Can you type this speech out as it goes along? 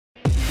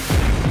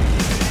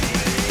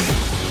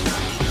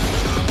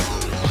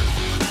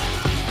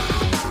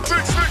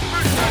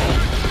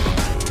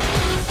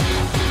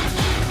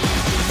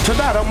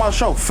my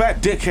show,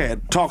 Fat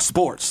Dickhead Talk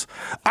Sports.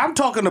 I'm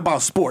talking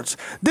about sports.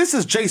 This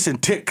is Jason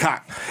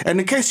Titcock. And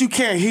in case you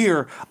can't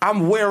hear,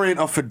 I'm wearing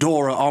a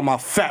fedora on my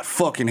fat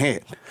fucking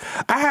head.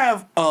 I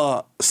have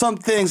some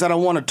things that I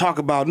want to talk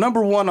about.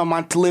 Number one on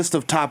my list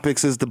of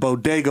topics is the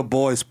Bodega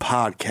Boys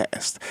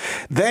podcast.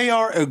 They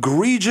are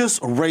egregious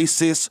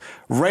racist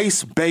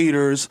race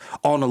baiters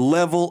on a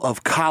level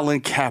of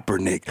Colin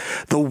Kaepernick.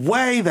 The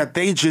way that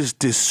they just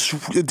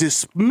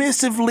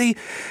dismissively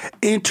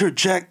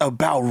interject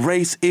about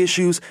race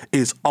issues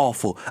is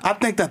awful. I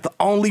think that the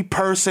only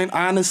person,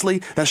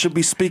 honestly, that should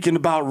be speaking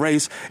about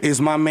race is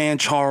my man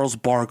Charles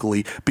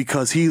Barkley,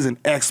 because he's an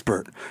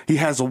expert. He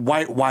has a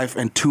white wife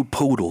and 2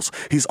 poodles.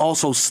 He's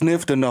also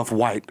sniffed enough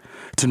white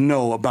to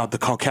know about the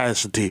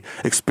Caucasity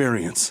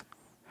experience.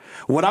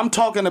 What I'm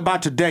talking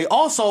about today,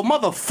 also,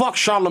 motherfuck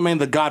Charlemagne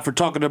the God for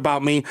talking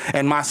about me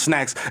and my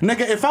snacks.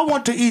 Nigga, if I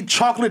want to eat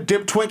chocolate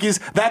dipped Twinkies,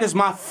 that is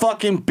my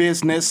fucking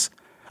business,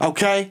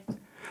 okay?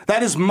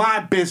 That is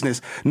my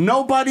business.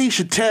 Nobody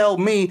should tell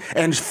me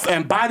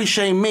and body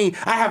shame me.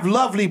 I have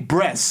lovely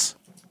breasts.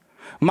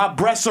 My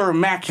breasts are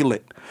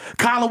immaculate.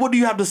 Colin, what do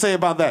you have to say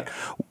about that?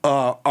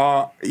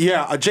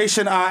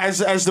 Jason,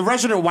 as the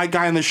resident white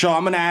guy in the show,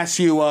 I'm going to ask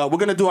you, we're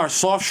going to do our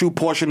soft shoe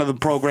portion of the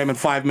program in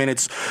 5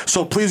 minutes,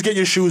 so please get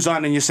your shoes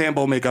on and your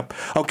Sambo makeup,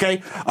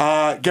 okay?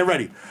 Get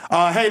ready.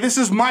 Hey, this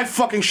is my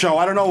fucking show.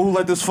 I don't know who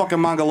let this fucking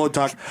Mongolo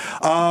talk.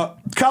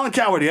 Colin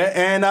Coward here,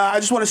 and I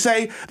just want to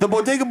say the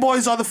Bodega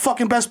Boys are the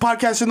fucking best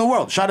podcast in the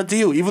world. Shout out to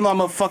you, even though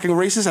I'm a fucking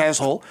racist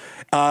asshole.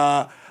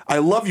 I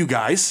love you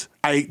guys.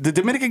 The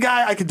Dominican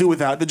guy I could do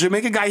without. The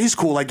Jamaican guy, he's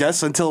cool, I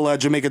guess, until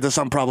Jamaica does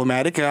something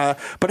problematic.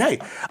 But hey,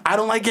 I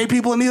don't like gay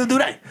people, and neither do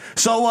they.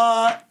 So,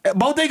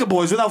 Bodega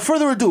Boys, without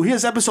further ado,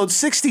 here's episode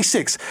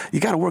 66. You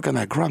got to work on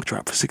that Gronk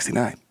drop for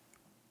 69.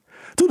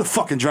 Do the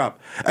fucking drop.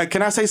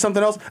 Can I say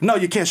something else? No,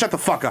 you can't. Shut the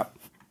fuck up.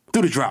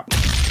 Do the drop.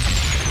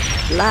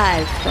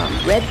 Live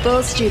from Red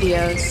Bull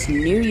Studios,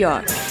 New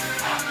York.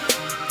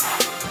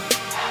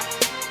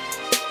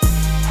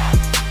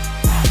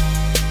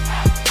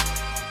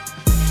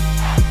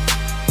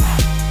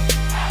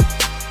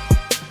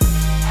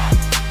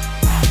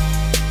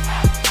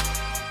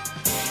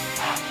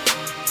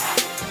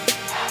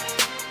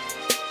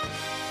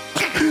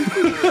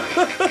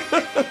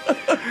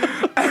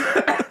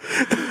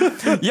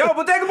 Yo,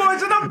 Bodega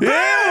Boys in the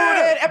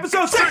building!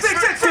 Episode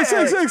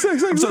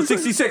 666! Episode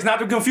 66, not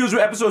to confuse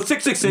with episode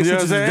 666,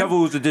 which is the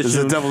Devil's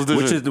Edition.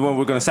 Which is the one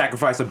we're going to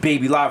sacrifice a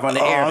baby live on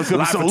the air. Live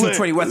from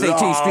 220 West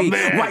 18th Street.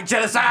 Man. White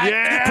genocide.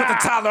 Yeah. Put the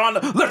toddler on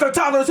let the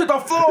toddlers hit the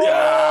floor.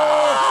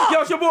 Yeah.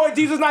 Yo, it's your boy,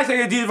 Jesus Nice,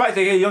 Jesus Vice,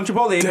 Young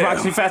Chipotle,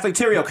 Roxy Fast like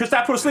Terrio,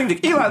 Christopher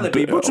Slimdick, Eli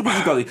Lippy, Butcher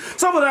Boogie Gully.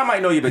 Some of them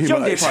might know you, but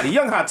Young Day Party,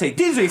 Young Hot Take,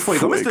 DJ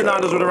Fuego, Mr.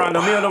 Nando's with around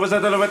the meal, Nova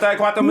Zeta,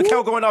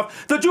 Mikkel going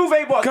off, the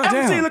Juve Boss,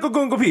 MC Lickle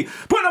Gunga P.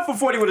 Put up for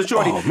 40 with a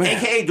shorty,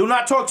 aka do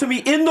not talk to me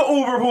in the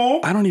Uber pool.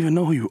 I don't even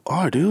know who you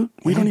are, dude.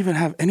 We don't even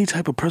have any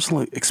type of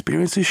personal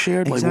experiences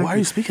shared. Exactly. Like, why are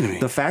you speaking to me?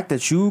 The fact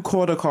that you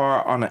called a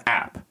car on an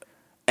app,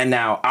 and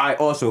now I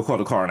also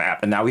called a car on an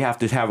app, and now we have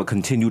to have a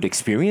continued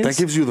experience. That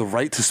gives you the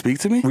right to speak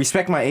to me?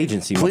 Respect my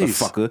agency, please.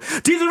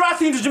 Motherfucker. Jesus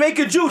Rossi, the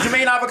Jamaican Jew,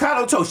 Jermaine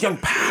Avocado Toast, Young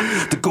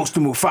Pa, the Ghost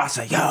of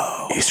Mufasa,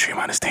 yo.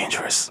 Eastream is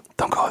dangerous.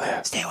 Don't go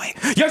there. Stay away.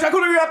 Young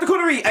Charcuterie out the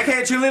Cooterie,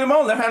 aka Cheerleader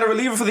Moan, left-handed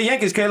reliever for the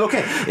Yankees,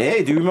 K-Lo-K.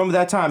 Hey, do you remember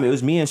that time? It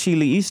was me and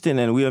Sheila Easton,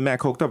 and we were mad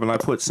coked up, and I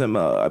put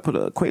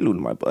a Quaalude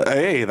in my butt.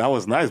 Hey, that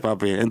was nice,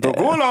 papi. En tu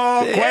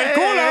culo,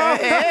 culo.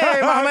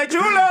 Hey, mama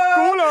chulo.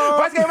 Culo.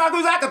 Vasquez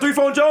Maguzaka,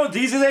 3-Phone Jones,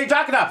 Jesus A.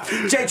 Jacana,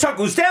 Jay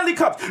Chuckle, Stanley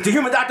Cups, the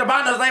human Dr.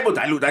 Bonner's label,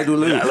 Dilute,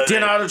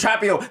 Leonardo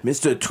Trapio,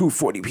 Mr.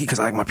 240p, because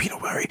I like my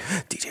peanut butter,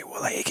 DJ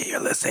Willa, aka you're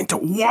listening to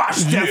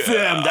Wash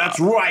FM. That's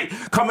right.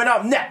 Coming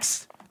up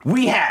next,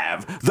 we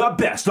have the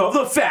best of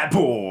the Fat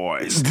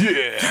Boys.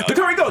 Yeah. The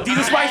Curry Goat,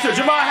 Deezer Spicer,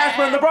 Jamal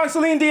Hashburn, LeBron,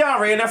 Celine Dion,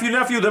 Ray,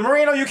 Nephew, the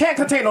Moreno, you can't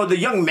contain, the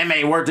young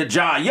Meme, word to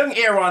Ja, young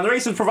Aaron, the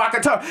racist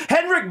provocateur,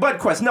 Henrik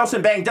Budquest,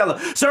 Nelson Bangdella,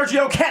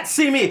 Sergio Can't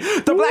See Me,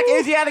 the black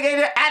Asiatic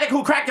addict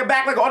who cracked your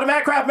back like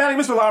automatic craft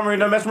manic, Mr.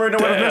 Lamarina, Mesmerina,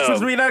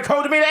 Mistress Marina,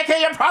 Code me, aka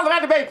your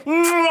problematic babe.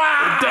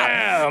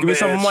 Damn, give me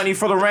some money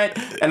for the rent,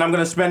 and I'm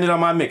gonna spend it on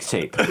my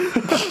mixtape.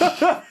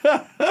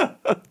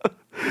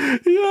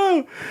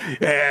 Yo.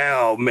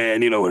 Oh,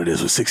 man, you know what it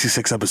is with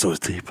 66 episodes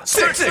deep.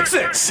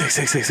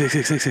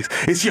 666.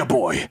 It's your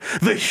boy,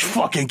 the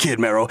fucking Kid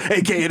Mero,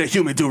 a.k.a. the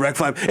Human Direct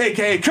 5,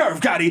 a.k.a. Curve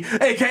Gotti,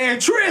 a.k.a.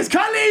 Triz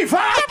Khalifa,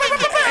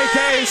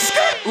 a.k.a.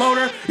 Skirt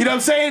Loader. You know what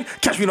I'm saying?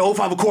 Catch me in the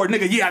 05 Accord,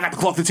 nigga. Yeah, I got the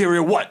cloth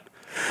interior. What?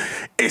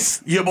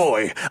 It's your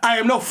boy. I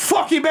am no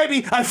fucking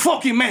baby. I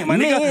fucking man, my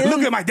nigga.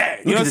 Look at my dad.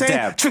 You know what I'm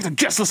saying? Check the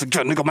guest list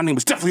again, nigga. My name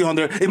is definitely on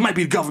there. It might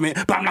be the government,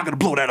 but I'm not gonna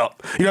blow that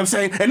up. You know what I'm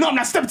saying? And no, I'm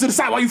not stepping to the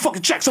side while you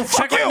fucking check. So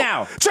fuck check you. Right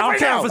now. Check right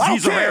now. I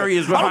don't care.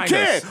 Is behind I don't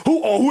care. Us.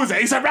 Who is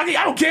it? ASAP Rocky?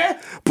 I don't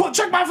care.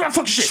 Check my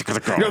fucking shit. You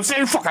know what I'm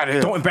saying? Fuck out of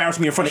here. Don't embarrass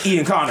me in front of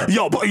Ian Connor.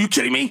 Yo, but are you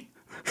kidding me?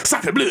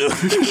 Sacre bleu.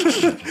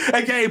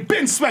 A.K.A.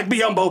 Ben Smack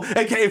Biombo,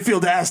 A.K.A.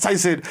 Field Ass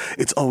Tyson.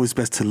 It's always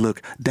best to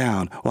look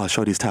down while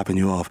Shorty's topping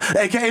you off.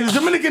 A.K.A. the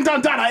Dominican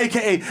Dondana,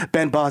 A.K.A.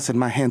 Ben Boss, and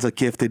my hands are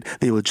gifted.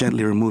 They will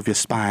gently remove your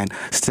spine,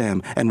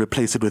 stem, and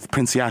replace it with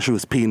Prince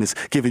Yashua's penis,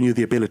 giving you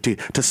the ability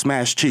to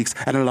smash cheeks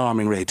at an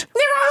alarming rate.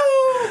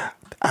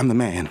 I'm the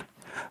man.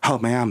 Oh,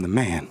 man, I'm the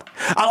man.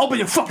 I'll open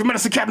your fucking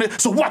medicine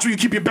cabinet, so watch where you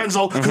keep your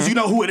benzo, because you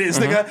know who it is,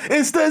 nigga.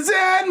 It's the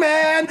Zen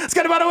Man.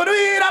 You know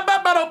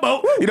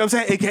what I'm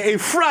saying? A.K.A.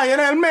 Friar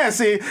El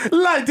Messi.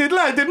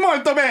 Lighted,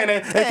 molto bene.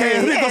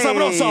 A.K.A. Rico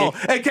Sabroso.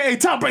 A.K.A.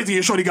 Tom Brady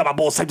and Shorty got my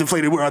balls typed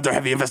inflated. We're under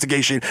heavy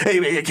investigation.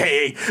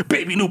 A.K.A.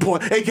 Baby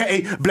Newport.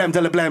 A.K.A. Blam de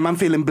la Blam. I'm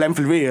feeling blam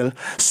for real.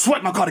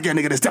 Sweat my cardigan,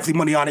 nigga. There's definitely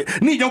money on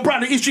it. Nino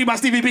Brown and East Street by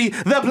Stevie B.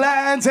 The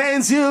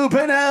plantains you've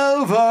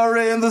over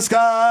in the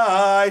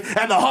sky.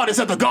 And the hardest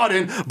at the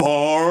garden.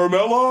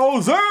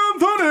 Barmelos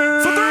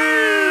Anthony! For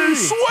three!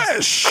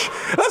 Swish!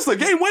 That's the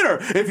game winner.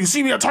 If you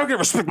see me at Target,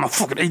 respect my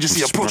fucking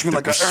agency. Approach me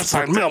like an earth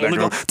sign male,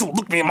 nigga. Don't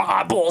look me in my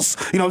eyeballs.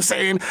 You know what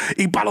I'm saying?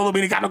 Y palo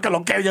dominicano que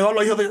lo que llegó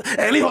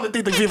el hijo de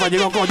Tito y FIFA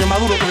llegó coño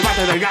maduro que el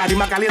bate del gas y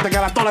más caliente que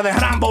la tola de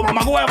Rambo,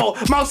 mamagüevo.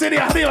 Mouse City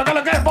arriba, que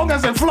lo que es,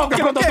 pónganse el flow, que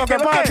pronto toque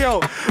el patio.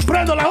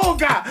 Prendo la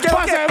juca,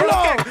 pase el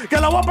blog, que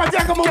la voy a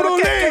patear como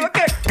Bruce Lee.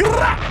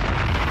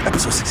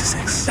 Episode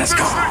 66. Let's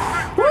go.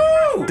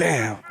 Woo!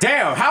 Damn.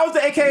 How's the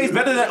AKAs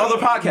better than other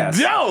podcasts?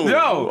 Yo.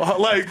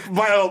 Like,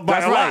 by a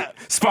lot. Right.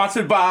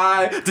 Sponsored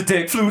by the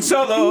Dick Flute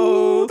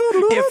Solo.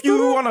 If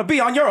you want to be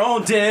on your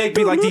own dick,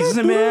 be like Jesus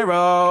and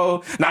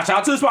Mero. Now, shout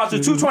out to the sponsor,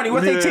 220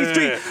 West 18th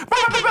Street.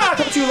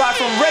 Coming to you live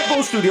from Red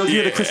Bull Studios. You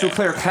hear the crystal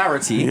clear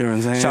clarity. You know what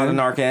I'm saying? Shout out to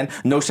Narcan.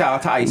 No shout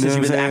out to ISIS.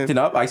 You've been acting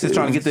up. ISIS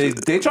trying to get their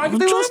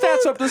little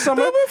stats up this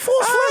summer. That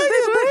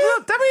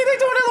mean they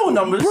doing their little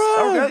numbers.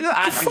 Okay.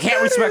 I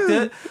can't respect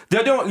it.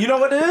 They're doing, you know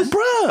what it is?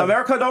 Bruh.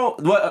 America don't,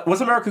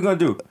 what's America gonna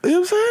do? You know what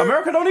I'm saying?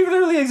 America don't even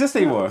really exist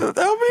anymore. I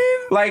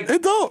mean, like,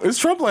 it don't. It's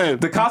Trump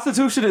land. The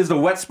Constitution is the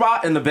wet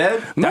spot in the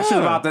bed. That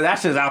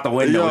shit's out the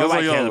window.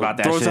 Nobody cares about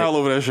that shit. Throw a towel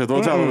over that shit. Throw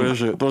a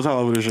towel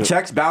over that shit.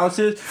 Checks,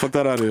 balances. Fuck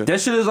that out of here.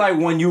 That shit is like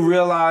when you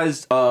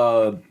realize,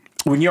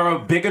 when you're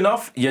big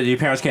enough, your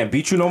parents can't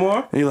beat you no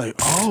more. And you're like,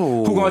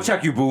 oh. Who gonna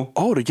check you, boo?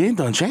 Oh, the game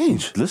done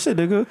changed. Listen,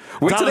 nigga.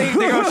 Wait till they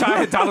gonna try to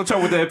hit Donald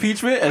Trump with the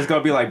impeachment, and it's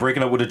gonna be like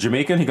breaking up with a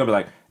Jamaican. He's gonna be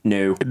like,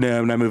 no,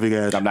 I'm not moving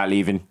out. I'm not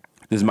leaving.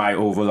 This is my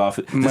Oval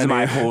Office. This is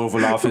my whole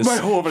Oval Office.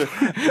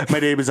 My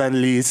name is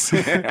on lease.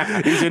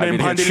 Is your name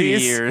on the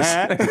lease? Years.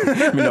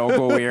 Me don't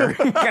go here.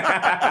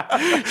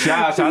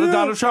 Shout out to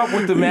Donald Trump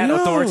with the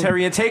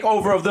authoritarian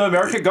takeover of the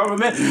American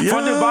government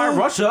funded by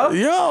Russia.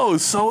 Yo,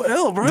 so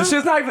ill, bro. This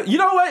shit's not even. You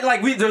know what?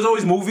 Like there's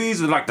always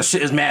movies and like the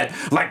shit is mad,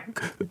 like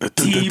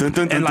deep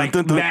and like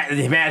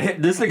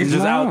mad. This nigga's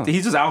just out.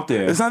 He's just out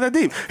there. It's not that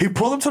deep. He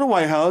pulled him to the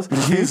White House.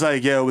 He's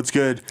like, yo, what's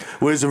good?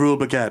 Where's the rule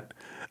book at?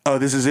 Oh,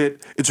 this is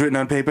it? It's written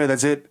on paper?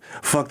 That's it?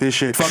 Fuck this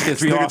shit. Fuck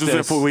this. We off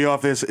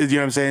this. You know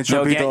what I'm saying?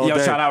 Yo,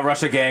 shout out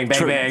Russia gang.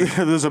 Bang, bang.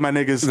 Those are my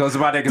niggas.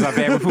 I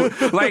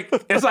bang. Like,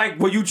 it's like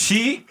when you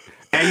cheat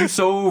and you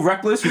so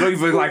reckless, you don't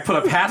even like put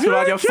a password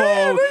on your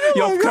phone.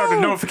 You don't turn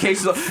the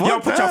notifications up. You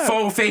don't put your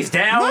phone face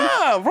down.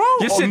 Nah, bro.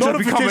 Your shit just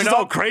be coming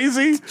up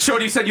crazy.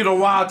 Shorty said you the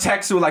wild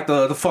text with like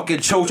the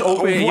fucking church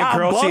open and your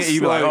girl see it and you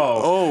be like,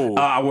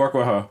 I work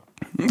with her.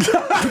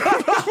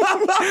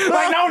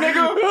 Like, no,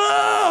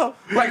 nigga.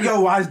 Like,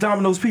 yo, why is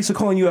Domino's Pizza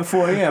calling you at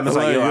 4 a.m.? It's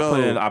like,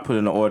 yo, I put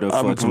in an order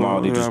for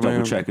tomorrow. They just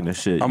double checking the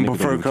shit. I'm a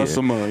preferred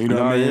customer. You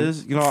know what it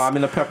is? You know, I'm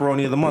in the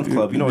pepperoni of the month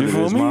club. You know what it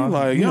is, man.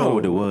 Like, you know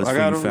what it was. You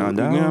found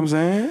out. You know what I'm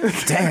saying?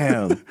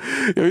 Damn. Yo,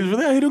 he's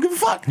really, he don't give a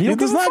fuck. He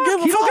does not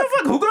give a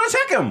fuck. Who gonna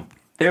check him?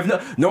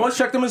 If no one's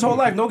checked him his whole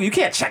life, no, you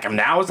can't check him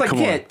now. It's like you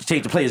can't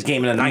change the player's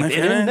game in the ninth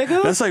inning,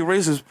 nigga. That's like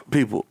racist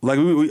people. Like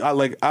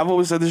I've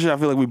always said this shit. I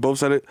feel like we both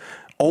said it.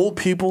 Old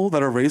people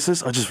that are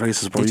racist are just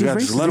racist, bro. You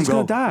gotta just let them go.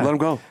 Let them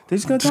go. They're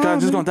just gonna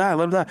die.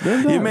 Let them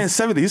die. Your man's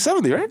 70. He's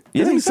 70, right?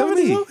 Yeah, he's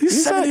 70.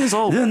 He's 70 years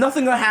old. There's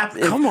nothing gonna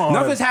happen. Come on.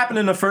 Nothing's happened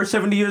in the first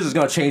 70 years is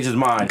gonna change his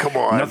mind. Come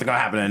on. Nothing gonna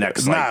happen in the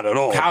next. Not at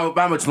all. How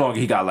much longer?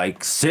 He got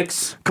like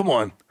 6? Come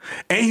on.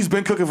 And he's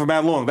been cooking for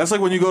mad long. That's like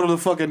when you go to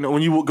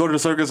the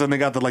circus and they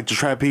got the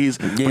trapeze,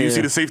 but you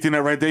see the safety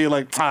net right there, you're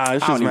like, it's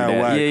just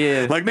mad whack.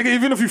 Yeah. Like, nigga,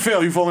 even if you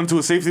fail, you fall into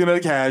a safety net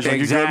of cash, like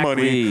you get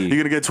money, you're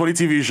gonna get 20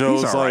 TV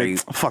shows. He's like,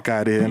 fuck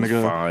out of here,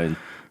 nigga. Fine.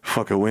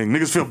 Fucking wing.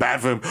 Niggas feel bad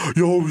for him.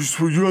 Yo,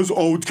 you guys,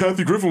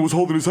 Kathy Griffin was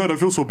holding his head. I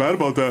feel so bad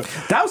about that.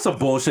 That was some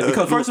bullshit.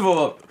 Because first of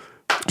all,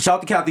 shout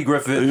out to Kathy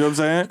Griffin. You know what I'm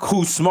saying?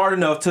 Who's smart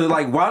enough to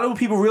why don't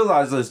people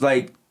realize this?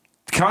 Like,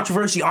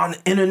 controversy on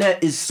the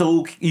internet is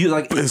so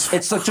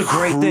it's such a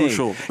great thing. It's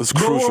no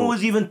crucial. one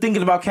was even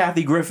thinking about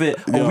Kathy Griffin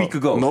a week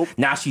ago. Nope.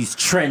 Now she's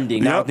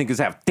trending. Now niggas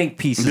have think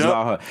pieces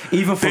about her.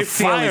 Even for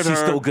failing, she's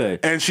still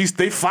good. And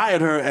they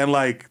fired her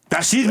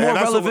and she's more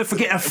relevant for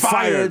getting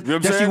fired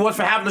than she was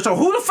for having a show.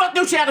 Who the fuck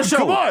knew she had a show?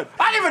 Come on.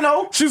 I didn't even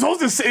know. She was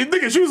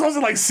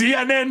hosting like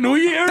CNN New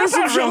Year. That's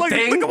not a real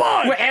thing. Come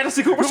on. With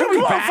Anderson Cooper. She'll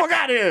be back. Fuck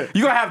out of here.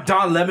 You gonna have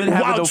Don Lemon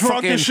having the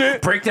fucking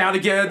breakdown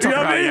again. Talking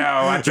about,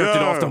 I jerked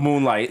it off the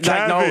moonlight.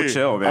 like, no,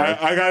 chill, man.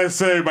 I gotta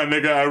say, my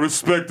nigga, I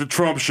respect the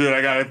Trump shit.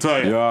 I gotta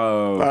tell you.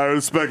 Yo. I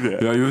respect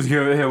it. Yo, you was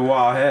giving him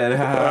wild head.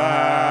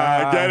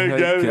 Get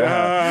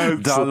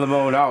it. Don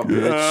Lemon out,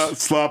 bitch.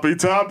 Sloppy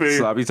toppy.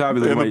 Sloppy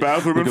toppy. In the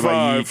bathroom in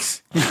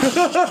 5.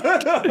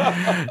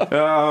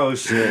 Oh,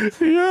 shit.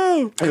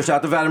 Yo. Shout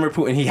out to Vladimir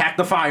Putin. He hacked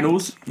the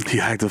finals. He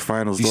hacked the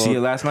finals, Did you see it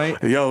last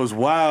night? Yo, it was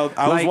wild.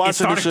 I was watching it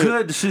started the shit.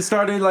 good. The shit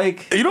started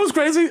like... You know what's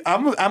crazy?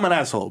 I'm an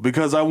asshole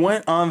because I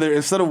went on there,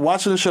 instead of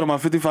watching the shit on my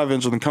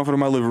 55-inch in the comfort of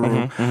my living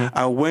room,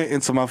 I went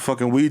into my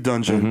fucking weed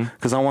dungeon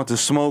because I want to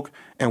smoke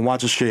and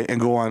watch the shit and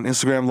go on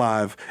Instagram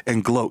Live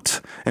and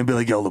gloat and be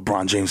like, yo,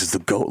 LeBron James is the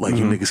GOAT. Like,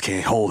 you niggas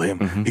can't hold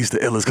him. He's the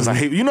illest because I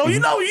hate... You know what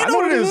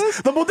it is.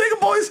 The Bodega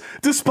Boys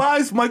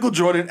despise Michael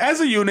Jordan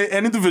as a unit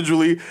and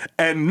individually,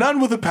 and none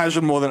with a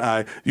passion more than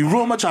I. You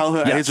ruined my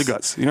childhood. Yes. I hate your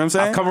guts. You know what I'm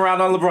saying? I've come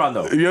around on LeBron,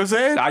 though. You know what I'm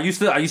saying? I used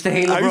to hate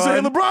LeBron. I used to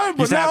hate LeBron,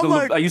 but now I'm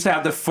like... I used to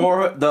have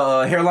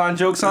the hairline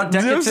jokes on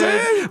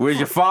Decadent. Where's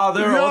your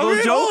father? All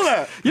those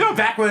jokes. You know,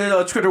 back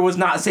when Twitter was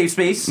not a safe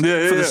space for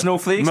the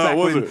snowflakes. No, back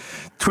was when it?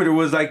 Twitter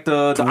was like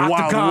the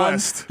octagon.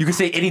 West. You could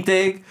say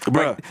anything.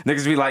 Bruh. Like,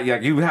 niggas be like,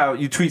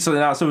 you tweet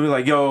something out, somebody be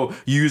like, yo,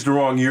 you used the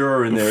wrong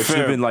 "you're" in there. It should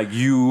have been like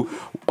UOURE.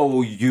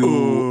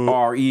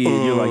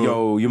 And you're like,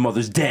 yo, your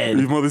mother's dead.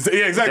 Your mother's dead.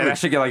 Yeah, exactly. That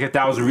should get like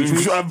 1,000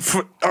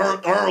 retweets.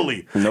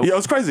 Early. Nope. Yeah, it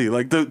was crazy.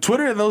 Like, the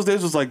Twitter in those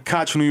days was like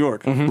Koch, New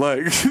York.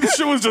 Like, this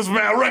shit was just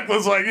mad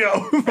reckless. Like,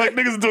 yo, like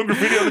niggas doing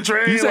graffiti on the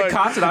train. You said like,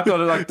 Koch, and I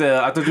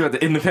thought you had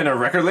the independent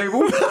record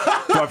label.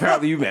 But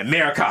apparently you meant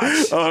Mayor Koch.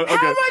 Okay.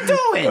 How am I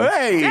doing?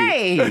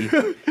 Hey.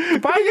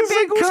 Buy your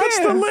bagels Koch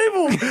here. the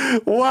label.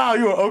 Wow,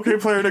 you an okay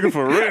player nigga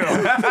for real.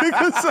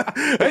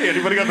 Hey,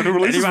 anybody got the new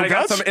releases? Anybody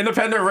got some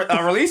independent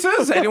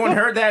releases? Anyone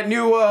heard that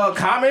new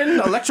Common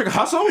Electric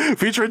Hustle?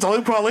 Featuring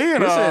Talib Kweli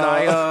and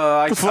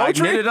Listen, I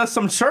Tree? knitted us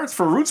some shirts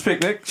for Roots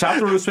Picnic. Shout out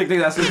to Roots Picnic.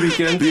 That's this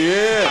weekend.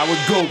 Yeah. I would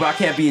go, but I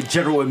can't be a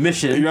general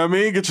admission. You know what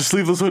I mean? Get your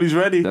sleeveless hoodies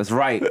ready. That's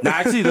right. Now,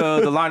 actually,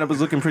 the lineup is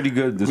looking pretty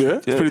good.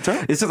 It's pretty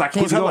tough. It's just I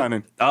can't Who's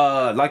headlining?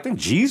 Like, I think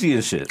Jeezy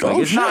and shit. Like,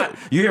 it's shit. not.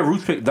 You hear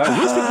Roots Picnic.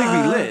 Roots Picnic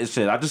be lit and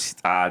shit. I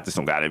just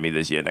don't got it in me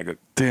this year, nigga.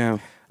 Damn.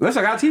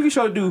 Listen, I got a TV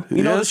show to do.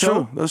 You know, that's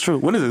true. That's true.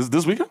 When is it?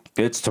 This weekend?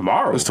 It's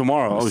tomorrow. It's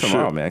tomorrow. It's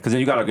tomorrow, man. Because then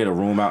you gotta get a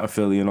room out in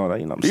Philly and all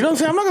that. You know what I'm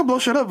saying? I'm not gonna blow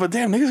shit up, but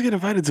damn, niggas get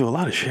invited to a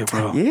lot of shit,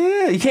 bro.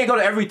 Yeah, you can't go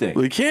to everything.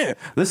 Well, you can't.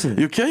 Listen,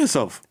 you kill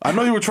yourself. I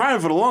know you were trying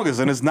for the longest,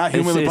 and it's not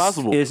humanly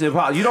possible. It's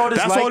impossible. You know what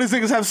it's That's like? why all these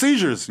niggas have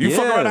seizures. You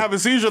fuck around and have a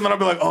seizure, and then I'll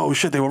be like, oh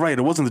shit, they were right.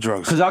 It wasn't the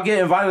drugs. Because I'll get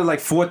invited to like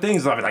 4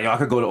 things. And I'll be like, yo, I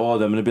could go to all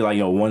of them. And it'll be like,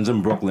 yo, one's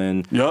in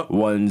Brooklyn. Yep.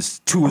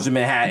 Two is in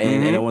Manhattan,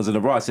 and then one's in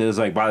the Bronx. So it's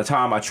like by the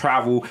time I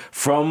travel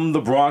from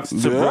the Bronx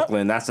to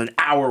Brooklyn, that's an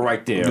hour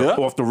right there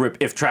off the rip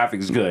if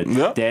traffic's good.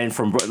 Then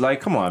from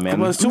like, come on, man.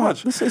 Well, it's too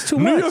much. It's too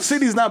much. New York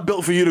City's not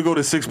built for you to go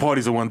to 6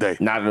 parties in one day.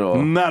 Not at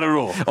all. Not at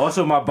all.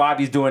 Also, my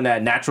body's doing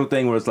that natural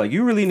thing where it's like,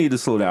 you really need to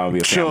slow down and be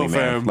a family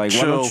man. Like,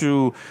 why don't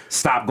you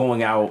stop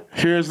going out?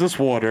 Here's this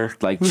water.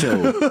 Like,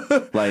 chill.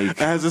 Like, it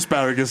has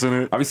asparagus in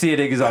it. I be seeing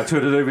niggas on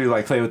Twitter, they be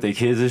like playing with their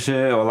kids and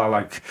shit. Or I'm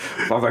like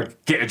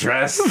getting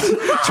dressed,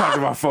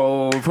 charging my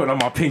phone, putting on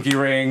my pinky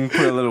ring,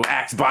 put a little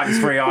Axe body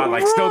spray on.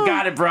 Like, still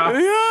got it, bro.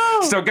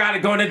 Yeah. Still got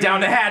it, going down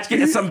the hatch,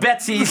 getting some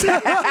Betsy's.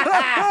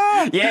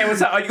 Yeah,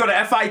 what's up? Are you going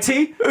to FIT?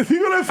 You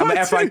go to FIT? I'm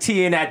at FIT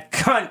in that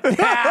cunt.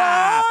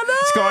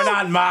 What's going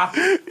on, ma?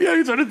 Yeah,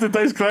 you turned into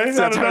Dice Clay.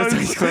 So I turned into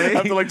Dice Clay.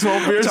 After like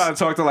 12 years. I'm trying to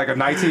talk to like a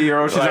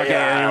 19-year-old. She's like,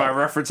 yeah, any of my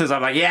references.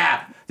 I'm like,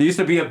 yeah. There used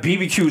to be a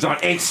BBQs on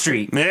 8th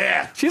Street.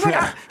 Yeah. She's like,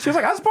 I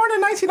was born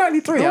in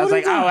 1993. I was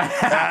like,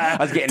 I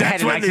was getting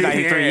head in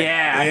 1993.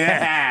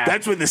 Yeah.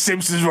 That's when the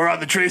Simpsons were on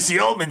the Tracy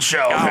Ullman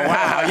show. Oh,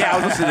 wow. Yeah, I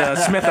was listening to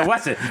Smith &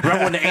 Wesson.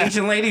 Remember when the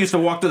Asian lady used to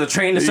walk through the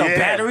train to sell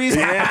batteries?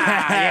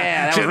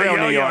 Yeah, that was real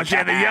New York. She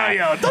had the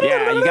yo-yo.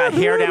 Yeah, you got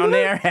hair down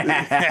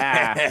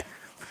there?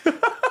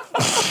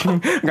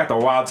 Got the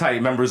wild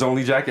tight members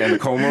only jacket and the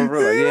comb over.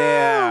 Like,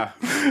 yeah.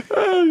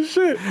 Oh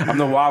shit. I'm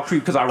the wild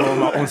creep because I roll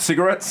my own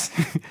cigarettes.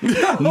 I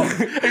got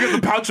the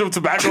pouch of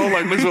tobacco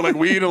like mixed with like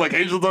weed and like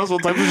angel dust, all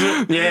type of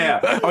shit.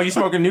 Yeah. Oh, you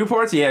smoking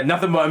Newports? Yeah,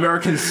 nothing but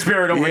American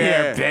spirit over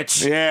here,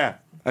 bitch. Yeah.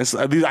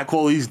 I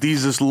call these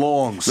just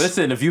longs.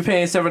 Listen, if you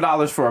paying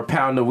 $7 for a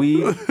pound of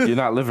weed, you're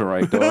not living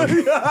right, dog.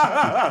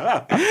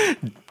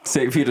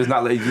 St. Peter's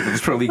not letting you through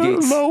those pearly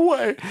gates. No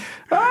way.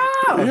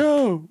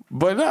 Yo.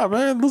 But nah,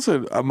 man,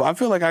 listen, I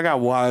feel like I got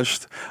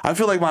washed. I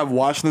feel like my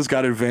washness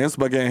got advanced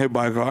by getting hit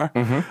by a car.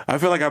 I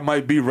feel like I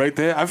might be right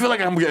there. I feel like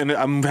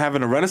I'm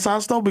having a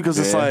renaissance though, because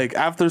it's like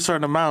after a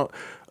certain amount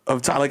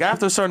of time, like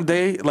after a certain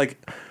day,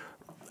 like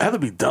I have to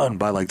be done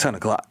by like 10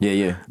 o'clock.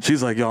 Yeah.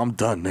 She's like, yo, I'm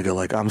done, nigga.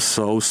 Like, I'm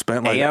so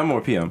spent. Like, AM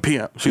or PM?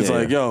 PM. She's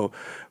like, yo,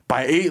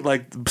 by 8,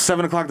 like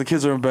 7 o'clock, the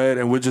kids are in bed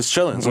and we're just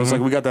chilling. So it's like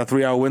we got that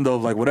 3-hour window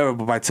of like whatever.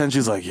 But by 10,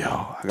 she's like,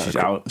 yo,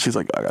 she's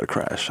like, I gotta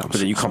crash. But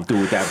then you come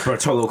through with that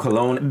Bertolo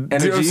Cologne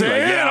energy. You know what I'm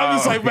saying? Like, and I'm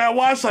just like, man,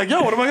 watch, like,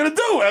 yo, what am I gonna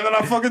do? And then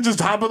I fucking just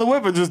hop in the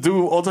whip and just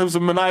do all types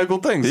of maniacal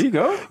things. There you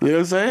go. You know what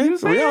I'm saying?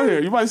 We out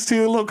here. You might see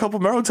a little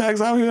couple Mero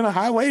tags out here in the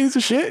highways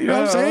and shit. You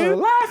know what I'm saying?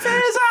 Life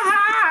is a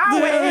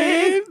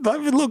highway.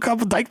 little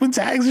couple Dykeman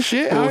tags and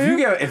shit. Well,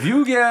 if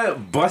you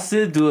get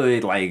busted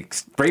doing like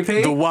spray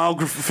paint, the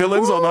wild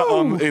fillings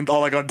on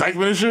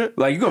Dykeman and shit.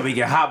 Like, you gonna be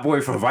a hot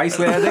boy from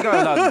Viceland.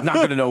 They're not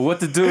gonna know what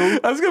to do.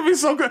 That's gonna be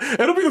so good.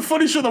 It'll be the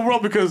funniest shit in the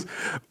world because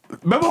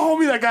remember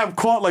homie that got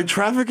caught like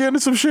trafficking or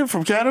some shit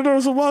from Canada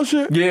or some wild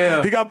shit?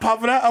 Yeah. He got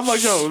popping out. I'm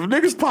like, yo, if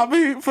niggas pop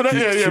me for that.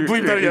 Yeah,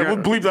 bleep that. Yeah,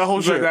 we'll bleep that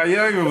whole shit. Yeah, you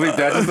don't even bleep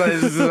that.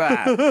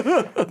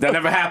 That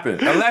never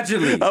happened.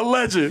 Allegedly.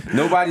 Alleged.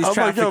 Nobody's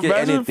trafficking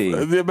anything.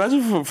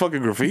 Imagine for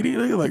fucking graffiti.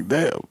 Nigga, like,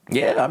 damn.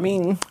 Yeah, I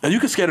mean. And you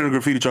can skate on a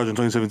graffiti charge in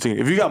 2017.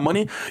 If you got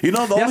money, you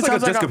know, the only like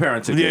times a disc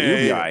appearance.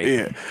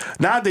 Yeah.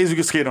 Nowadays, you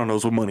can skate on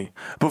those with money.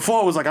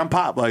 Before, it was like, I'm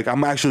pop. Like,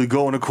 I'm actually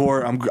going to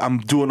court. I'm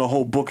doing the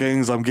whole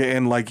bookings. I'm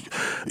getting like,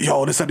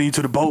 yo, they're sending you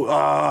to the boat.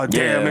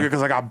 Damn, nigga,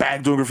 because I got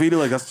bagged doing graffiti.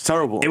 Like, that's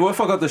terrible. It would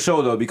fuck up the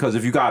show, though, because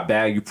if you got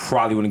bagged, you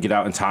probably wouldn't get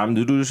out in time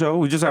to do the show.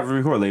 We just have to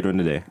record later in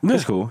the day.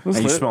 That's cool. And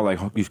you smell like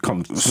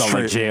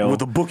jail. With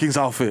the bookings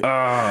outfit.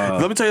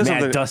 Let me tell you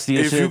something. Dusty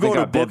if shit, you go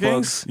to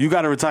bookings, you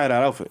got to retire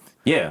that outfit.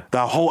 Yeah.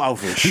 That whole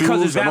outfit.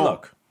 Because it's bad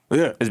luck.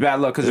 Yeah. It's bad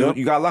luck because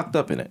you got locked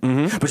up in it.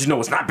 Mm-hmm. But you know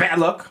it's not bad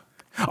luck?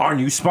 Our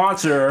new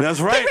sponsor. That's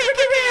right.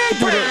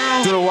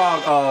 Do the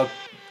wild,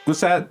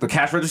 what's that? The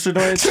cash register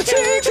noise?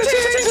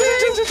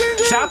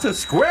 Shout out to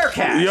Square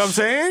Cash. You know what I'm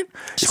saying?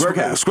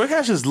 Square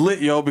Cash is lit,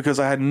 yo, because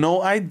I had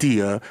no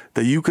idea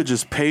that you could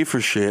just pay for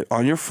shit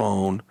on your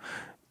phone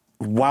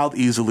wild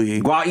easily.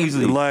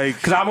 Like,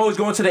 because I'm always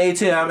going to the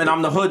ATM and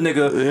I'm the hood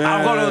nigga. Yeah.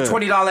 I don't go to the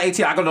 $20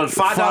 ATM. I go to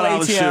the $5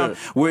 ATM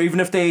where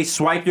even if they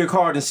swipe your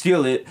card and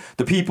steal it,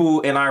 the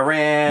people in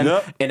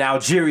Iran and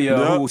Algeria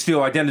who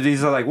steal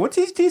identities are like, what's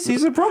this?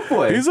 He's a broke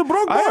boy. He's a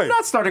broke boy. I'm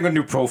not starting a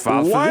new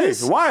profile for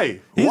this.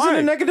 Why? He's in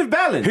a negative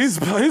balance. His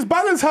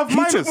balance have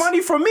minus. He took money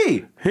from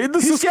me. He's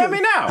scamming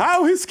me now.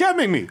 How? He's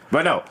scamming me.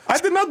 But no. I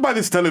did not buy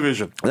this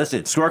television.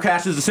 Listen, Square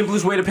Cash is the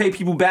simplest way to pay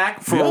people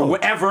back for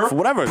whatever.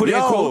 Put it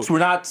in quotes. We're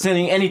not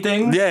sending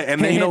anything. Yeah, and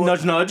then,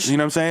 nudge, nudge. You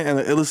know what I'm saying? And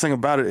the illest thing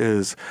about it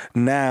is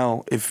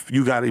now if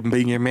you got to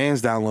make your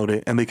mans download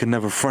it and they can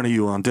never front of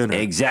you on dinner.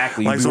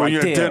 Exactly. Like, so when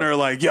you're at dinner,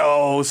 like,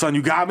 yo, son,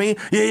 you got me?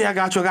 Yeah, I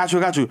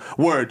got you.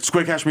 Word,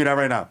 Square Cash me that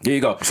right now. There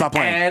you go. Stop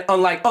playing. And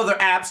unlike other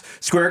apps,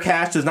 Square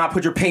Cash does not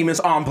put your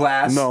payments on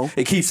blast. No.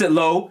 It keeps it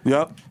low.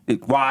 Yep.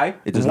 Why?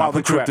 It does not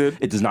put you at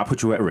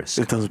risk.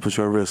 It doesn't put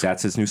you at risk.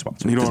 That's its new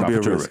sponsor. You don't want to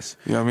be at risk.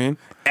 You know what I mean?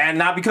 And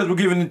not because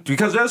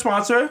they're a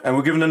sponsor and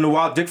we're giving them the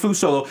Wild Dick Flu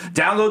Solo.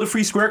 Download the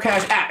free Square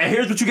Cash app. And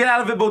here's what you get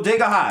out of it,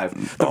 Bodega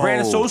Hive. The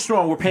brand is so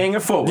strong, we're paying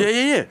it forward.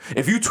 Yeah.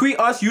 If you tweet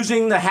us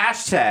using the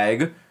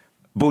hashtag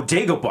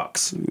Bodega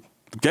Bucks,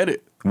 get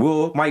it.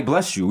 We might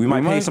bless you. We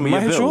might pay some of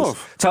your bills.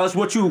 Tell us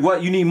what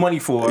you need money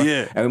for.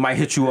 Yeah. And we might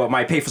hit you up.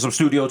 Might pay for some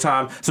studio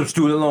time, some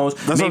student loans,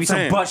 maybe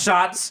some butt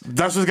shots.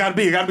 That's what's got to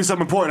be. It got to be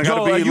something important. It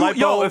got to be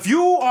lipo. If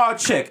you are a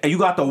chick and you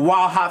got the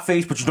wild hot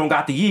face, but you don't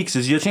got the yeeks,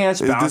 is your chance.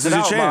 This is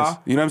your chance.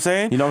 You know what I'm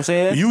saying? You know what I'm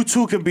saying? You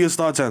too can be a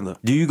star tender.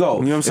 Do you go?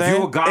 You know what I'm saying? If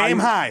you're a guy, aim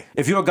high.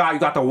 If you're a guy, you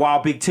got the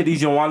wild big titties.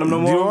 You don't want them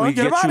no more. We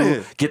get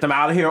them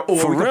out of here,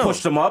 or we can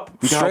push them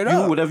up. We can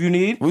help you, whatever you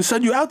need. We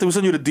send you out there. We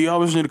send you to DR.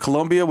 We send you to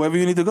Colombia, wherever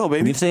you need to go,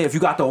 baby. You say if you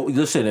got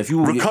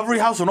recovery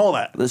house and all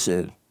that.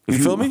 Listen, you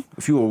feel me?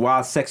 If you were a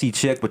wild, sexy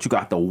chick, but you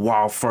got the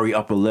wild, furry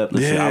upper lip,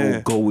 listen, I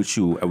will go with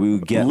you, and we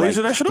would get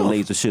laser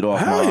shit off.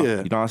 Hell ma. yeah. You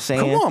know what I'm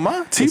saying? Come on,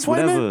 man. Teeth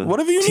whitening,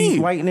 whatever you need.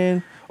 Teeth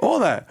whitening. All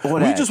that.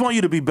 We just want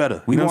you to be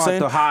better. We want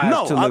the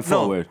highs to look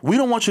forward. We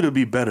don't want you to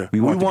be better.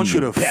 We want you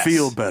to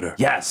feel better.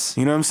 Yes.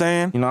 You know what I'm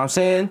saying? You know what I'm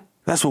saying?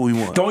 That's what we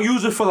want. Don't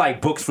use it for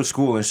like books for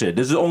school and shit.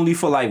 This is only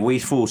for like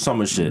wasteful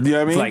summer shit. You know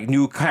what I mean? For, like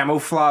new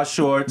camouflage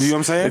shorts. You know what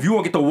I'm saying? If you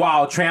want to get the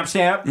wild tramp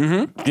stamp, you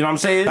know what I'm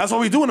saying? That's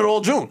what we doing it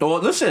all June. Oh,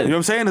 listen. You know what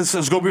I'm saying? It's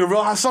going to be a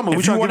real hot summer.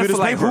 If you want it for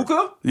like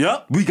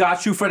hookah, we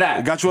got you for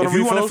that. Got you on If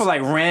you want it for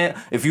like rent,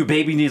 if your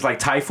baby needs like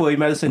typhoid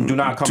medicine, do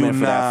not come in for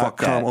that. Fuck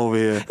that. Come over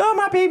here. Oh,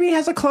 my baby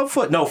has a club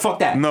foot. No, fuck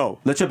that. No.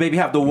 Let your baby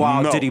have the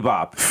wild diddy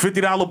bop.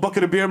 $50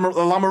 bucket of beer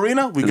La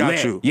Marina, we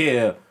got you.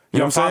 Yeah.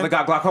 Your father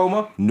got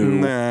glaucoma? No.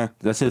 Nah.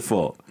 That's his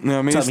fault. You know what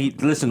I mean? Tell me,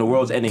 listen, the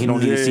world's ending. He don't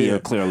need to see her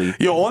clearly.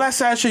 Yo, all that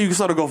sad shit, you can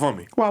start a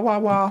GoFundMe.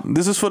 Wow.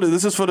 This is for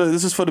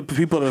the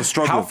people that are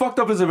struggling. How fucked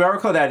up is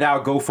America that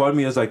now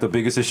GoFundMe is like the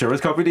biggest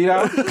insurance company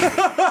now?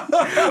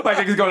 Like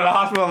they just go to the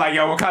hospital like,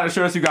 yo, what kind of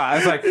insurance you got?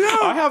 It's like,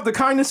 I have the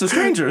kindness of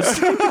strangers.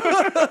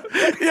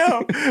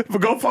 Yo,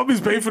 but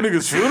GoFundMe's paying for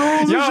niggas'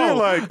 funerals and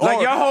shit.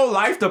 Like your whole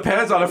life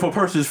depends on if a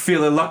person's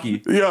feeling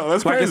lucky. Yo,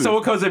 that's crazy. Like if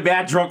someone comes in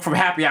bad drunk from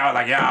happy hour,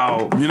 like,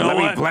 yo, you know let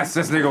what? me bless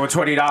this nigga with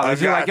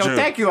 $20. You're like, yo,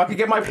 thank you. I can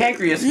get my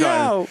pancreas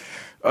done.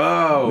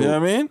 Oh. You know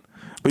what I mean?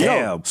 But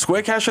damn. Yo,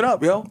 Square Cash it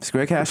up, yo.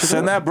 Square Cash it up.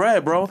 Send that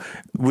bread, bro.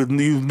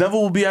 You never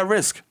will be at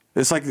risk.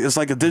 It's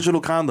like a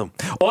digital condom.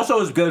 Also,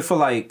 it's good for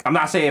like, I'm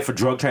not saying for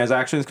drug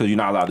transactions because you're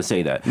not allowed to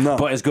say that. No.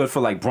 But it's good for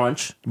like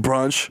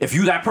brunch. If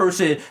you that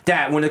person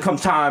that when it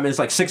comes time, it's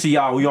like 6 of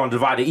y'all, we on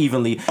divide it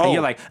evenly, and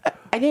you're like,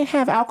 I didn't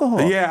have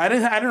alcohol. Yeah, I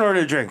didn't order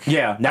a drink.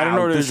 Yeah, I didn't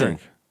order a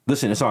drink.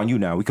 Listen, it's on you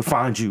now. We can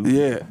find you.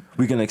 Yeah.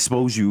 We can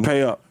expose you.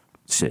 Pay up.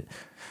 Shit.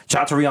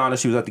 Shout out to Rihanna.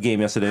 She was at the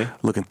game yesterday.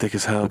 Looking thick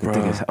as hell,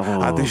 bro.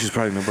 Oh. I think she's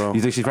pregnant, bro. You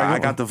think she's pregnant?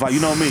 I got the vibe.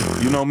 You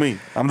know me.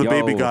 I'm the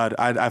baby god.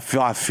 I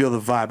feel the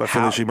vibe. I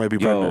feel like she might be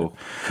pregnant.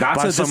 Not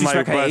to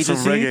disrespect her agency,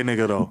 some reggae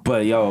nigga though.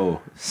 But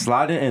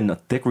sliding in a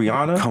thick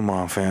Rihanna. Come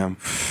on, fam.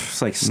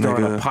 It's like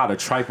stirring a pot of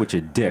tripe with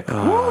your dick.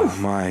 Oh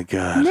my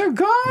god.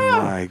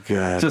 My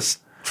god.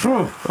 Just.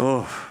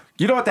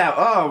 You know what that?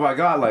 Oh my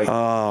god! Like.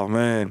 Oh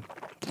man.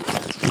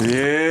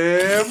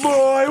 Yeah,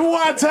 boy,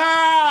 water,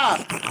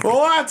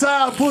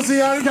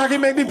 pussy and cocky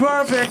make the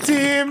perfect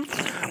team.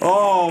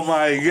 Oh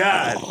my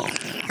god,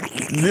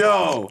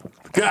 yo,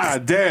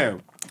 god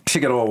damn. She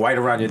get all white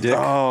around your dick.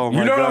 Oh my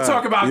You know god. what I'm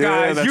talking about,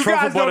 guys. You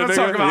guys know what I'm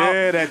talking about.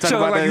 Yeah, that talking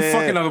about like you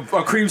fucking a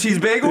cream cheese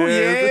bagel.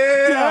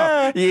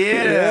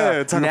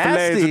 Yeah. Talking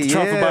Nasty. With the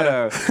truffle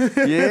butter.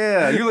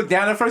 Yeah. You look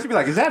down at first, you be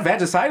like, "Is that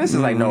vagicitis?" It's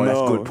like, no, that's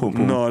good pum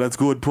pum. No, that's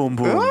good pum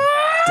pum.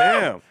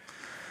 Damn.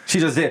 She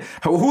just did.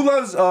 Who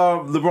loves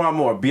LeBron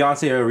more,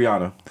 Beyonce or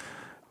Rihanna?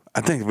 I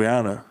think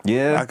Rihanna.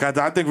 Yeah.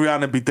 I think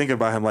Rihanna be thinking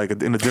about him like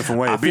in a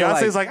different way.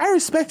 Beyonce's like, I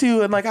respect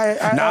you, and like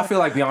I feel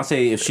like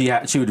Beyonce, if she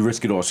would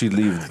risk it all, she'd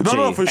leave.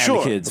 No, for and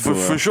sure, the kids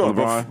for sure,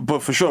 LeBron.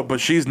 but for sure.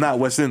 But she's not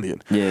West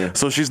Indian. Yeah.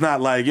 So she's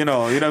not like you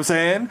know what I'm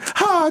saying.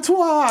 Hard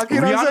walk.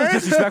 You know what I'm saying?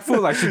 Rihanna's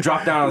disrespectful. Like she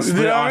dropped down and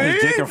split on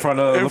his dick in front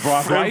of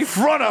LeBron's wife. In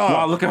front of her.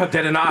 While looking her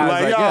dead in the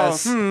eyes. Like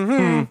yes.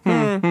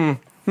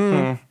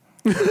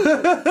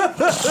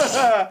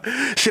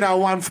 She don't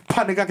want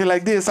panic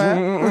like this, huh?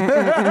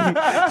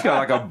 She got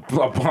like a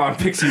blonde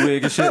pixie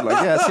wig and shit.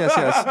 Like yes. You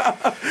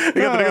got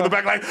the nigga in the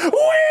back like, we love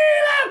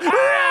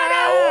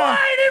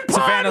wine and punch.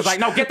 Savannah's like,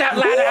 no, get that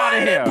ladder out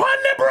of here. Pun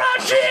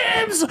LeBron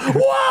James.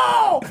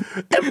 Whoa!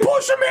 And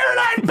push the mirror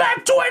line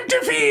back 20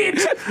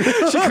 feet.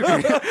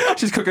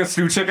 She's cooking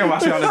stewed chicken while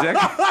she's on the deck.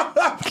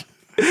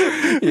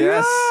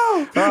 Yes.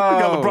 You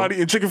got LeBron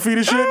eating chicken feet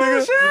and shit,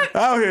 nigga. Shit.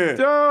 Out here.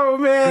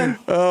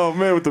 Oh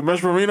man, with the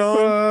mesh merino.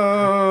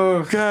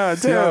 Oh,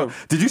 God damn. Yeah.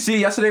 Did you see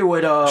yesterday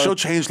what She'll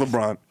change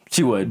LeBron.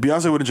 She would.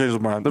 Beyonce wouldn't change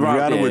LeBron.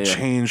 Rihanna would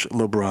change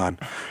LeBron.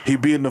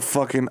 He'd be in the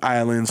fucking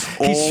islands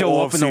all He'd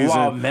show up in the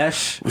wild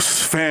mesh.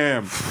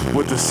 Fam.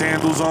 With the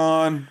sandals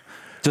on.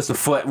 Just a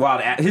foot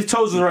wild. His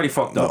toes was already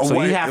fucked up. So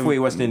he halfway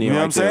West Indian. You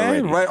know what I'm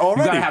saying? Right,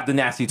 already. You gotta have the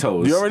nasty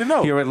toes. You already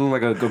know. He already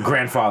look like a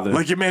grandfather.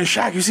 Like your man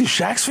Shaq. You see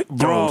Shaq's feet?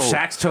 Bro.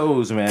 Shaq's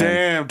toes, man.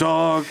 Damn,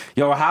 dog.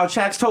 Yo, how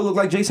Shaq's toe look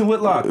like Jason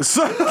Whitlock? Yo, I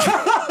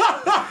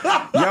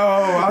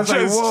was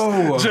like,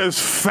 whoa.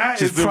 Just fat.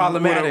 Just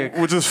problematic.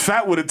 Which is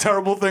fat with a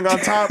terrible thing on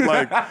top.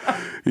 Like,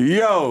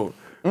 yo.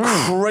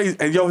 Crazy.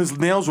 And yo, his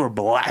nails were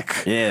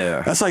black.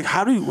 Yeah. That's like,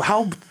 how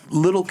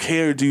little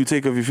care do you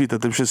take of your feet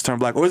that them shits turn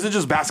black? Or is it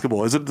just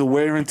basketball? Is it the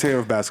wear and tear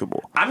of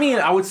basketball? I mean,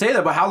 I would say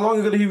that, but how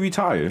long ago did he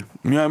retire?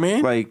 You know what I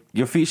mean? Like,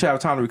 your feet should have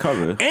time to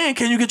recover. And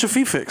can you get your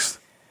feet fixed?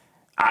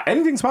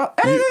 Anything's possible.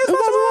 Anything's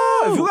possible.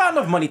 If you got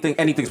enough money,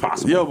 anything's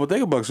possible. Yo,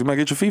 Bodega Bucks, you might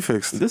get your feet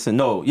fixed. Listen,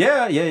 no.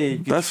 Yeah.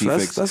 That's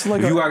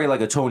like you gotta get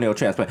like a toenail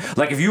transplant.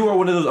 Like if you are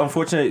one of those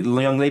unfortunate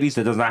young ladies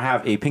that does not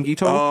have a pinky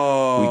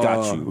toe, we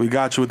got you. We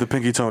got you with the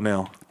pinky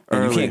toenail.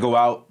 And you can't go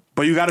out.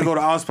 But you gotta go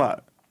to our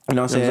spot. You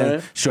know what I'm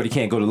saying? Shorty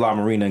can't go to La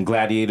Marina in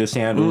gladiator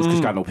sandals because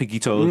she got no pinky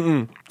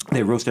toes.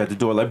 They roast her at the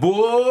door like,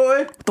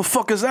 boy, what the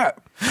fuck is that?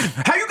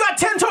 How you got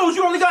 10 toes?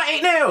 You only got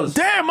 8 nails.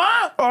 Damn,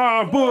 ma.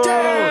 Oh, boy.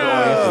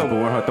 Damn. Boy,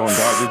 her throwing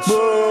garbage.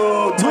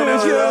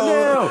 Where's your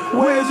nail?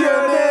 Where's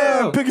your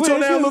nail? Pinky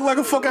toenail look like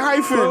a fucking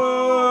hyphen.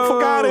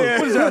 Fuck out of here.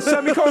 What is that?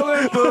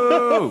 Semicolon?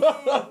 Boo.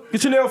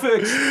 Get your nail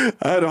fixed.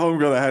 I had a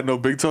homegirl that had no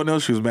big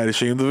toenails. She was mad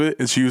ashamed of it,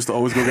 and she used to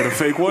always go get a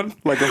fake one,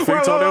 like a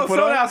fake toenail put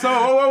on.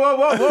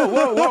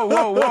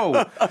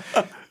 Whoa.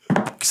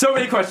 So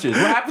many questions.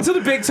 What happened to the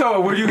big toe?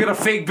 Where do you get a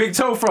fake big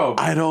toe from?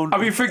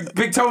 Fake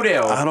big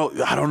toenail. I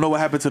don't know what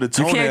happened to the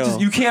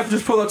toenail. You can't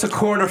just pull up to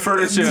Corner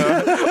Furniture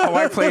on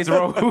White Plains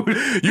Road.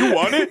 You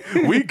want it?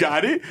 We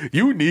got it.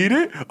 You need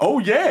it? Oh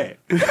yeah.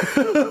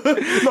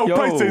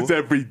 Prices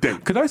every day.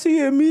 Could I see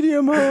a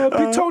medium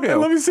big toenail?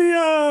 Let me see.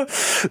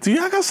 Do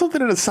y'all got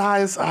something in a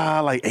size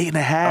like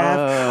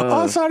 8.5?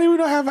 Oh, sorry, we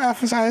don't have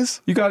half a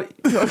size. You got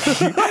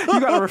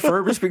a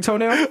refurbished big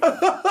toenail?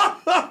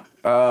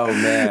 Oh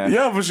man.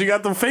 Yeah, but she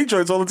got them fake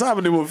joints all the time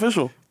and they were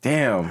official.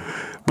 Damn.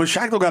 But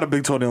Shaq though got a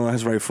big toenail on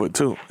his right foot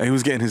too. And he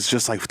was getting his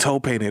just like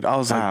toe painted. I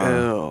was like,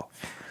 ew.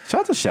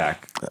 Shout out to Shaq.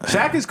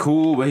 Shaq is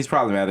cool, but he's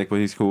problematic, but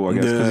he's cool, I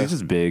guess, because he's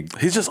just big.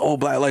 He's just old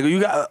black. Like you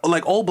got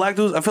like old black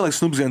dudes. I feel like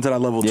Snoop's getting to that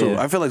level too.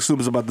 I feel like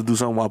Snoop is about to do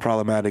something wild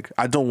problematic.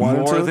 I don't want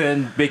him to. More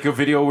than make a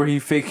video where he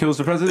fake kills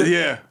the president?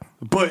 Yeah.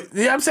 But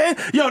you know what I'm saying?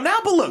 Yo, now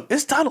but look,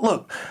 it's time to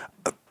look.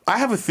 I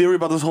have a theory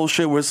about this whole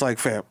shit where it's like,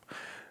 fam,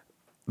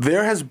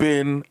 there has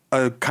been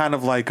a kind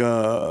of like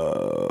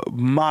a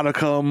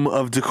modicum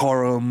of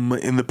decorum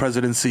in the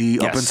presidency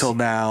up until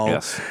now.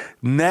 Yes.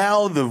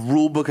 now the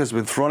rule book has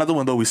been thrown out the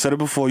window. We said it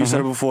before. You said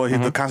it before.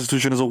 The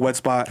Constitution is a wet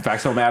spot.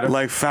 Facts don't matter.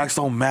 Like, facts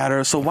don't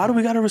matter. So why do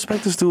we got to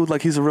respect this dude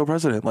like he's a real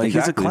president? Like,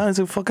 he's a clown. He's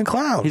a fucking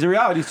clown. He's a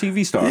reality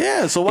TV star.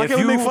 Yeah, so why can't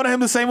we make fun of him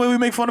the same way we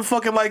make fun of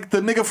fucking, like,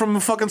 the nigga from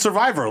fucking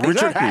Survivor,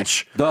 Richard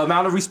Hatch? The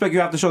amount of respect you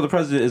have to show the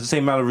president is the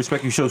same amount of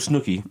respect you show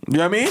Snooki. You know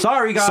what I mean?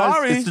 Sorry, guys.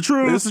 Sorry. It's the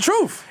truth. It's the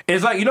truth.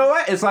 It's like, you know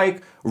what? It's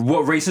like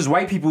what racist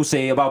white people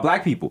say about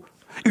black people.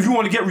 If you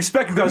want to get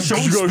respect, you gotta show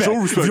respect.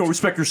 If you don't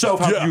respect yourself,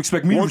 how do you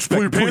expect me to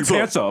respect you? Put your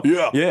pants up.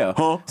 Yeah.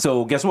 Huh?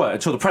 So guess what?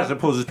 Until the president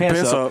pulls his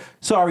pants up.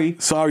 Sorry,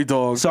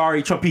 dog.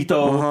 Sorry,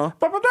 Trumpito.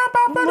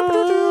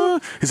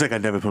 He's like, I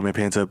never put my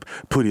pants up.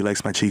 Pootie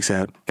likes my cheeks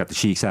out. Got the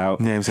cheeks out.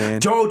 You know what I'm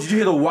saying? Joe, did you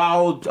hear the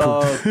wild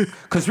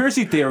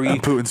conspiracy theory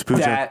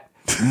that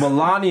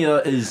Melania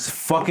is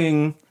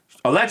fucking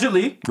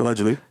allegedly?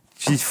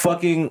 She's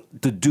fucking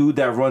the dude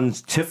that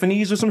runs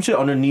Tiffany's or some shit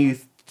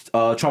underneath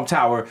Trump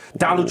Tower.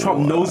 Donald Trump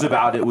knows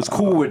about it, was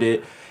cool with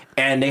it,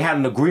 and they had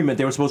an agreement.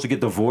 They were supposed to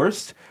get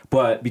divorced,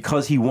 but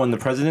because he won the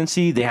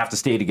presidency, they have to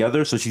stay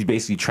together, so she's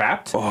basically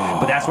trapped.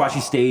 But that's why she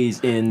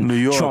stays in New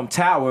York, Trump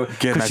Tower,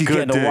 because she's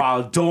getting a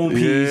wild dome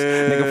piece.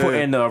 Nigga put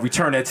in the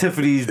Return at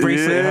Tiffany's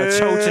bracelet in her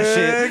choach and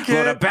shit,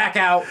 blow her back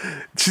out.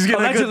 She's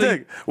getting allegedly. A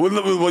good dick.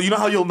 Well, you know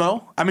how you'll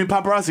know? I mean,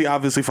 paparazzi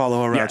obviously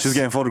follow her around. Yes. She's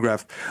getting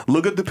photographed.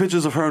 Look at the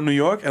pictures of her in New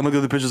York and look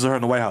at the pictures of her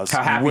in the White House.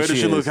 How happy Where does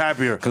she is. Look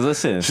happier? Because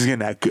listen, she's getting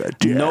that good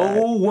dick.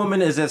 No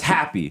woman is as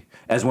happy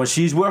as when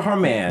she's with her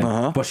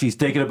man, but she's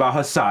thinking about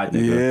her side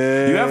nigga.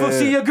 Yeah. You ever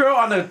see your girl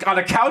on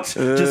the couch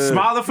just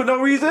smiling for no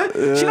reason?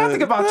 She not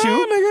thinking about you.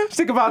 Nigga. She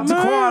thinking about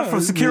Daquan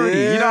from security.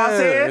 You know what I'm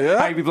saying?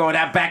 How you be blowing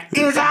that back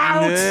is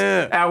out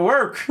at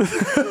work.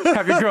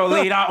 Have your girl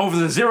laid out over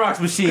the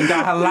Xerox machine,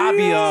 got her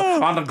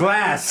labia on the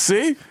glass.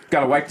 See?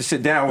 Gotta wipe the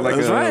shit down with like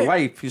a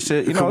wipe. You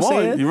know what I'm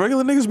saying? You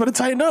regular niggas better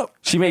tighten up.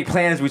 She make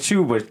plans with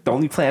you, but the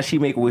only plan she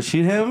make with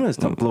him is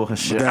to blow her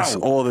shit out. That's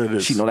all it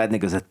is. She know that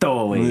nigga's a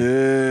throwaway.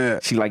 Yeah.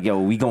 She like, yo,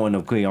 we going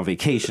on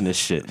vacation and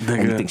shit.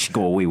 Only thing she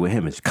go away with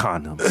him is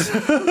condoms.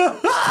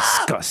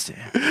 Disgusting.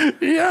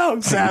 Yo,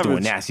 savage.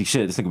 Doing nasty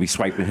shit. This nigga be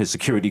swiping his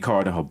security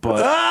card in her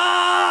butt.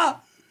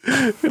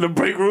 In the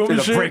break room. He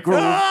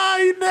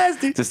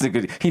nasty. This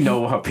nigga, he know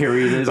what her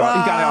period is. He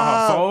got it on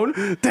her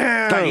phone.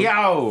 Damn. Like,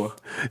 yo.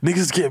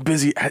 Niggas getting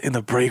busy in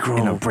the break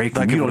room.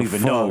 Like, you don't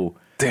even know.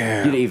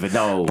 Damn. You don't even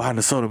know. Behind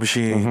the soda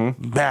machine.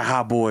 Bad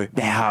hot boy.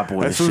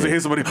 As soon as they hear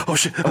somebody, oh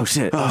shit.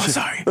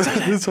 Sorry.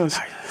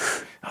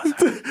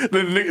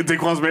 Then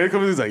Daquan's man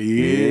comes in, he's like,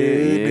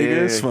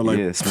 nigga, smell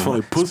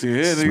like pussy.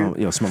 Yeah,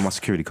 nigga. Smell my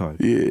security card.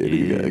 Yeah,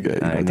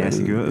 nigga.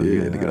 Nasty girl.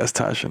 Yeah, nigga, that's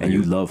Tasha. Nigga. And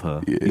you love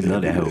her. You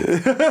love that hoe.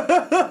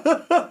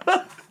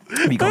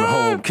 Be coming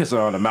home, kiss her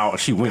on the mouth,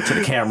 she went to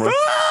the camera.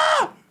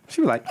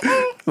 She was like,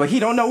 but he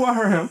don't know what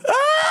hurt him.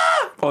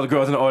 All the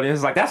girls in the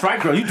audience like, that's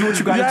right, girl. You do what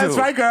you gotta do. That's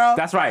right, girl.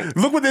 That's right.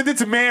 Look what they did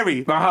to Mary.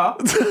 You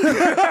gotta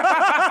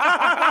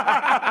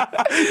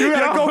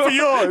go for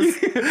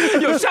yours.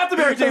 Yo, shout to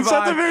Mary J.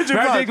 Blige. Mary J.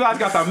 Blige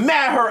got the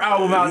Mad Her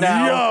album out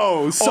now.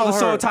 Yo, all the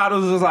song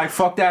titles is like,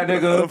 fuck that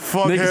nigga.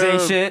 Fuck niggas him.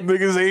 Ain't shit.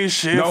 Niggas ain't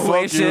shit. No fuck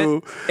ain't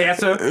you. Shit.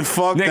 Answer.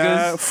 Fuck niggas.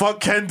 That.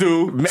 Fuck can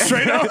do.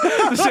 Straight up.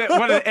 The shit.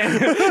 One of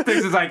the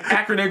things is like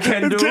acronym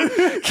can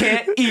do.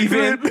 Can't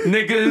even.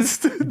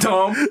 Niggas.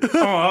 Dumb. She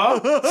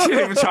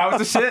didn't even try with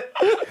the shit.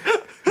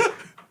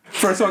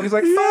 First song, he's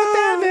like, fuck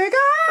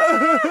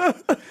that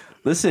nigga.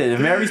 Listen, if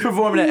Mary's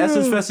performing at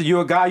Essence Fest and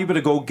you're a guy, you better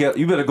go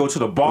to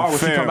the bar when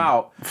she come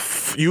out.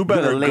 You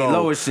better lay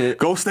low as shit.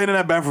 Go stand in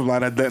that bathroom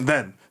line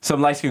then. Some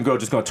light-skinned girl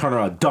just gonna turn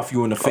around and duff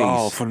you in the face.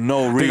 Oh, for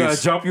no reason. They're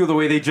gonna jump you the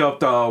way they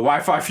jumped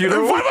Wi-Fi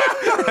funeral.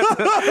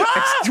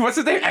 What's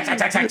his name?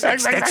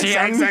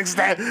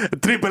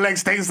 Triple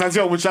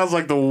extension, which sounds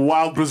like the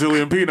wild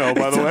Brazilian Pinot,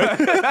 by the way.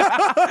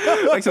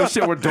 Like some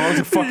shit where dogs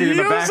are fucking in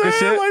the back and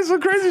shit. Like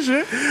some crazy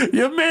shit.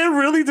 Your man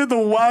really did the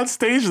wild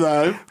stage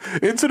dive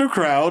into the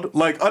crowd,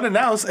 like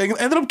unannounced, and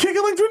ended up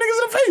kicking like 2 niggas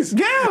in the face.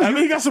 Yeah. I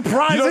mean, he got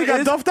surprised. He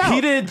got duffed out. He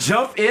didn't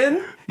jump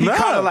in. He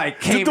kind of like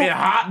came in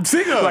hot,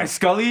 like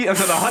Scully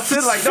instead of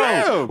Hudson. Like,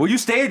 no, when you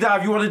stage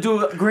dive, you want to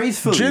do it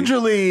gracefully.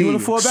 Gingerly. You want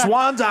to fall back.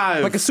 Swan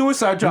dive. Like a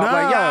suicide drop. Nah.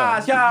 Like,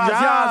 yes.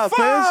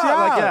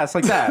 Like, yes,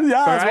 like that.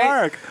 Yes,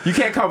 right? work. You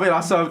can't come in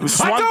on some.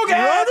 Swan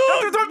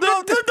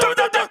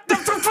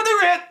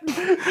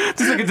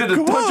This nigga did a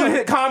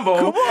 100-hit combo.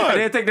 Come on. And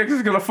they think they're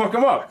just going to fuck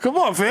him up. Come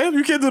on, fam.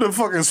 You can't do the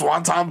fuking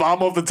swanton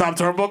bomb off the top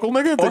turnbuckle,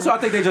 nigga. Also, I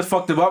think they just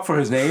fucked him up for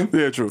his name.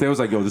 Yeah, true. They was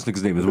like, yo, this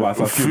nigga's name is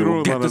Wi-Fi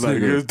Funeral. Get this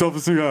nigga. It's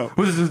toughest thing out.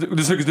 What's this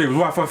nigga's name is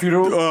Wi-Fi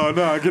Funeral? Oh,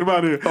 nah, get him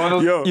out of here.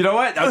 Yo. You know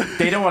what?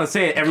 They didn't want to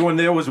say it. Everyone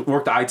there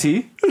worked IT,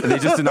 and they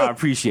just did not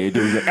appreciate it. They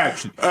was like,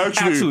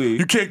 actually,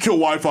 you can't kill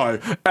Wi-Fi.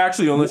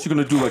 Actually, unless you're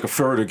going to do like a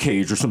Faraday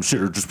cage or some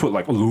shit, or just put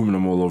like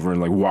aluminum all over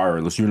and like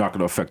wireless, you're not going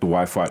to affect the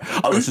Wi-Fi.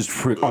 Unless it's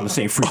on the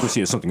same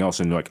frequency as something else.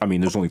 And like, I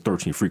mean, there's only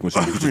 13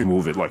 frequencies. You can just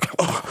move it like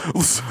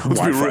let's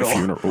be real.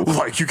 Funeral.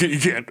 Like you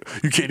can't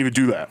even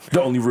do that.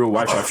 The only real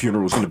Wi-Fi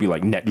funeral is going to be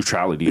like net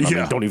neutrality. I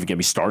mean, don't even get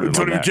me started.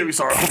 Don't even get me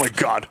started. Oh my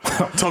god,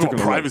 talk about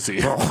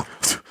privacy.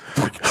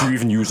 Do you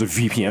even use a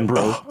VPN,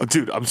 bro?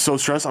 Dude, I'm so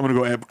stressed. I'm gonna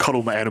go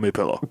cuddle my anime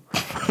pillow.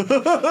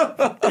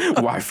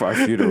 Wi-Fi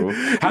funeral.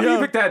 How do you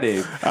pick that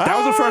name? That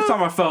was the first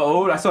time I felt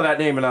old. I saw that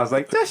name and I was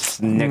like, this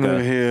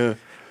nigga. Yeah.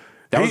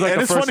 That was like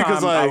the first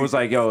time I was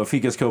like, yo, if he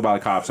gets killed by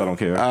the cops, I don't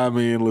care. I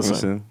mean,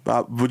 listen.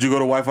 Would you go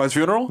to Wi-Fi's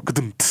funeral? It's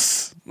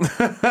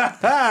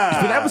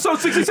been episode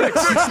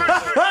 66.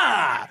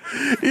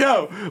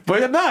 Yo,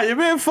 but nah, your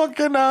man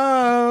fucking,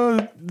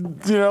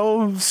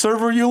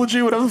 server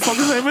eulogy, whatever the fuck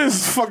his name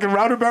is, fucking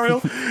router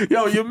burial.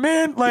 Yo, your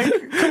man, like,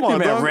 come on,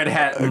 man, dog. red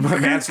hat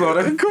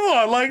manslaughter. Come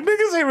on, like,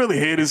 niggas ain't really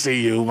here to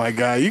see you, my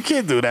guy. You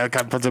can't do that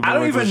kind of. I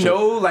don't even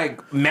know,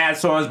 like, mad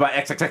songs by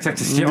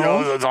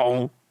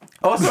XXXTentacion.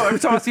 Also, every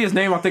time I see his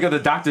name, I think of the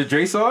Dr.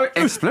 Dre song,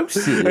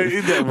 Explosive.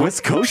 That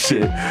West Coast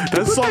shit.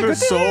 That song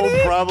is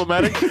so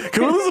problematic.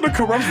 Can we listen to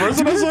Corrupt verse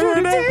of that song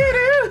right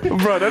now?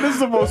 Bro, that is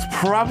the most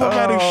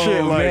problematic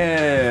shit. Like,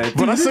 man.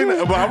 But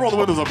I roll the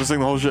windows up and sing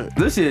the whole shit.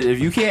 Listen, if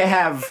you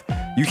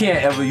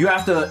you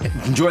have to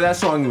enjoy that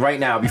song right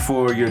now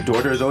before your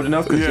daughter is old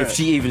enough, because if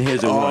she even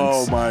hears it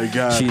once, oh my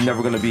God, she's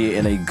never gonna be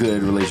in a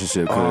good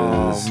relationship.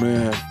 Oh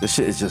man, the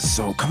shit is just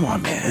so, come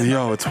on, man.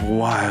 Yo, it's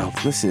wild.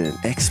 Listen,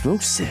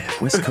 explosive,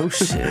 West Coast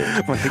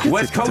shit.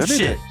 West Coast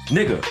shit,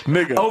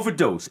 nigga.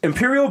 Overdose.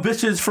 Imperial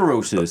bitches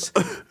ferocious.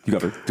 You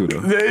gotta do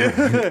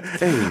that.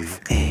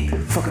 Hey,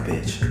 fuck a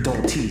bitch.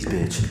 Don't tease,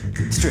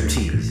 bitch. Strip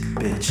tease,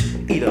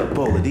 bitch. Eat a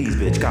bowl of these,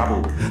 bitch.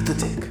 Gobble the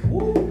dick.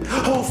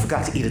 Oh,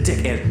 forgot to eat a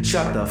dick and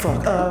shut the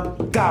fuck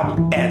up.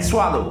 Gobble and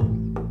swallow.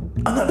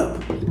 Another.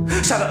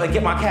 Shut up and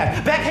get my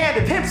cab.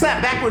 Backhanded, pimp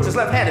slap backwards is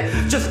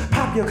left-handed. Just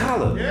pop your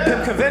collar. Yeah.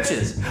 Pimp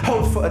conventions.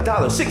 Hold for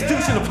 $1. 6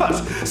 deuce in a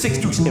plush. 6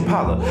 deuce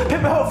Impala.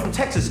 Pimp a hoe from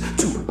Texas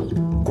to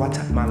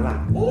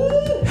Guatemala.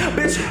 Ooh.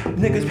 Bitch,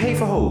 niggas pay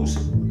for hoes.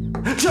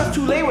 Just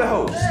to lay with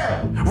hoes.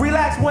 Yeah.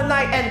 Relax one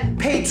night and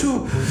pay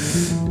to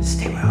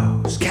stay with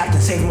hoes.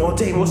 Captain save him all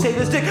day, we'll save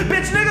this dick.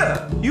 Bitch,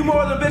 nigga, you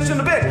more than a bitch in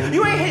the bitch.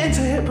 You ain't hitting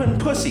to hipping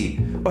pussy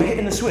or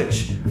hitting the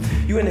switch.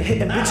 You into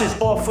hitting bitches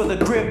off for the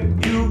grip,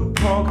 you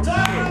punk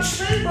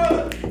bitch.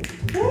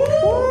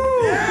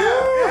 Woo!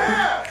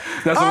 Yeah.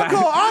 That's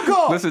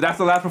Uncle! Listen, that's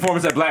the last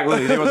performance at Black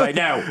Lily. They was like,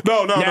 no.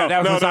 No. Get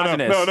out of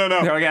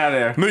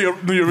there. New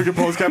York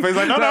Post Cafe's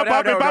like, no,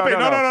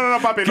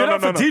 papi. Get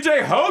up for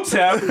DJ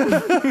Hotep.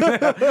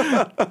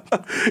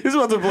 He's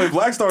about to play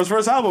Black Star's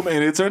first album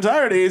in its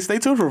entirety. Stay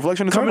tuned for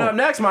Reflection Eternal. Coming up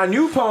next, my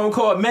new poem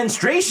called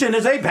Menstruation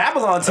is a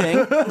Babylon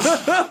Ting.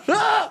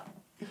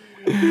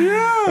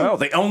 Yeah. Well,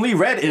 the only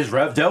red is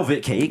Rev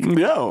Velvet Cake.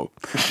 Yo.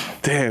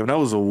 Damn, that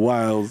was a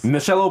wild.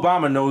 Michelle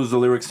Obama knows the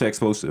lyrics to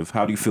Explosive.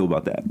 How do you feel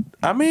about that?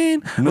 I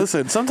mean,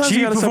 listen, sometimes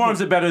she performs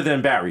it better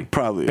than Barry.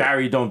 Probably.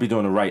 Barry don't be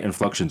doing the right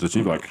inflections.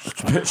 She's like,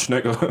 bitch,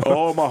 nigga.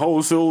 Oh, my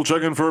hoes still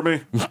checking for me.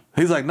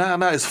 He's like, nah,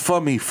 it's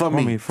for me. Come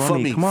on,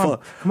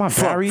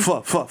 Barry.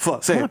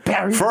 Say it.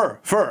 Barry.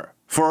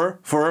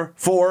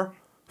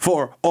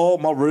 For all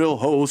my real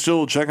hoes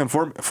still checking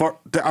for me.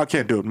 I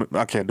can't do it.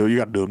 You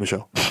got to do it,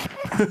 Michelle.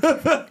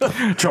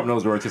 Trump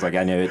knows the words. He's like,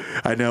 I knew it.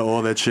 I know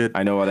all that shit.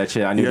 I knew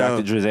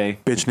Dr. Dre.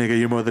 Bitch, nigga,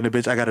 you're more than a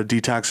bitch. I got a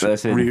detox.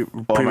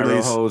 Listen, all my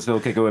real hoes still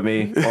kicking with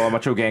me. All my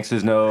true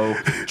gangsters know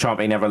Trump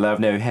ain't never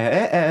loved no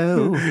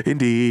hell.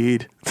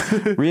 Indeed.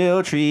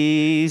 Real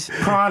trees,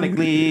 chronic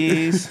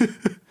leaves.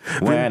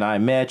 When I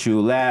met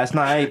you last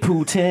night,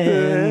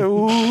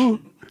 Putin.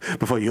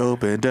 Before you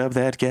opened up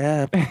that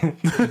gap.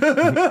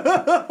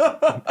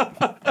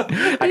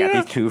 I got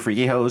these two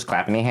freaky hoes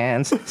clapping their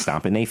hands,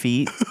 stomping their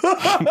feet.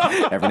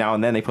 Every now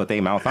and then they put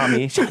their mouth on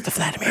me. Shout out to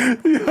Vladimir.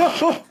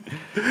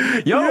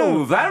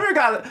 Yo, Vladimir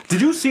got...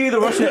 Did you see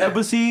the Russian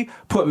embassy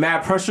put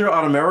mad pressure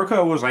on America?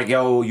 It was like,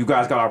 yo, you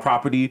guys got our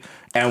property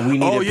and we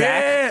need it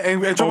back.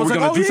 And Trump was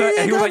like,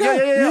 and he was like,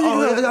 yeah.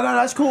 Oh, no,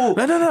 that's cool.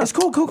 No. It's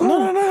cool.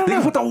 No.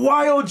 They put the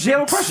wild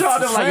jail pressure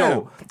on them. Like,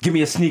 yo, give me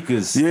your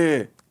sneakers.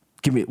 Yeah.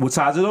 Give me, what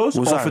size are those?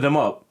 Offer them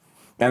up.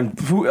 And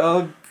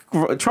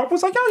Trump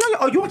was like,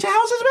 yo, you want your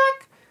houses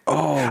back?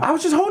 Oh, I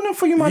was just holding them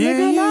for you, my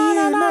nigga.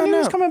 Nah, he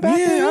was coming back.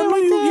 Yeah, I know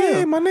you.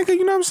 Yeah, my nigga,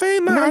 you know what I'm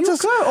saying? Nah, I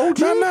just good, OG.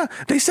 Nah.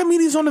 They sent me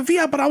these on the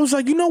VI, but I was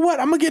like, you know what?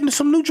 I'm gonna get into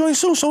some new joints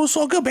soon, so it's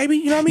all good, baby.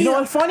 You know what I mean? You know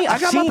what's funny? I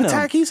got my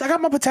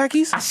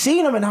Patakis. I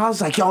seen them and I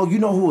was like, yo, you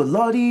know who would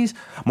love these?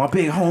 My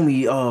big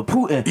homie,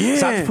 Putin. Yeah.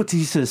 So I just put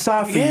these to the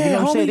side for you. You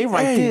know what I'm saying? They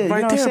right there. You know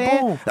what I'm saying?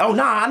 Boom. Oh,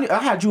 nah, I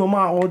had you in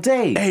mind all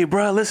day. Hey,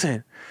 bro,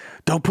 listen.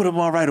 Don't put them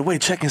on right away.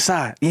 Check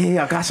inside.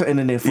 Yeah, I got something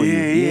in there for you.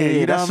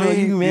 Yeah, that's for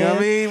you, man. You know what I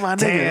mean? My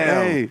nigga.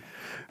 Hey.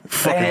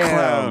 Fucking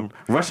clown.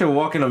 Russia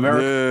walking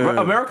America. Yeah.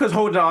 America's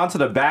holding on to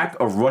the back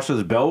of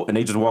Russia's belt and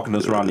they just walking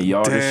us around the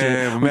yard and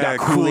shit. We got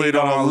Kool-Aid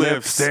on our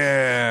lips.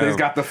 Damn. They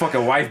got the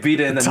fucking wife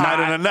beater in the knot.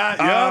 Tied in a knot.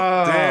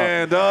 Yup.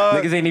 Damn, dog.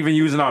 Niggas ain't even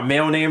using our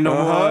male name no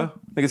more.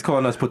 Niggas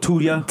calling us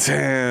Patulia.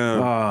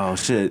 Damn. Oh,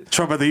 shit.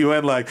 Trump at the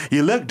UN like,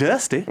 you look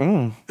dusty.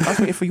 I was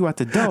waiting for you at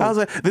the door. I was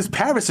like, this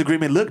Paris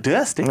agreement looked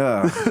dusty.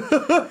 And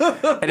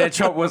then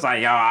Trump was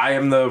like, yo, I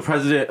am the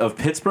president of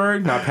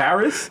Pittsburgh, not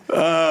Paris.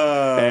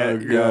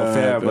 And, yo,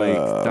 fam, like,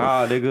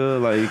 nah,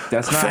 nigga, like,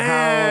 that's not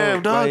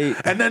how. Dog.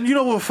 Like, and then you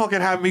know what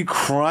fucking had me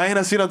crying?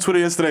 I seen on Twitter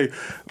yesterday,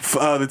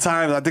 the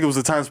Times, I think it was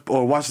the Times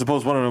or Washington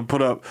Post, one of them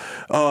put up,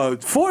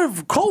 four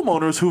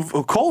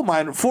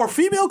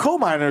female coal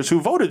miners who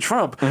voted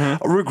Trump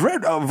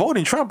regret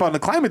voting Trump on the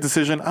climate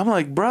decision. I'm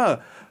like, bruh,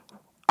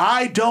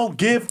 I don't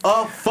give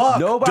a fuck.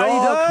 Nobody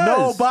does.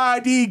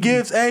 Nobody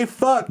gives a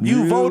fuck.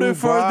 You voted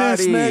for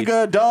this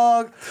nigga,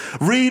 dog.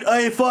 Read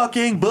a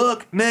fucking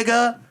book,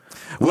 nigga.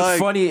 What's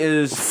funny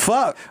is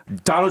fuck.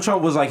 Donald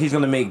Trump was like he's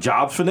gonna make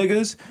jobs for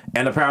niggas,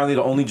 and apparently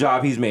the only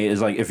job he's made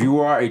is like if you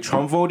are a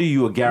Trump voter,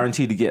 you are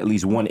guaranteed to get at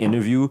least one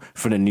interview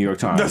for the New York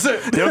Times. That's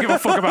it. They don't give a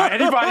fuck about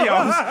anybody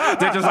else.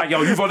 They're just like,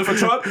 yo, you voted for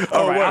Trump?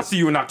 All right, I'll see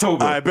you in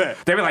October. I bet.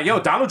 They be like,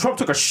 yo, Donald Trump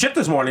took a shit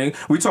this morning.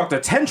 We talked to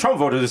 10 Trump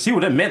voters to see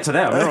what it meant to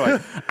them. They're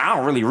like, I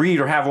don't really read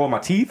or have all my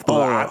teeth,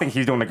 but I think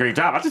he's doing a great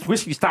job. I just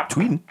wish he stopped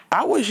tweeting.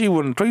 I wish he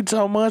wouldn't tweet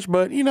so much,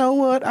 but you know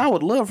what? I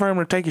would love for him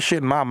to take his shit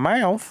in my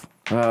mouth.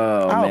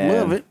 I would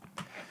love it.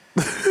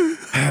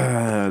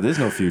 There's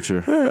no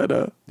future.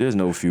 There's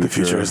no future. The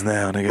future is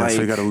now, nigga. So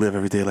you gotta live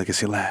every day like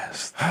it's your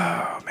last.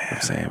 Oh man,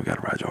 I'm saying we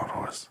gotta ride your own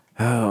horse.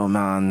 Oh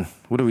man,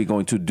 what are we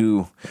going to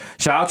do?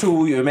 Shout out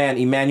to your man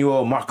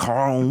Emmanuel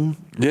Macron.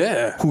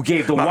 Yeah, who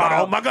gave the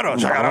wild.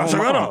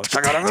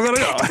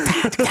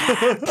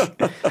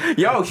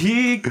 Yo,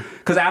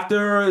 because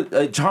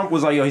after Trump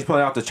was like, yo, he's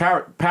pulling out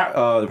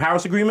the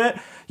Paris Agreement.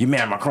 Your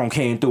man Macron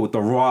came through with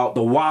the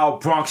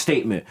wild Bronx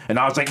statement, and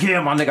I was like,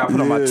 yeah, my nigga, I put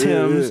on my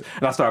Timbs,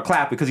 and I started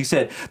clapping because he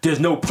said,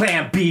 "There's no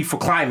plan B for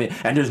climate,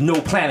 and there's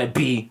no planet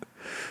B."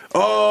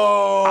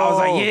 Oh, I was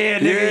like, yeah,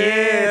 nigga,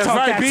 yeah, that's talk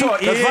right, that B.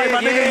 talk, That's right,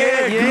 my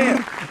nigga,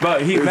 yeah.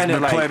 But he meant it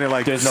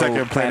like there's no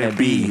second planet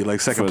B,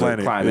 like second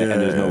planet, climate, and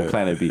there's no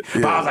planet B.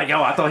 But I was like,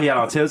 yo, I thought he had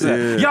on Timbs.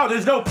 Yo,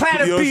 there's no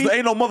planet B. There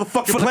ain't no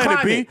motherfucking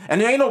planet B, and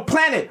there ain't no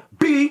planet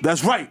B.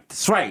 That's right.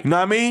 That's right. You know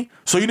what I mean?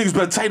 So you niggas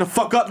better tighten the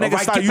fuck up,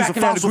 niggas. Start using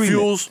fossil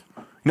fuels.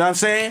 You know what I'm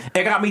saying?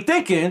 It got me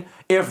thinking,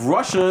 if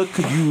Russia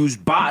could use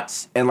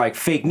bots and like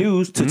fake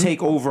news to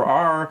take over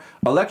our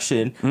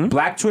election,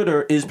 Black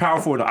Twitter is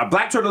powerful enough.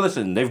 Black Twitter,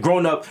 listen, they've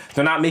grown up.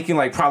 They're not making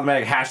like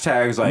problematic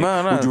hashtags like,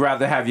 would you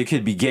rather have your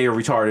kid be gay or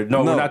retarded?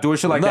 No, we're not doing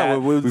shit like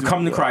that. We've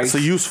come to Christ.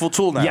 It's a useful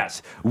tool now.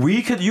 Yes.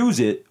 We could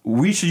use it.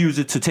 We should use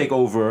it to take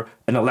over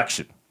an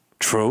election.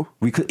 True.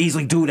 We could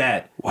easily do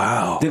that.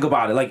 Wow. Think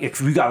about it. Like,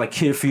 if we got like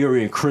Kid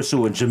Fury and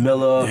Crystal and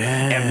Jamila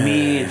and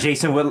me and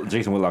Jason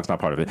Whitlock's not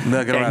part of it.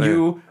 And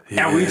you.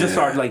 And we just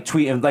started like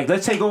tweeting, like,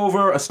 let's take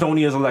over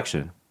Estonia's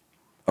election.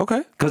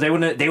 Okay. Because they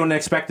wouldn't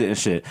expect it and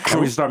shit. True.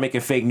 And we just start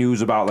making fake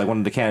news about like one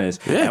of the candidates.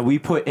 Yeah. And we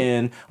put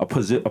in a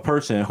person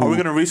who. Are we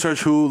gonna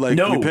research who we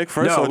pick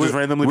first, or just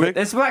randomly pick?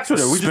 It's Black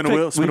Twitter. We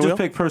just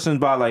pick persons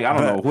by like, I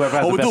don't know, whoever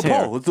has the best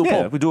hair. Let's do a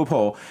poll. We do a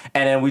poll,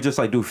 and then we just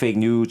like do fake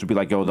news. We'll be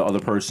like, yo, the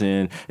other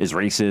person is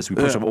racist. We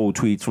push up old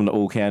tweets from the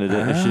old candidate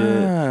and shit.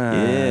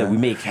 Yeah, we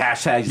make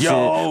hashtags.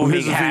 Yo,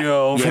 here's a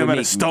video of him at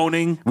a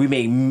stoning. We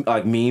make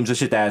like memes and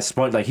shit that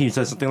like he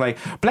says something like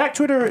Black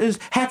Twitter is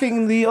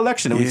hacking the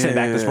election, and we send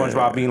back to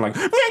SpongeBob being like,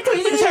 yeah,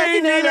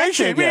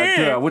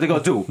 what they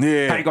gonna do?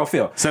 Yeah. How you gonna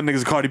feel? Send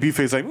niggas a Cardi B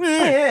face like,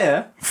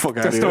 yeah. Fuck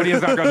out of here.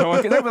 Custodians not gonna know.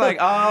 They'll be like,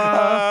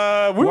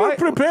 we were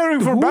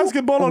preparing for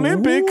basketball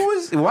Olympic.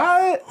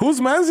 What?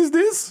 Whose man's is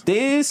this?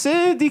 They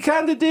said the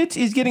candidate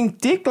is getting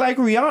dick like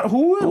Rihanna.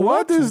 Who?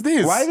 What is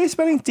this? Why are they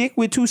spelling dick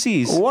with 2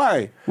 C's?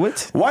 Why?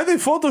 What? Why they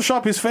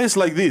Photoshop his face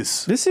like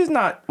this? This is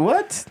not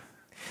what?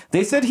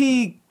 They said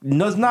he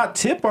does not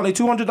tip on a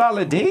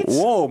 $200 date.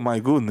 Whoa, my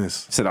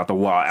goodness. Sent out the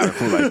wild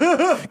article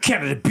like,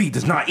 candidate B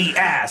does not eat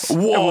ass.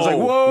 Whoa. I was like,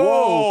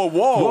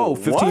 whoa.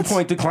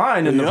 15-point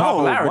decline in the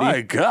popularity. Oh,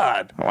 my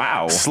God.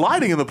 Wow.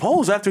 Sliding in the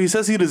polls after he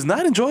says he does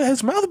not enjoy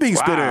his mouth being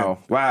spit in.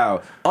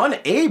 Wow.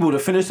 Unable to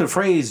finish the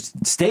phrase,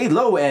 stay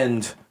low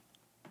and...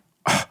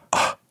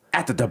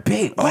 at the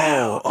debate.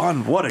 Wow.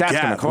 On what a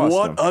gap.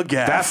 What a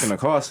gap. That's going to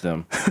cost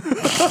them.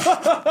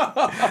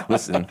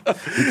 Listen,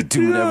 we can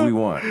do whatever we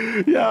want.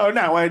 Yo,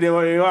 not what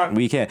you want.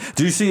 We can.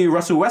 Did you see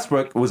Russell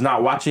Westbrook was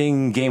not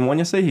watching Game 1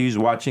 yesterday? He was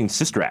watching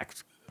Sister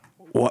Act.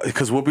 What?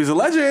 Because Whoopi's a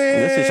legend.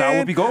 Listen, shout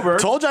out Whoopi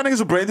Goldberg. Told y'all niggas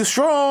the brand is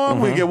strong.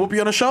 We get Whoopi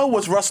on the show.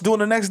 What's Russ doing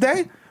the next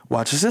day?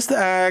 Watch his Sister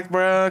Act,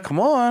 bruh. Come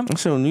on.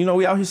 Soon, you know,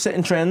 we out here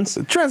setting trends.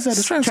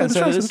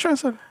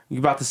 Trendsetters. You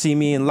about to see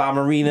me in La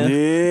Marina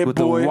with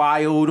the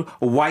wild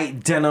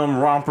white denim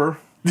romper.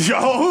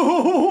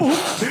 Yo,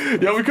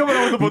 we coming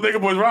out with the Bodega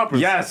Boys rompers.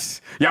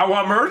 Yes. Y'all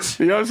want merch?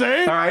 You know what I'm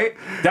saying? All right.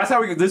 That's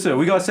how we listen.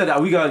 We gonna set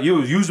that. We gotta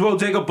use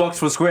Bodega bucks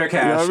for square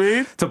cash. You know what I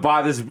mean? To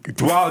buy this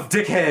wild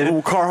dickhead.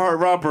 Ooh, Carhartt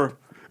romper.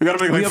 We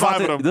gotta make like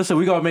 5 of them. Listen,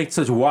 we gotta make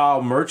such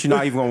wild merch. You're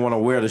not even gonna want to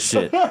wear the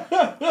shit.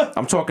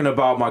 I'm talking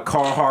about my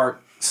Carhartt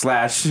 /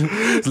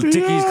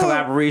 Dickies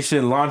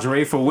collaboration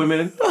lingerie for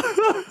women.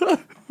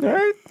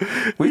 Right?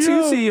 Wait till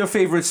you see your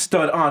favorite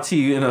stud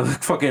auntie in a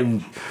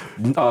fucking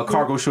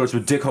cargo shorts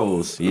with dick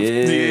holes.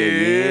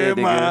 Yeah,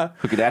 man.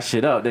 Look at that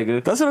shit up,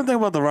 nigga. That's another thing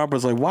about the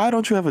rompers. Like, why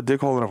don't you have a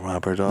dick hole in a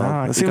romper, dog?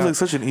 Nah, it seems like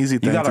such an easy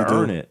thing to do. You gotta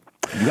earn it.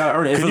 You gotta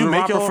earn it. If it's a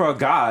romper for a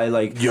guy,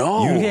 like, you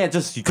can't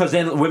just, because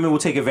then women will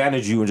take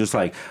advantage of you and just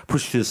like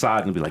push you to the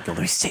side and be like, yo,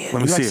 let me see it.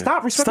 Let me see it.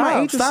 Stop, respect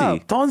my agency.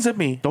 Stop. Don't unzip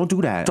me. Don't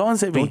do that. Don't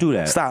unzip me. Don't do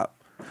that. Stop.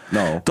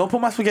 No. Don't pull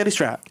my spaghetti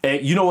strap.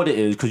 And you know what it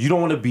is? Because you don't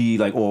want to be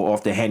like all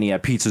off the Henny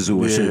at Pizza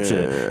Zoo and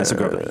shit. That's a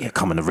girl like, yeah,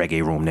 come in the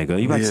reggae room,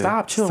 nigga. You like,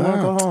 stop, chill, I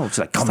wanna go home. She's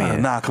like, come here.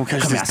 Nah, come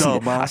catch this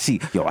dub, man. I see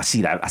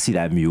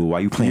that mule. Why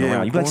you playing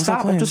around? You be like,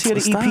 stop, I'm just here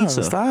to eat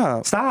pizza.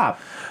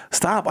 Stop.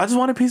 I just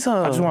want a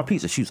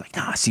pizza. She was like,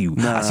 nah, I see you.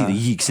 I see the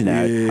yeeks in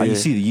that. You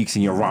see the yeeks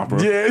in your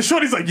romper. Yeah,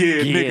 Shorty's like,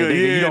 nigga.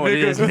 You know what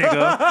it is, nigga.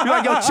 You're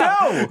like, yo,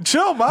 chill.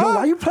 Chill, man. Yo,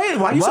 why you playing?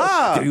 Why you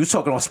so... Yo, you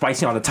talking all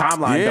spicy on the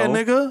timeline, though.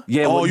 Nigga.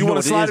 Yeah, well, you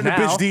want to slide in the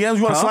bitch DMs?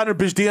 You want to slide in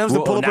the bitch DMs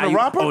to pull up in a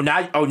romper?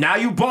 Now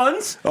you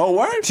buns? Oh,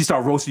 what? She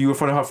started roasting you in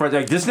front of her friends.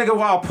 Like, this nigga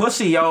wild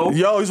pussy, yo.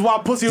 Yo, he's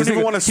wild pussy. He doesn't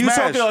even want to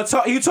smash.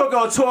 He talking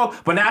a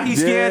talk, but now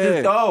he's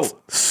scared.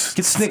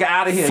 Get this nigga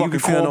out of here.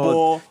 Fucking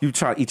cornball. You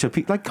try to eat your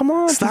pizza. Like, come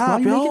on.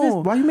 Stop,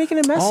 why you making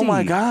it messy? Oh,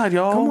 my God,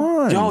 yo. Come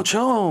on. Yo,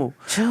 chill.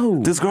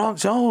 This girl,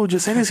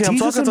 just saying this here. I'm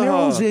talking to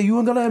her. You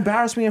ain't gonna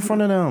embarrass me in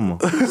front of them.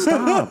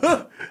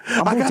 Stop.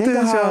 I got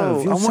this,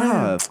 yo.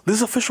 This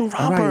is official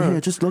romper. Right, here,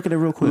 just look at it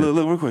real quick.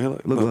 Look real quick.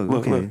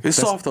 Look. It's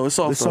soft, though. It's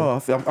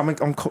soft.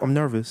 I'm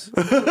nervous.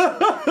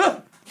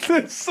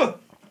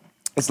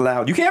 It's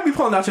loud. You can't be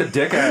pulling out your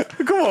dick out.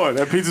 Come on,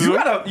 that Pizza Zoo.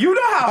 You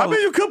know how. I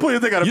mean, you could pull your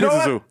dick out of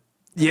Pizza Zoo.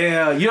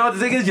 Yeah, you know what the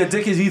thing is? Your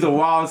dick is either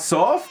wild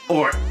soft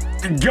or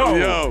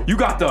yo. You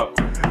got the.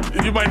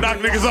 You might knock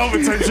niggas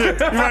over type shit.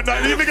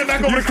 You nigga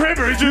knock over the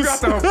cranberry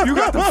juice. You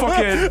got the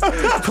fucking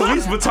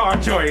police baton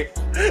joint.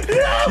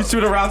 Yeah. You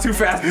shoot around too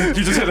fast. You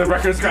just hit a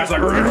record scratch like.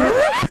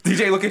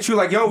 DJ look at you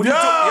like, yo.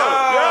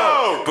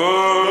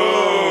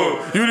 Boom.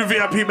 You the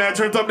VIP man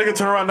turned up, nigga,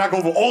 turn around, knock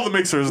over all the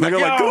mixers. Nigga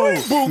like,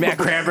 boom. Man,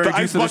 cranberry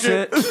juice and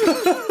shit.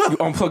 You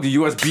unplug the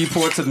USB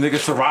port to the nigga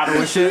Serato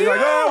and shit. You're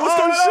like, what's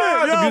going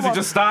on? The music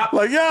just stopped.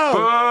 Like,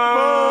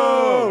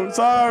 boom.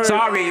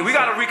 Sorry, we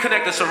gotta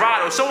reconnect the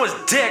Serato. Someone's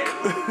dick.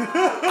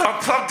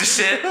 Unplug the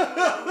shit.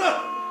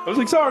 I was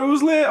like, sorry, it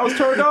was lit. I was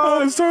turned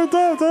on. It's turned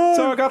up, dog.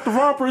 So I got the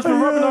romper. It's been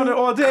rubbing on it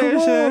all day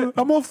and shit.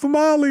 I'm off the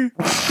Molly.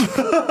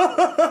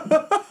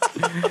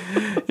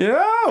 Yo.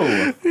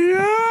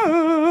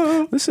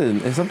 Listen,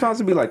 and sometimes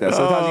it be like that.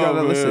 Sometimes you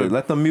gotta listen.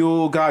 Let the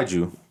mule guide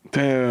you.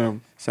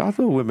 Damn. Shout out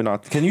to the women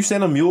out there. Can you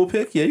send a mule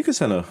pic? Yeah, you can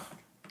send a.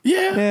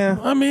 Yeah.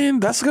 I mean,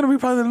 that's gonna be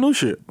probably the new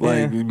shit.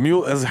 Like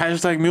mule as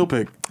hashtag mule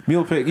pic.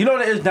 Mule pic. You know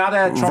what it is? Now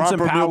that Trump's in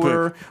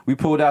power, we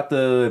pulled out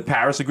the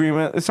Paris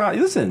Agreement. It's not.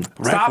 Listen.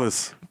 Reckless.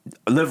 Stop.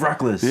 Live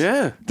reckless.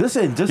 Yeah.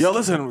 Listen.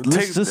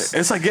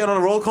 It's like getting on a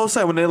roller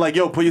coaster when they're like,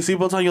 yo, put your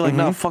seatbelts on. You're like,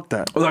 nah, fuck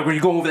that. Or like when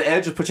you go over the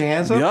edge, just put your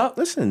hands up. Yeah.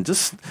 Listen.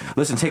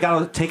 Take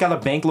out a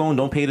bank loan.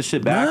 Don't pay the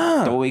shit back.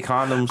 Nah. Throw away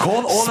condoms.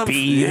 Call all them.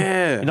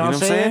 Yeah. You know what I'm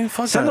saying?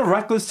 Send a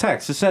reckless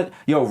text. Just said,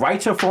 yo,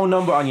 write your phone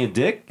number on your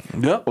dick.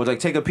 Yep. Or like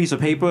take a piece of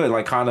paper and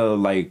like kind of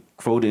like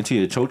fold it into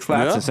your choke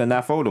flaps and send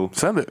that photo.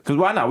 Send it. Because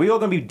why not? We all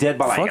gonna be dead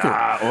by like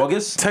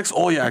August. Text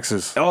all your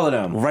exes. All of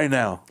them. Right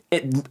now.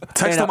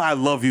 Text them I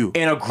love you.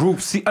 In a group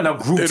text.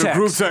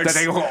 That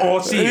they gonna all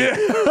see it.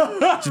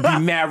 Just be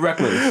mad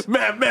reckless.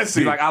 Mad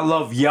messy. Be like, I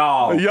love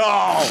y'all.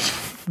 Y'all.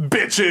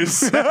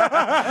 Bitches.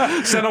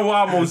 Send a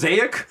wild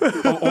mosaic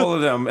of all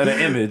of them in an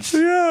image.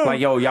 Yeah. Like,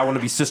 yo, y'all want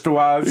to be sister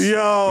wives?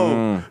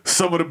 Yo.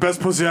 Some of the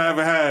best pussy I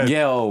ever had.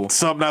 Yo.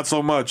 Some not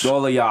so much.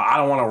 All of y'all. I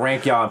don't want to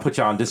rank y'all and put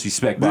y'all in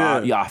disrespect, but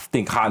I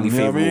think highly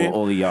favorable of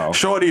all of y'all.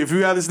 Shorty, if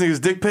you have this nigga's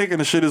dick pic and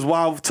the shit is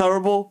wild,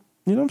 terrible.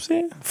 You know what I'm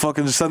saying?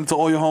 Fucking just send it to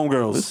all your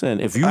homegirls. Listen,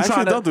 if you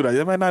don't do that.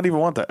 You might not even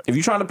want that. If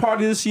you trying to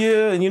party this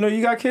year and you know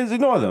you got kids,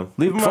 ignore them.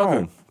 Leave them at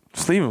home.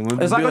 Just leave them.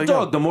 It's like a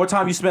dog. The more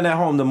time you spend at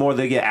home, the more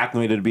they get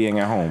acclimated to being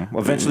at home.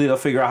 Eventually, they'll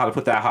figure out how to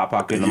put that hot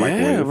pocket in the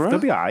microwave. Bro. They'll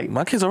be all right.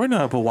 My kids already know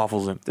how to put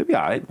waffles in. They'll be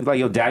all right. Like,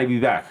 yo, daddy be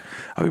back.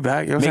 I'll be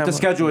back. Make the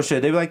schedule and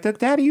shit. They be like,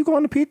 daddy, you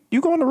going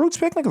to Roots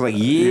picnic? I was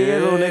like, yeah,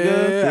 little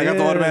nigga. I got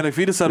the automatic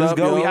feeder set up. Let's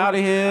go. We out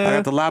of here. I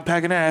got the loud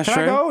pack and ashtray.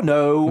 Can I go?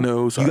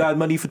 No. Sorry. You got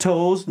money for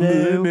tolls?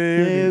 No,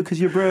 because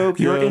you're broke.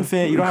 You're an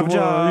infant. You don't have a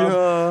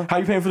job. How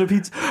you paying for the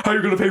pizza? How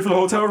you going to pay for the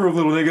hotel room,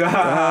 little nigga?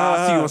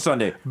 See you on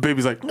Sunday.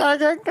 Baby's like,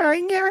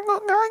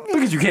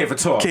 because you can't even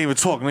talk. Can't even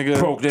talk, nigga.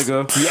 Broke,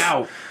 nigga. You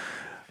out.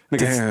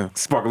 Nigga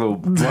spark a little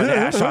blunt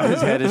ash on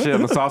his head and shit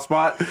on the soft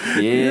spot.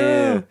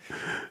 Yeah.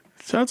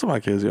 Shout out to my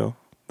kids, yo.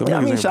 Yeah,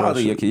 I mean, shout out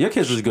to your kids. Your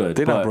kids was good.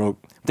 They're not broke.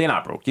 They're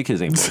not broke. Your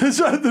kids ain't broke.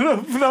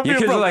 Your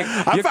kids are like...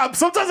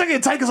 sometimes I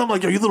get tight because I'm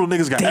like, yo, you little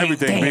niggas got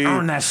everything, They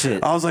own that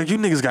shit. I was like, you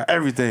niggas got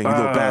everything, you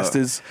little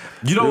bastards.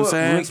 You know what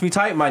makes me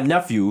tight? My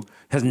nephew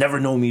has never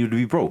known me to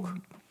be broke.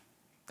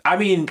 I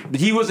mean,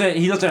 he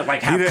doesn't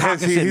like have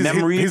cognizant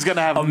memory. He's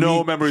gonna have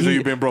no memories of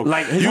you being broke.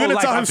 Like you're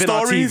gonna tell him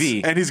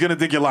stories, and he's gonna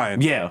think you're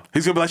lying. Yeah,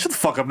 he's gonna be like, "Shut the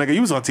fuck up, nigga.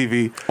 You was on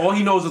TV." All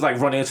he knows is like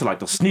running into like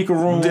the sneaker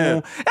room.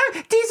 Yeah.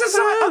 Hey,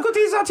 Uncle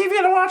D's on TV.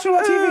 I don't watch him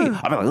on TV.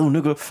 I'm like, oh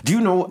nigga, do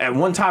you know? At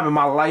one time in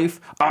my life,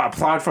 I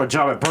applied for a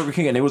job at Burger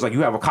King, and it was like,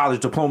 you have a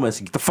college diploma,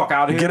 so get the fuck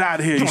out of here. Get out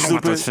of here, you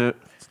stupid.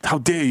 How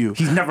dare you?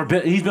 He's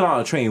been on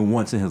a train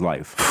once in his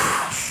life.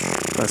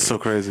 That's so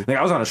crazy. Like,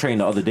 I was on a train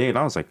the other day, and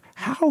I was like,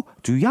 how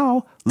do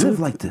y'all live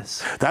like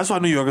this? That's why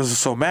New Yorkers are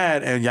so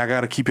mad, and y'all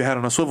gotta keep your head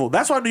on a swivel.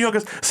 That's why New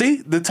Yorkers... See,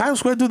 the Times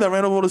Square dude that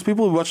ran over all those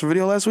people, we watched the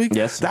video last week?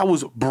 Yes. That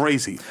was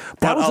brazy.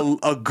 But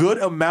a good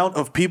amount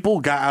of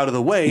people got out of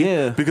the way.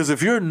 Yeah. Because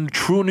if you're a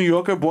true New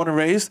Yorker, born and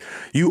raised,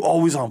 you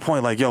always on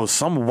point. Like, yo,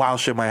 some wild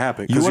shit might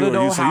happen. You want to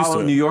know how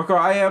a New Yorker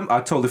I am?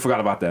 I totally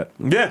forgot about that.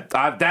 Yeah.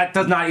 That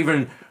does not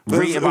even...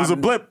 It was a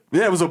blip.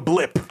 Yeah, it was a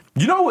blip.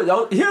 You know what?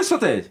 Yo, here's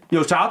something.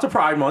 Yo, shout out to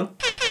Pride Month.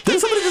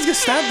 Didn't somebody just get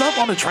stabbed up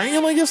on a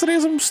train like yesterday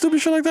or some stupid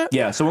shit like that?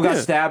 Yeah, someone got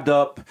stabbed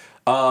up.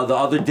 The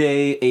other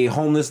day, a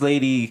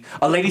lady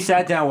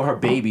sat down with her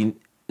baby,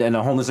 and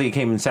a homeless lady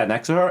came and sat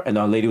next to her, and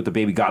the lady with the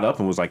baby got up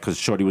and was like, because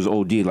Shorty was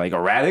OD, like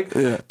erratic.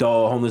 Yeah. The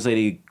homeless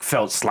lady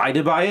felt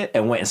slighted by it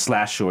and went and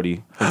slashed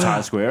Shorty in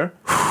Times Square.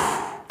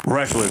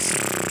 Reckless.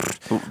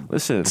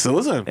 Listen. So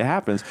listen. It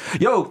happens.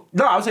 Yo,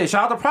 no, I would say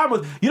shout out to Pride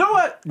Month. You know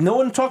what no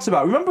one talks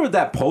about? Remember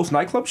that Post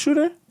nightclub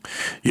shooting?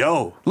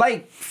 Yo.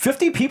 Like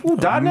 50 people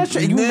died in that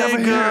shit. You never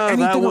hear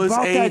anything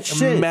about that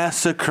shit.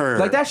 Massacre.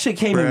 Like that shit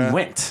came and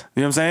went.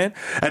 You know what I'm saying?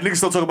 And niggas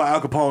still talk about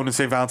Al Capone and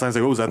St. Valentine's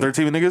Day. What was that?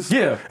 13 niggas?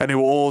 Yeah. And they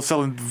were all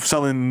selling.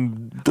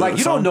 Like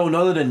you don't know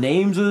none of the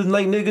names of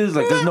like niggas.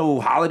 Like there's no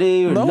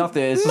holiday or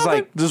nothing. It's just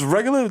like just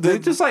regular.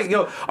 It's just like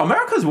yo,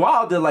 America's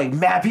wild. They're like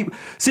mad people.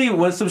 See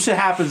when some shit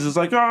happens, it's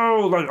like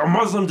oh, like a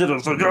Muslim did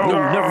it. So yo,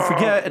 never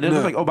forget. And then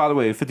it's like oh, by the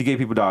way, 50 gay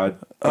people died.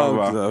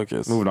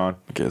 Okay. Moving on.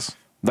 I guess.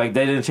 Like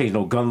they didn't change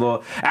no gun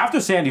law after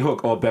Sandy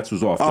Hook. All bets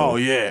was off. Though. Oh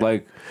yeah.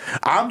 Like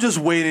I'm just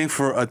waiting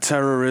for a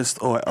terrorist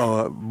or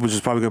which is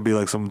probably gonna be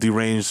like some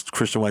deranged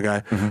Christian white guy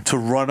to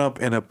run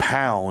up in a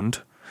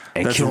pound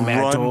and that's kill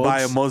mad run dogs?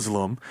 by a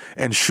Muslim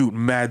and shoot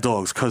mad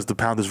dogs because the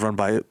pound is run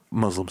by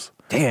Muslims.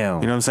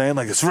 Damn. You know what I'm saying?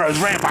 Like it's ran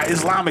by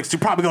Islamics. You're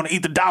probably gonna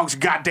eat the dogs,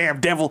 you goddamn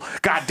devil,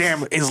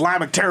 goddamn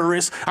Islamic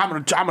terrorist. I'm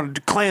gonna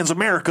cleanse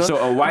America. So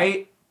a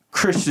white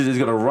Christian is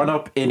gonna run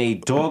up in a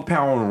dog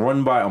pound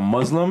run by a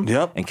Muslim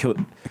and kill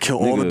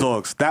all the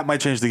dogs. That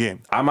might change the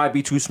game. I might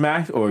be too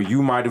smacked, or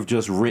you might have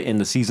just written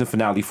the season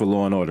finale for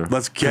Law and Order.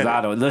 Let's get it. I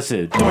don't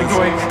listen. Doink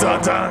doink.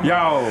 Dun, dun.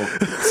 Yo,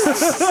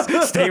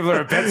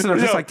 Stabler and Benson are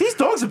just like these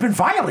dogs have been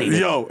violated.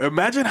 Yo,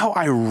 imagine how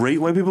irate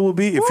white people would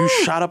be if you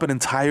shot up an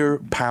entire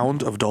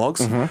pound of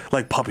dogs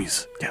like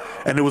puppies,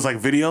 and it was like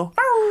video.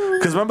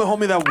 Because remember,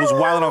 homie, that was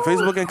wilding on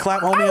Facebook and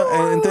clap,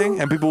 homie, and thing,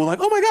 and people were like,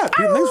 "Oh my god,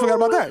 niggas forgot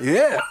about that."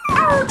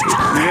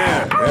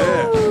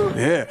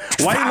 Yeah.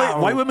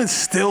 White women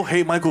still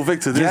hate Michael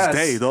Vick to this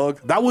day, dog.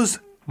 That was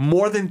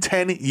more than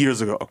 10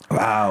 years ago.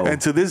 Wow.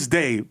 And to this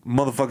day,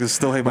 motherfuckers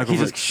still hate Michael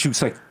Vick. He just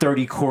shoots like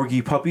 30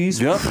 corgi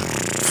puppies. Yep.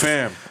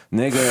 Fam.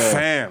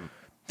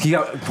 He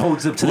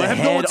holds up to the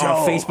head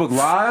on Facebook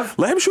Live.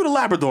 Let him shoot a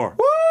Labrador.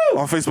 Woo!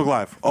 On Facebook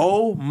Live.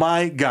 Oh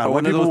my God.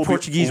 One of those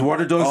Portuguese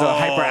water dogs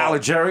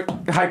hyperallergic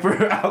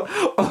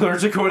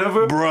or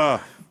whatever. Bruh.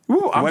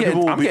 Ooh, I'm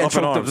getting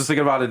choked up just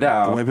thinking about it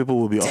now. White people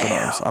will be up in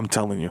arms. I'm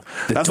telling you.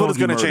 That's what it's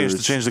going to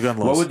change the gun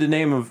laws. What would the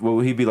name of, what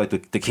would he be like,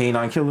 the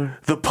canine killer?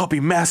 The puppy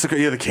massacre.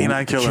 Yeah, the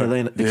canine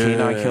killer. The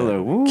canine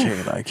killer. Woo.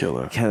 Canine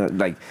killer.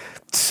 Like,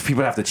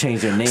 people have to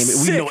change their name.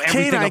 Sick. We know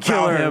everything about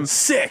killer. him.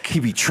 Sick. He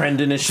be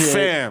trending and shit.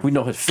 Fam. We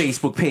know his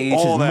Facebook page,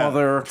 all his that.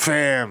 mother.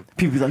 Fam.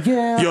 People be like,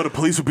 yeah. Yo, the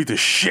police would beat the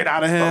shit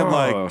out of him.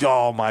 Like,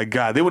 oh my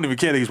God. They wouldn't even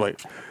care that he's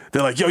white.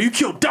 They're like, yo, you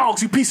killed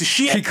dogs, you piece of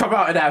shit. He come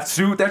out in that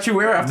suit that you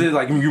wear after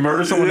like you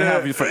murder someone to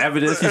have you for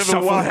evidence. He the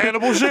wild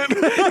Hannibal shit. He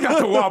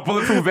got the wild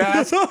bulletproof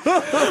vest. Boom!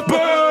 The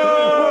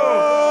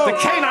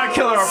canine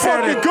killer.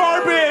 Fucking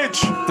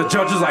garbage. The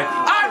judge is like,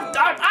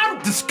 I'm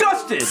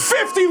disgusted.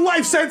 50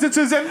 life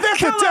sentences and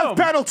that's a death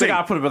penalty. They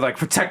gotta put him in like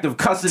protective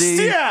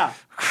custody. Yeah.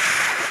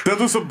 They'll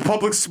do some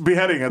public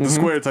beheading at the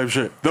square type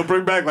shit. They'll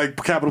bring back like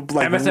capital.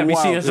 Like,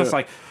 MSNBC is just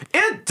like,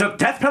 is the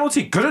death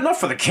penalty good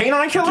enough for the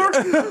canine killer?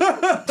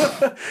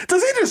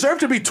 Does he deserve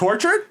to be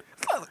tortured?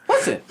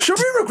 Listen, should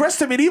we regress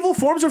to medieval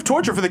forms of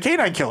torture for the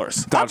canine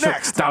killers?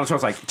 Next. Donald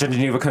Trump's like,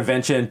 Geneva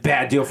Convention,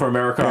 bad deal for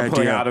America. I'm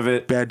pulling out of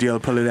it. Bad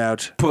deal, pull it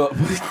out. Put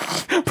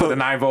the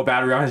 9-volt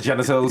battery on his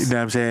genitals. You know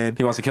what I'm saying?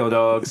 He wants to kill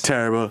dogs.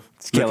 Terrible.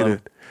 Look at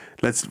it.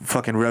 Let's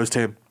fucking roast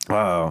him.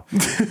 Wow.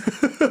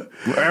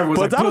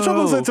 But Donald Trump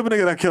was like some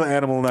nigga that kill an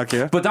animal and not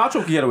care. But Donald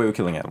Trump can get away with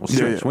killing animals.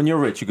 Yeah. When you're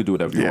rich, you could do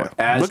whatever you want.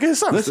 Look at his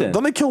son. Listen,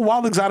 don't they kill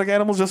wild exotic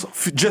animals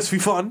just for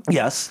fun?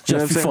 Yes,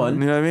 just for fun.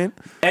 You know what I mean?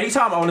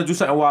 Anytime I want to do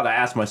something wild, I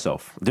ask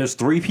myself, there's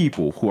 3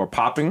 people who are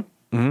popping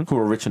who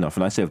are rich enough.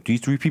 And I say, if these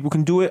 3 people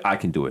can do it, I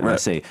can do it. And I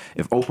say,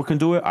 if Oprah can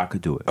do it, I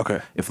could do it. Okay.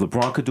 If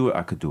LeBron could do it,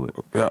 I could do it.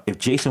 Yeah. If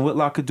Jason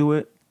Whitlock could do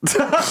it,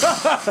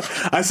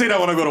 I say that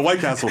when I go to White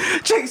Castle.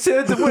 Jake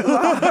said to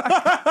Whitlock.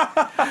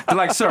 They're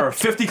like, sir,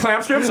 50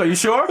 clam strips, are you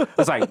sure?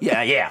 It's like,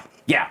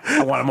 yeah,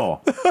 I want them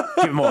all.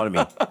 Give them all to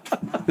me.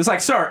 It's like,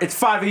 sir, it's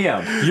 5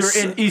 a.m. You're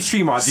in East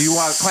Tremont. Do you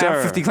want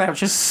 50 clam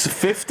strips?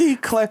 50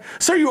 clam...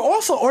 Sir, you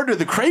also ordered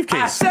the crave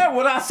case. I said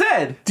what I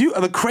said.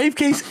 The crave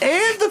case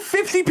and the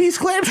 50-piece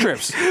clam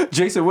strips.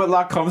 Jason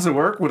Whitlock comes to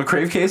work with a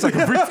crave case, like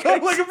a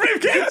briefcase. Like a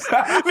briefcase.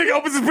 Nigga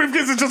opens his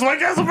briefcase and just White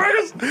Castle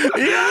burgers.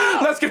 Yeah.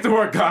 Let's get to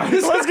work,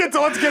 guys. Let's get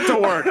to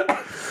work.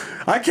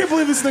 I can't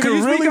believe this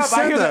nigga really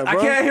said that, bro. I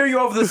can't hear you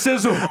over the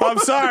sizzle. I'm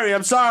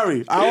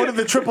sorry. I ordered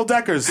the triple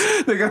deckers.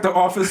 They got the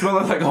office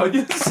smelling like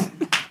onions.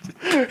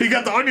 He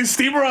got the onion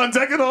steamer on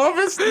deck in the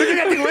office.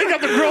 Nigga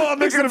got the grill on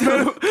next to the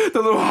bed. The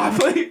little hot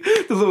plate,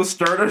 the little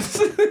starters.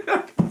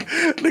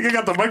 Nigga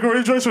got the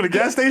microwave joints from the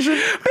gas station.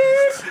 Beep,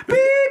 beep,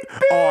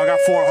 beep. Oh, I got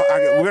 4.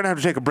 We're gonna have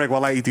to take a break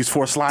while I eat these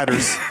 4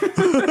 sliders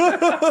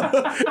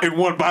in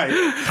one bite.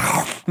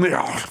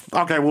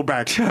 Okay, we're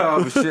back.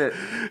 Oh shit.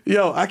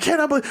 Yo, I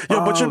cannot believe.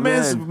 Yo,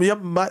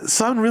 but my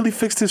son really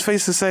fixed his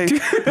face to say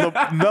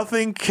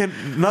nothing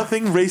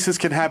racist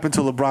can happen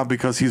to LeBron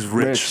because he's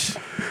rich.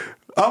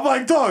 I'm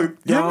like, dog,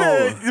 your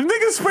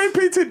nigga spray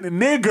painted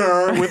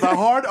nigger with a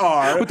hard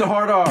R. With the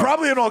hard R.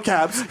 Probably in all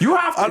caps. You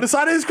have to. On the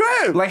side of his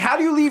crib. Like, how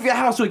do you leave your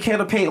house with a can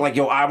of paint? Like,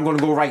 yo, I'm going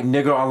to go write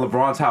nigger on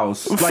LeBron's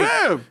house. Like,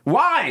 fam.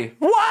 Why?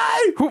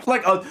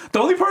 The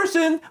only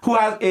person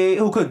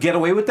who could get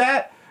away with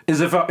that is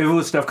if it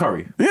was Steph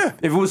Curry. Yeah.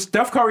 If it was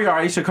Steph Curry or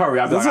Aisha Curry,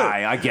 I'd be like,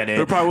 I get it.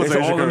 It probably was it's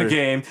Aisha all Curry. in the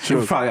game. It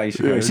was probably Aisha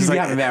Curry. She's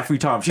having mad free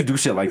time. She do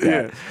shit like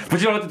that. Yeah.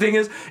 But you know what the thing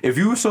is? If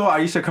you saw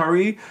Aisha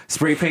Curry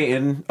spray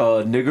painting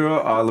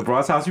nigger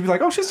LeBron's house, you'd be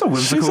like, oh, she's so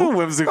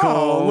whimsical.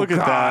 Oh, look at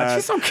that.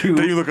 She's so cute.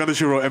 Then you look under,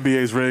 she wrote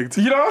NBA's rigged.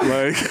 You know?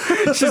 Like,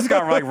 she's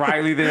got like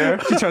Riley there.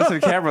 She turns to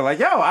the camera like,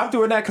 yo, I'm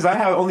doing that because I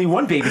have only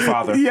one baby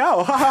father.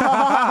 yo.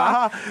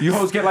 You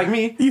hoes get like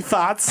me. You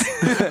thoughts.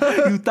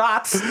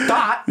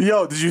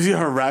 Yo, did you see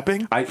her rapping?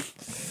 Did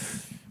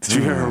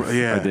you hear her?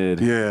 Yeah. I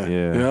did.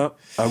 Yeah.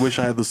 I wish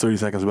I had those 30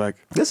 seconds back.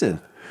 Listen,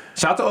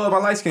 shout out to all of my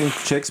light-skinned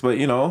chicks, but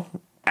you know,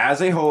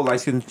 as a whole,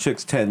 light-skinned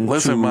chicks tend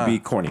to be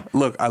corny.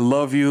 Look, I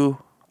love you.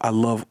 I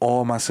love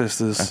all my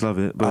sisters. I love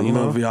it. But I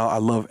love y'all. I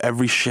love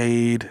every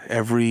shade,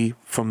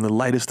 from the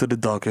lightest to the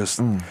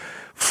darkest.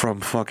 From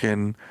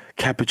fucking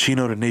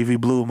cappuccino to navy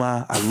blue,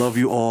 ma. I love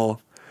you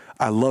all.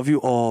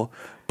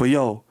 But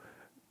yo,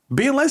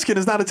 being light skinned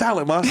is not a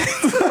talent, man.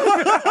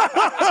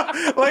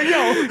 Like,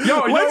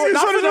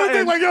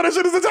 yo, that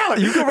shit is a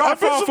talent. You can rock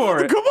far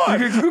for it. Come on.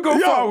 You can go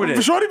far with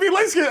it. Shorty be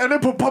light skinned and then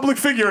put public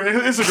figure in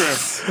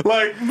Instagram.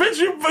 Like, bitch,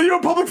 you're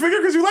a public figure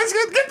because you light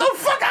skinned? Get the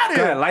fuck out of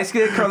here. Light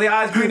skinned, curly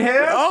eyes, green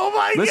hair. Oh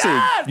my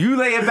God. You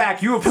lay it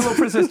back. You a pillow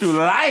princess through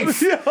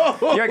life. You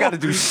ain't got to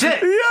do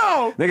shit.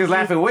 Yo. Niggas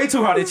laughing way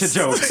too hard at your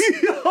jokes.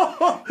 You're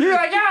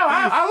like, yo,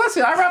 I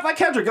listen, I rap like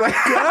Kendrick. You're like,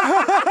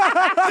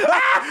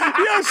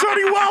 yo,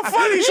 shorty wild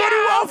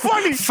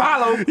funny.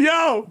 Follow.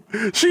 Yo,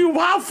 she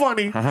wild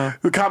funny.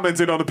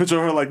 Commented on the picture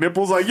of her like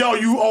nipples, like, yo,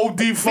 you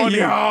OD funny.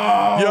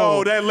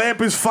 Yo, that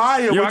lamp is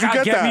fire. Yo, Where'd you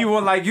get that? Me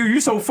one like you. You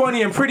so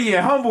funny and pretty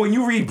and humble, and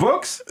you read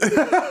books. Yo,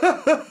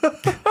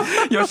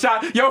 if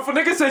a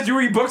nigga says you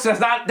read books,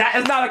 that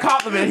is not a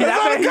compliment.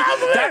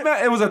 That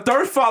man, it was a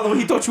third follower.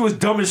 He thought you was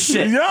dumb as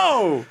shit.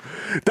 Yo,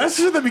 that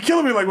shit that be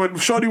killing me. Like when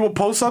Shorty will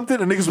post something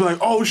and niggas be like,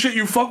 oh shit,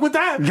 you fuck with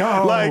that?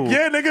 Yo. Like,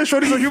 yeah, nigga,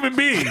 Shorty's a human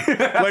being.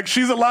 Like,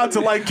 she's allowed to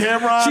like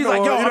camera. She's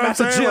like, yo, I'm at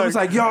the gym. Like, it's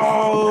like,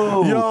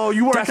 yo,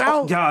 you work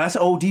out? Yo, that's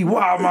OD.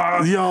 Wow,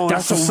 man. Yo,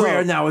 that's so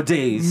rare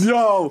nowadays.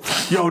 Yo,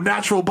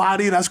 natural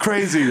body. That's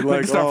crazy.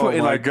 Like,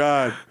 putting, my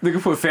God.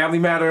 Nigga put Family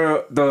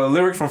Matter, the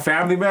lyric from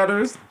Family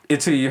Matters,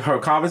 into her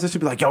comments, and she'd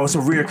be like, yo, it's a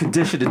rare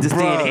condition in this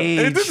day and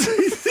age.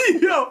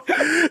 Yo,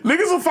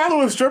 niggas will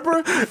follow a stripper,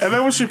 and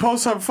then when she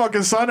posts her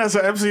fucking son as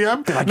an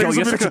MCM, they're like, yo,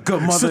 you're such a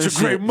good mother. Such a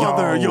great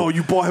mother. Yo,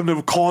 you bought him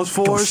the cause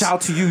for us. Shout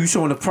out to you. You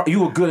showing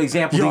you a good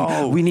example.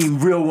 Yo, we need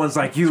real ones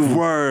like you.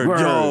 Word.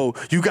 Yo,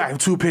 you got him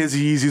 2 pairs of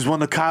Yeezys, one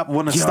to cop,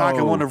 one to stock,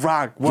 and one to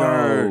rock.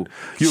 Word.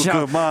 You a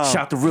good mom.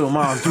 Shout the real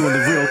moms doing the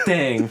real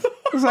thing.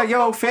 It's like,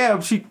 yo,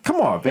 fam,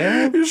 come on,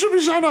 man. You should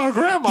be shouting out her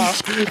grandma.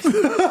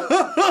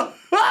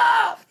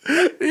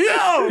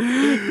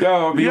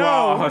 Yo,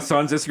 meanwhile, her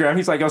son's Instagram,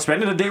 he's like, yo,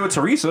 spending a day with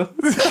Teresa.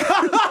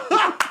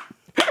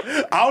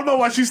 I don't know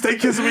why she stay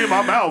kissing me in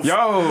my mouth.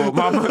 Yo,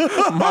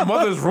 my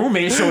mother's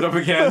roommate showed up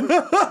again.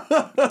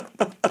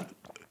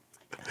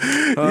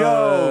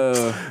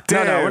 Yo,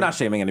 damn. No, we're not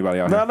shaming anybody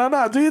out here.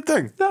 No, do your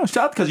thing. No,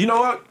 shout, because you know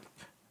what?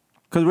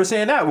 Because we're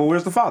saying that. Well,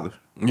 where's the father?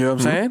 You know what I'm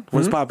saying?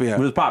 Where's Poppy at?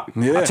 Where's Poppy?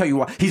 Yeah. I tell you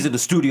what, he's in the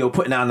studio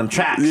putting out them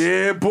tracks.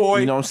 Yeah, boy.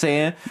 You know what I'm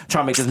saying?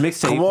 Trying to make this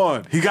mixtape. Come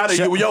on. We got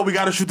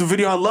to shoot the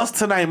video on Lust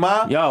tonight,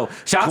 ma. Yo,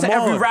 shout out to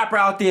every rapper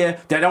out there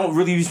that don't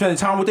really be spending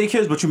time with their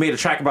kids, but you made a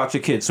track about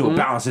your kids, so it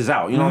balances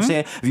out. You know what I'm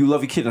saying? If you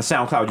love your kid on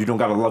SoundCloud, you don't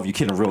got to love your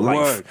kid in real life.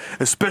 Word.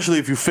 Especially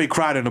if you fake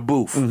cried in the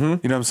booth. You know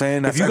what I'm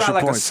saying? That's if you got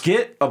like points. a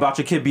skit about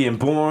your kid being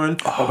born,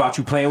 about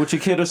you playing with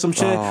your kid or some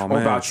shit, or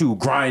about you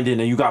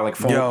grinding and you got like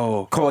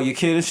phone call your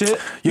kid and shit,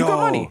 you got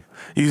money.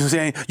 You know what I'm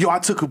saying? Yo, I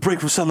took a break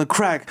from selling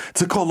crack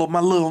to call up my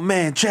little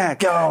man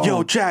Jack.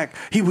 Yo, Jack,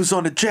 he was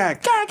on the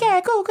Jack.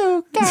 Jack,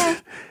 go,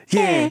 Jack.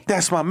 Yeah,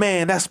 that's my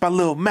man. That's my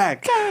little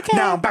Mac.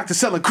 Now I'm back to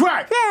selling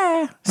crack.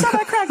 Yeah, sell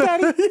that crack,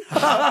 daddy.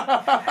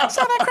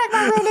 Sell that crack,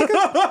 my real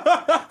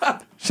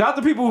nigga. Shout out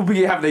to people who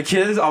be having their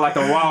kids on like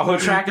the Wild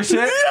Hood track and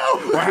shit.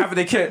 Or having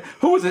their kid.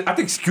 Who was it? I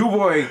think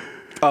Schoolboy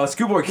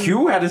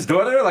Q had his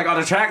daughter like on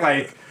the track,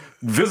 like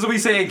visibly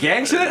saying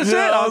gang shit and shit.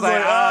 Yeah, I was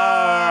like,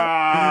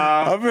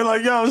 I feel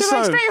like, yo, she's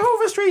like, straight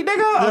Hoover Street,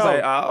 nigga. I was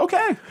like,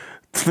 okay.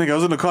 I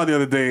was in the car the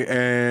other day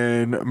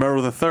and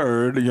Meryl the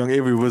Third, young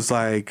Avery, was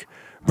like,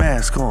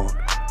 mask on.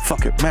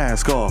 Fuck it,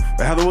 mask off.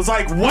 And Heather was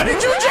like, what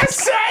did you just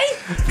say?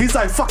 He's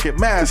like, fuck it,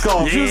 mask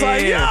off. She was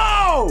like,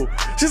 yo.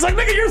 She's like,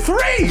 nigga, you're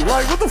 3.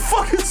 Like, what the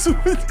fuck is...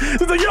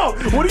 He's like, yo,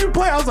 what do you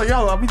play? I was like,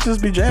 yo, let me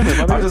just be jamming.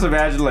 I just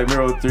imagine like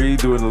Meryl 3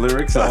 doing the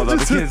lyrics and all the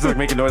other kids like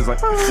making noise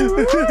like...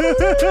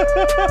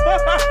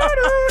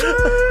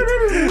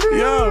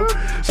 Yo.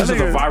 That's just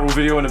a viral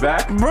video in the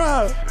back.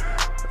 Bruh.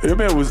 Your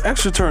man was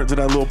extra turned to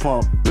that Lil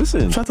Pump.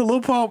 Listen. Shout out to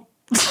Lil Pump.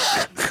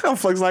 I'm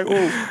flex like,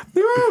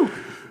 oh.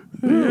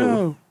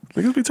 Yo.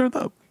 Niggas be turned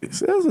up.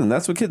 Listen,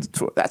 that's what kids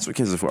for. That's what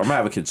kids are for. I'm gonna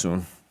have a kid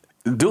soon.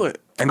 Do it.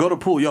 And go to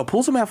pool. Yo,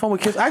 pools and have fun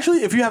with kids.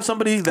 Actually, if you have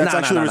somebody that's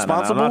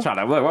responsible. I'm not trying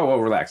to. Whoa,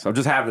 relax. I'm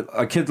just having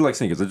a kid like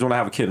sneakers. I just want to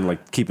have a kid and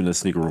like keep in the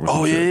sneaker room.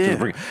 Oh, yeah.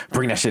 Just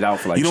bring that shit out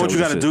for like. You know what you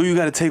got to shit. do? You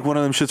got to take one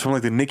of them shits from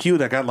like the NICU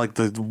that got like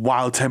the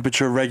wild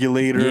temperature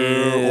regulator,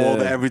 all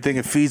the everything.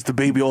 It feeds the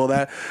baby, all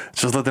that.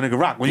 Just let the nigga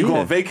rock. When you go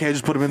on vacay,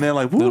 just put him in there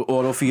like, woo. Little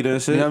auto feeder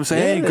and shit. You know what I'm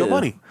saying? Good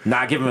money.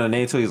 Not give him a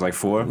name until he's like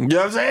 4. You know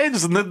what I'm saying?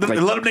 Just let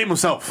him name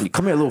himself.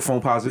 Come here, little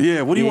phone posit.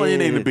 Yeah, what do you want your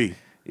name to be?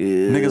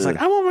 Niggas like,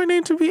 I want my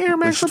name to be Air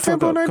Max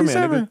Tempo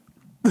 97.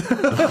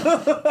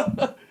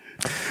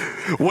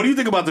 What do you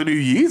think about the new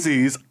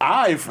Yeezys?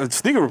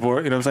 Sneaker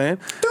Report, you know what I'm saying?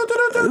 You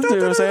know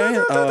what I'm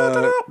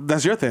saying?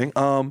 That's your thing.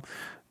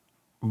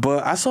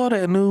 But I saw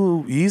that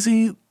new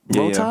Yeezy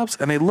low tops,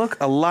 and they look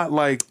a lot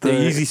like the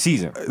Yeezy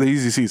season. The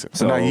Yeezy season,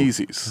 so, not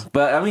Yeezys.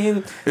 But I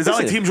mean, is that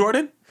like Team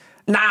Jordan?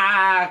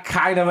 Nah,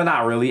 kind of, and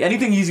not really.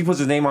 Anything Yeezy puts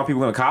his name on, people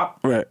gonna cop.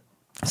 Right.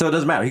 So it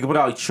doesn't matter. He can put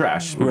out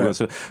trash. Right.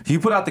 So he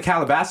put out the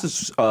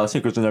Calabasas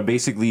sneakers, and they're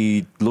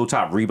basically low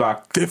top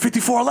Reebok. They're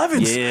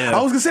 5411s. Yeah.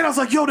 I was gonna say, I was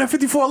like, yo, they're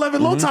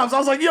 5411 low tops. I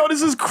was like, yo,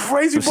 this is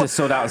crazy. This shit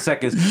sold out in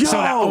seconds. Yo.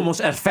 Sold out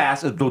almost as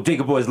fast as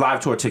Bodega Boys live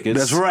tour tickets.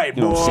 That's right,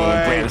 you know boy. What I'm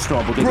saying? Brandon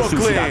Storm,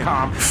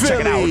 BodegaSushi.com. Philly, check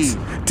it out.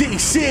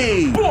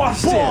 DC,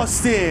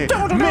 Boston,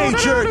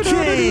 Major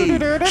Key.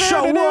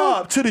 Show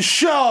up to the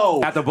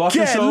show. At the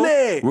Boston show,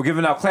 lit. we're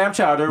giving out clam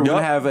chowder. We're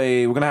gonna have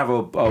we're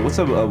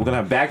gonna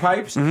have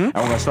bagpipes, and we're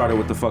gonna start it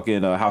with the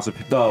fucking House of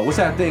what's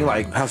that thing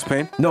like? House of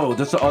Pain? No,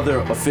 that's the other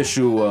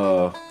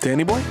official.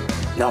 Danny Boy?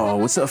 No,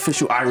 what's the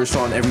official Irish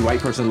song every white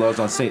person loves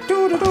on Saint?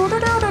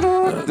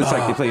 It's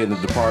like they play in The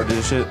Departed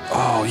and shit.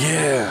 Oh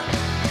yeah.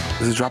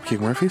 Is it Dropkick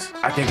Murphys?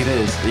 I think it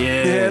is.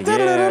 Yeah. Coming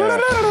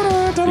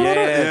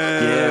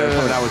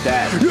out with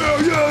that.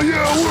 Yeah,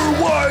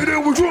 we're white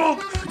and we're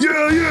drunk.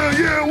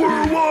 Yeah,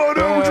 we're white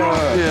and we're drunk.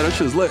 Yeah, that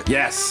shit's lit.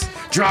 Yes.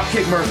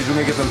 Dropkick Murphys, we're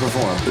gonna get them to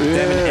perform. Yeah.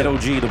 Them and Ed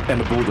O.G.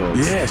 and the Bulldogs.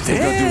 Yeah,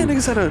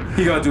 niggas had a...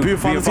 He gonna do Be a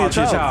Father to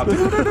Your Child.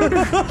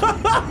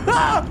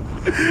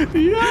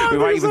 We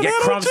might even get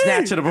Crumb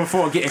Snatcher to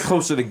perform Getting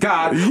Closer to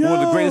God. One of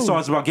the greatest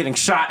songs about getting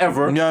shot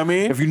ever. You know what I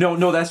mean? If you don't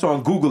know that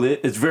song, Google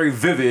it. It's very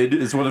vivid.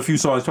 It's one of the few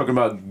songs talking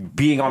about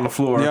being on the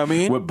floor you know what I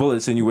mean? with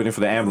bullets and you waiting for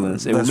the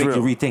ambulance. It will make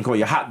you rethink all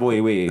your hot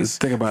boy ways.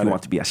 Think about if you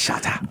want to be a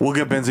shotter. We'll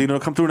get Benzino to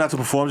come through, not to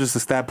perform, just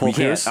to stab Paul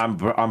Pierce. I'm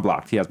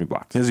blocked. He has me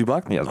blocked. Is he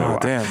blocked? He has me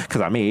blocked. Damn.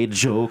 Because I made a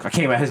joke. I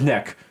came at his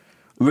neck.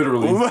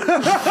 Literally.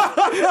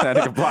 That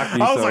nigga blocked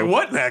me. I was like,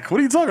 what neck? What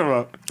are you talking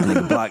about?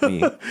 Nigga blocked me.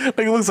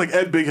 Nigga looks like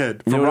Ed Big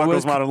Head from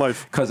Rocko's Modern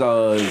Life. Because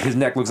his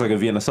neck looks like a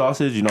Vienna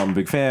sausage. You know, I'm a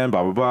big fan.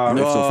 Blah, blah, blah. If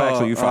so facts,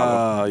 so you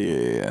follow.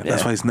 Yeah.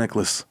 That's why he's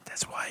necklace.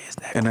 That's why his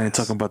necklace. And I ain't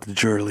talking about the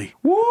jewelry.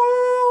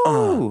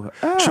 Woo!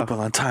 Triple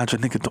entendre,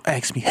 nigga, don't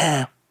ask me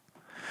how.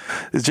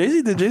 Did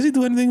Jay-Z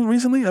do anything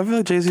recently? I feel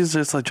like Jay-Z's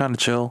just like trying to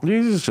chill.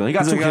 Jay-Z's chilling. He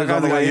got 2 kids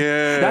on the way.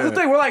 Yeah. That's the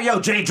thing. We're like, yo,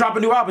 Jay, drop a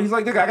new album. He's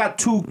like, nigga, I got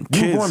 2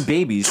 newborn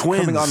babies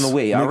coming on the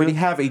way. I already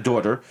have a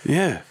daughter.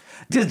 Yeah.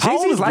 Does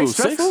Jay-Z's life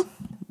stressful?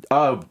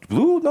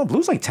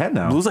 Blue's like 10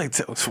 now. Blue's like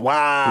 10.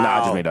 Wow. Nah, I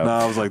just made up. Nah,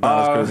 I was like,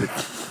 that's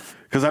crazy.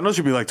 Because I know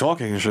she'd be like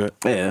talking and shit.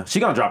 Yeah,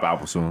 she gonna drop an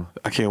album soon.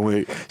 I can't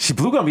wait.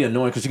 Blue gonna be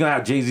annoying because she's gonna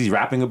have Jay-Z's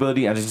rapping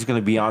ability and she's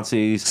gonna be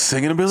Beyonce's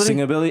singing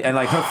ability. And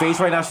like her face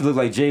right now, she looks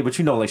like Jay, but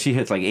you know, like she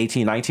hits like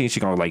 18, 19, she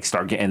gonna like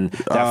start getting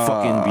that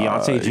fucking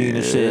Beyonce gene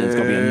and shit. It's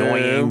gonna be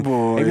annoying.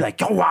 Boy. And be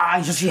like, yo,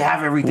 why does she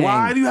have everything?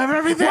 Why do you have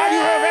everything? Why do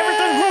you have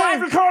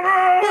everything?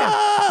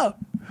 Yeah.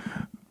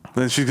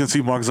 Then she's gonna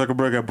see Mark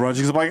Zuckerberg at brunch.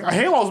 She's like,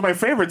 Halo's my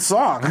favorite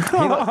song.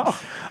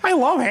 I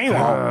love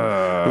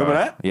Halo. Remember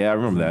that? Yeah, I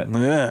remember that.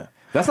 Yeah.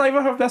 That's not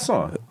even her best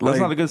song. That's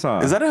not a good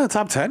song. Is that in the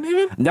top 10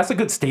 even? That's a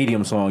good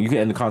stadium song. You can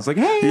end the concert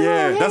like, hey.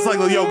 Yeah, that's like,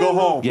 yo, go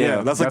home.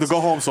 Yeah, that's like the go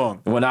home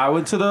song. When I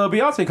went to the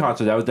Beyonce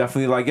concert, that was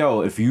definitely like,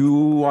 yo, if you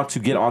want to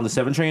get on the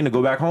 7 train to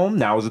go back home,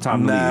 now is the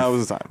time to leave. Now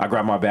is the time. I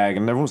grabbed my bag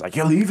and everyone was like,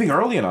 you're leaving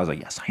early? And I was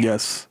like, yes, I am.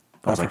 Yes.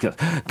 I was like,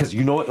 because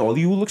you know what? All of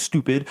you look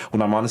stupid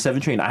when I'm on the 7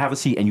 train. I have a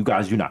seat, and you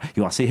guys do not.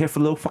 You want to sit here for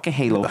a little fucking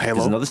Halo?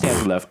 There's another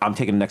stanza left. I'm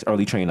taking the next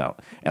early train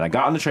out. And I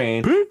got on the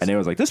train, and they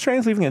was like, this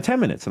train's leaving in 10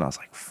 minutes. And I was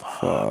like,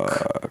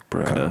 fuck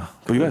bro.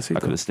 But you guys see, I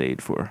could have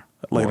stayed for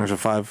like an extra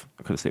 5.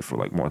 I could have stayed for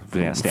like more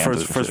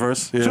stanzas. First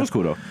verse. Yeah. She was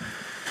cool though.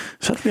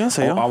 Shout out to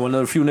Beyonce, yo. I'm one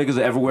of the few niggas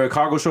that ever wear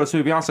cargo shorts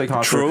to the Beyonce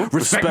concert. True.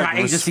 Respect my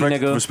agency,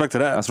 nigga. Respect to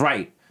that. That's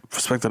right.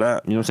 Respect to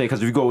that. You know what I'm saying?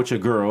 Because if you go with your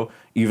girl,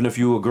 even if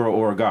you a girl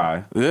or a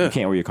guy, you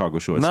can't wear your cargo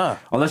shorts. Nah.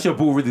 Unless your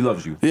boo really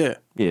loves you. Yeah.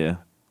 Yeah.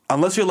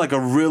 Unless you're like a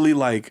really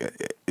like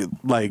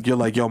you're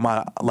like, yo,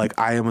 my like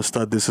I am a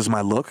stud. This is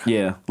my look.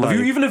 Yeah. Like,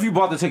 even if you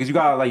bought the tickets, you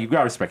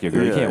gotta respect your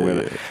girl. You can't wear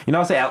it. You know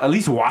what I'm saying? At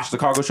least wash the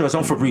cargo shorts.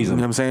 Don't Febreze them. You know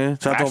what I'm saying?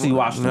 Actually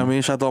wash them. You know what I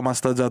mean? Shout out to all my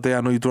studs out there.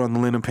 I know you threw on the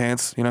linen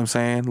pants. You know what I'm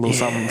saying? A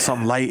little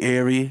something light,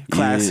 airy,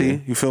 classy. Yeah.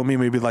 You feel me?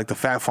 Maybe like the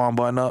Fat Farm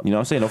button up. You know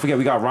what I'm saying? Don't forget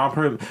we got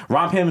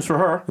rompims for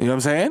her. You know what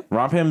I'm saying?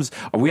 Rompims.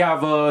 We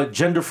have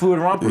gender fluid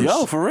rompers.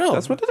 Yo, for real.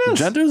 That's what it is.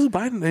 Gender is a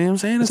binary. You know what I'm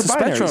saying? It's a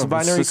binary. spectrum. It's a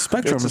binary. It's a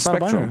spectrum. It's a It's not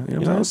spectrum. binary. You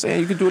know what I'm saying?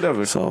 You can do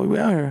whatever. So we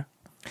out here.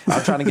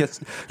 I'm trying to get.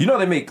 You know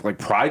they make like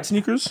Pride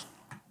sneakers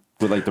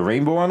with like the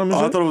rainbow on them.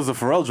 I thought it was the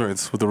Pharrell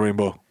joints with the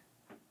rainbow.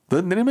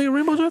 Didn't they make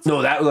rainbow joints?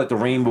 No, that was like the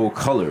rainbow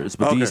colors,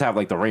 but these have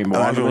like the rainbow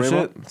on them and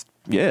shit.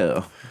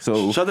 Yeah.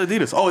 So shout out to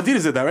Adidas. Oh,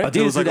 Adidas did that, right?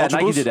 Adidas did that.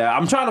 Nike did that.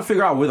 I'm trying to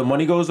figure out where the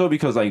money goes though,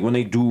 because like when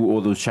they do all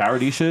those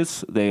charity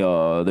shits, they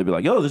be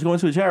like, yo, this is going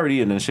to a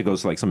charity, and then shit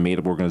goes to like some made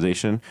up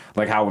organization.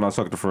 Like how when I was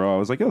talking to Pharrell, I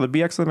was like, yo, the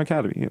Be Excellent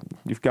Academy.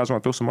 If you guys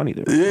want to throw some money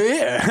there,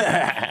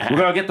 yeah. We're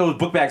gonna get those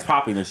book bags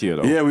popping this year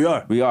though. Yeah, we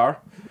are. We are.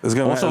 It's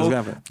gonna also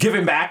happen.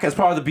 Giving back as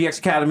part of the BX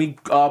Academy.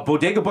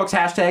 Bodega Books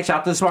hashtag. Shout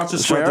out to the sponsor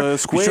Square. Be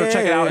sure to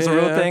check it out. It's a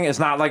real thing. It's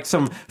not like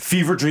some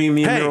fever dream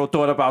me and Miro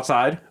thought up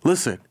outside.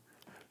 Listen,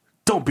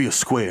 don't be a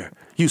square.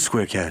 Use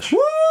Square Cash.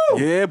 Woo!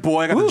 Yeah,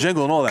 boy, I got the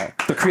jingle and all that.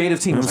 The creative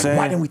team was like,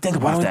 why didn't we think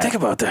about that? Why didn't we think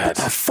about that?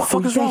 What the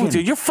fuck is wrong with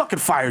you? You're fucking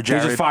fired,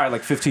 Jared. They just fired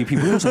like 15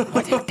 people.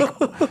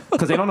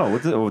 Because they don't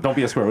know. Don't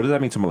be a square. What does that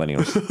mean to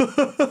millennials?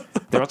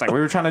 They was like, we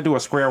were trying to do a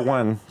square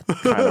one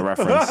kind of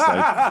reference.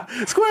 Like,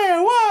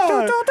 square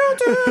one!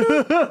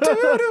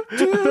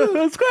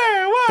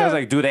 Square one! They was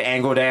like, do the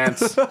angle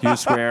dance. You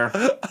square.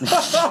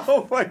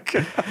 Oh my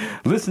god.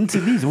 Listen to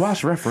these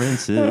wash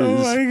references. Oh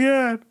my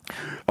god.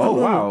 Oh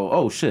wow.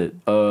 Oh shit.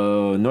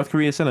 North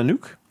Korea sent a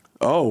nuke?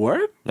 Oh,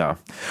 word? No.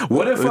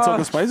 What if... Are they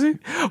talking spicy?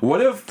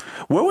 What if...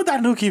 Where would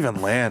that nuke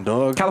even land,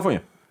 dog?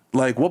 California.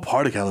 Like, what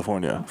part of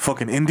California?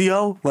 Fucking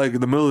Indio? Like, in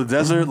the middle of the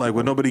desert? Like,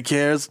 where nobody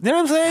cares? You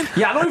know what I'm saying?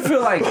 Yeah, I don't even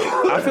feel like...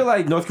 I feel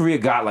like North Korea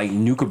got, like,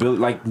 nuke ability.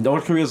 Like,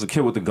 North Korea's a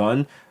kid with a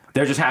gun.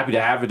 They're just happy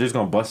to have it. They're just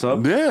gonna bust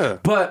up. Yeah.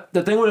 But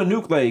the thing with a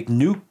nuke, like,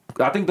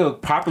 I think the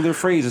popular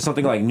phrase is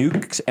something like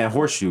nukes and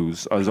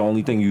horseshoes are the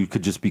only thing you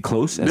could just be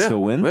close and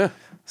still win. Yeah.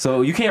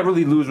 So you can't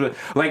really lose with,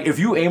 like, if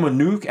you aim a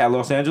nuke at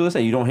Los Angeles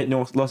and you don't hit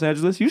Los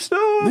Angeles, you still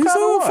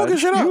fucking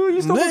shit up.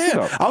 You still fucking shit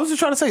up. I was just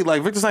trying to say,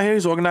 like, Victor's not here.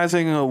 He's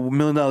organizing a $1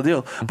 million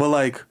deal. But,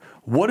 like,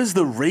 what is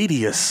the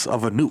radius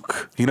of a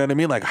nuke? You know what I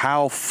mean? Like,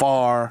 how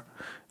far,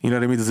 you know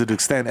what I mean, does it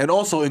extend? And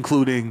also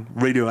including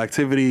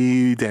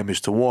radioactivity,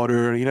 damage to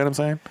water. You know what I'm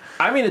saying?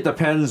 I mean, it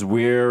depends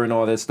where and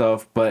all that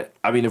stuff. But,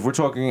 I mean, if we're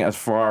talking as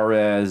far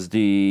as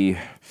the...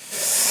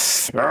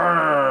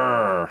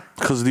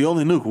 Because the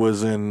only nuke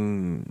was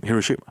in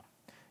Hiroshima.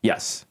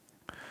 Yes.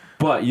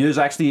 But there's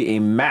actually a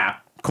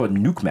map called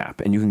Nuke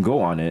Map, and you can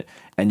go on it,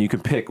 and you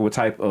can pick what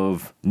type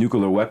of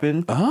nuclear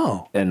weapon.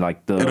 Oh. And,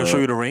 like, it'll show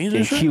you the range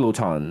and shit?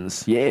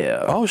 kilotons.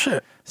 Yeah. Oh,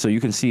 shit. So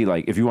you can see,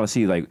 like, if you want to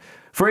see, like,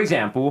 for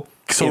example,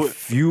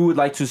 if you would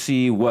like to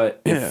see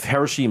if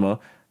Hiroshima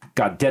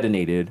got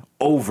detonated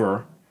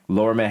over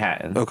Lower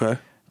Manhattan. Okay.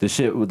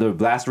 The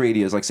blast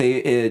radius, like, say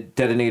it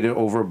detonated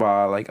over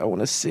by, like, I want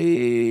to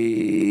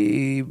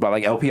say by,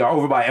 like, LPR,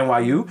 over by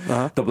NYU.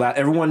 Uh-huh.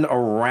 Everyone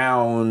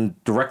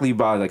around directly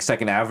by, like,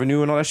 2nd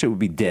Avenue and all that shit would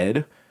be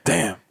dead.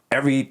 Damn.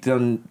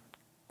 Everything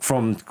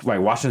from,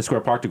 like, Washington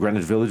Square Park to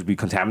Greenwich Village would be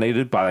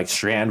contaminated by, like,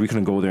 Strand. We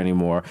couldn't go there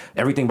anymore.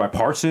 Everything by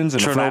Parsons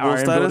and the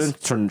Flatiron Building.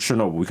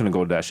 Chernobyl. We couldn't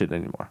go to that shit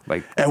anymore.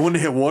 Like, and wouldn't it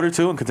hit water,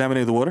 too, and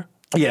contaminate the water?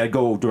 Yeah,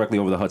 go directly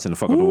over the Hudson and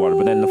fuck up the water.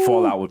 But then the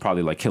fallout would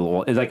probably, like, kill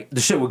all. It's like,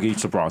 the shit would get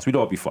to the Bronx. We'd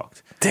all be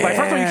fucked. Damn. Like,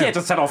 first of all, you can't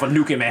just set off a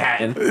nuke in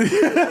Manhattan.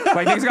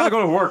 Like, niggas gotta go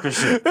to work and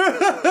shit.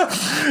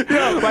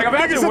 Yeah, like,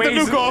 imagine ways...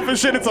 set the nuke off and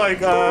shit. It's like,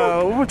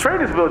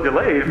 train is a little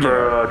delayed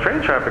for train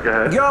traffic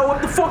ahead. Yo,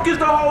 what the fuck is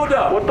the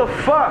holdup? What the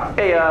fuck?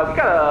 Hey, we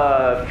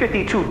got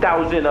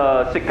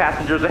 52,000 sick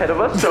passengers ahead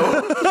of us, so...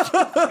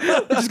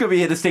 They're just gonna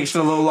be at the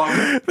station a little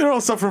longer. They're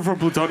all suffering from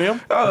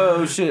plutonium.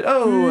 Oh, shit.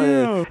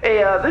 Oh, Hey,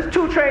 this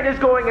 2 train is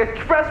going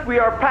express. We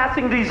are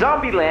passing the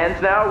zombie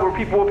lands now, where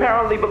people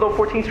apparently below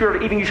 14th Street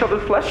are eating each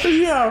other's flesh.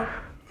 Yeah.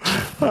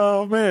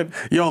 Oh, man.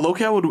 Yo,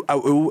 low-key,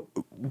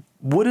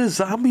 would a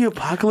zombie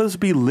apocalypse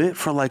be lit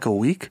for, like, a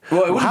week?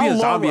 Well, it wouldn't be a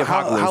zombie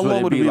apocalypse. How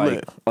long would it be like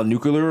lit? A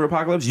nuclear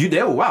apocalypse?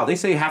 Wow, they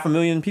say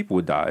 500,000 people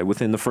would die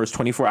within the first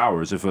 24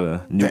 hours if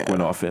a nuke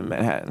went off in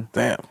Manhattan.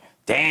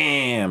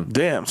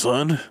 Damn,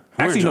 son.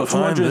 Actually, no,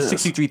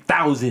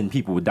 263,000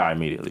 people would die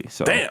immediately.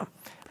 So. Damn.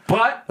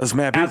 But that's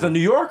mad as a New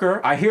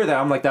Yorker, I hear that.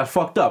 I'm like, that's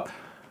fucked up.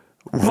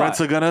 Rents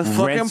are gonna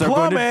fucking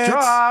plummet.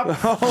 Drop.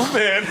 Oh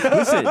man.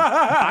 Listen,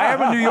 I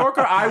am a New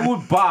Yorker. I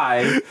would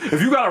buy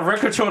if you got a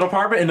rent-controlled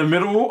apartment in the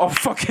middle of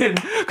fucking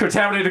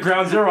contaminated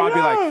ground zero. I'd be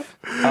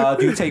like,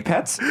 do you take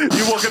pets?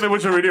 You walk in there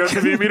with your radio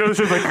TV meter, it's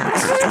just like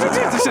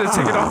This shit is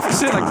taking off and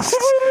shit. Like,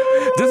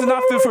 this is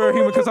not fit for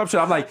human consumption.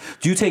 I'm like,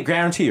 do you take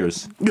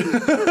guaranteers?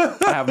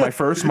 I have my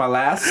first, my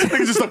last. they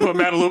just like put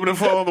matte aluminum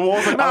foil on the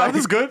walls. Like, nah,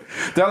 this is good.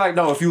 They're like,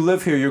 no, if you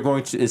live here, you're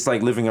going to. It's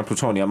like living in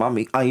plutonium. I'm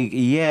like,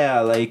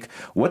 yeah, like,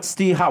 what's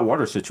the hot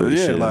water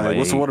situation? Yeah, like,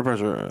 what's the water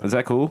pressure? Is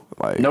that cool?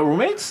 Like, no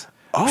roommates?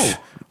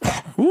 Oh.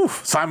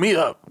 Oof, sign me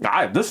up.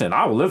 Listen,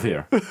 I will live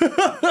here.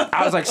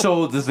 I was like,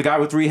 so does the guy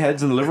with 3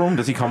 heads in the living room,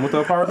 does he come with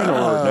the apartment? Or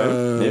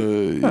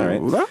no? All right.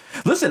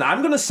 Listen, I'm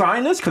going to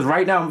sign this because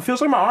right now it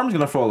feels like my arm's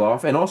going to fall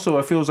off. And also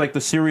it feels like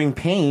the searing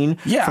pain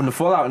from the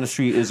fallout in the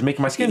street is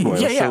making my skin boil.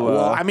 Yeah. So,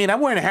 well, I mean,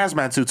 I'm wearing a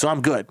hazmat suit, so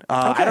I'm good.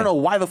 I don't know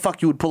why the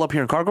fuck you would pull up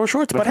here in cargo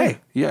shorts, but hey,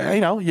 yeah,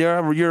 you know,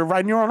 you're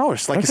riding your own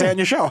horse, like you say on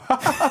your show.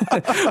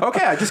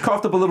 Okay, I just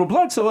coughed up a little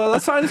blood, so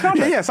let's sign this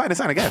contract. Yeah, sign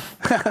again.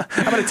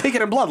 I'm going to take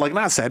it in blood, like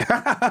Nas said.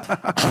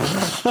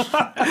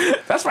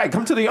 That's right.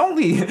 Come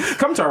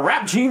to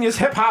Rap Genius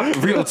Hip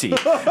Hop Realty.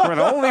 We're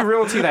the only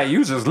realty that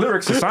uses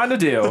lyrics to sign the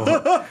deal.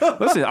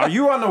 Listen, are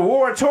you on the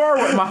war tour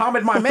with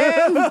Muhammad, my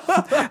man?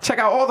 Check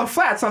out all the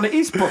flats on the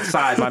East Brook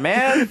side, my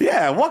man.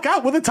 Yeah, walk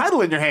out with a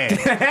title in your hand.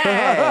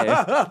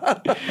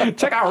 Hey.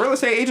 Check out Real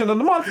Estate Agent of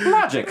the Month,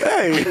 Logic.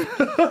 Hey.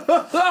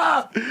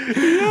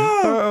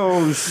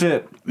 Oh,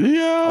 shit.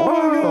 Yeah.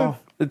 Oh,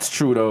 it's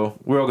true though.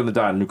 We're all gonna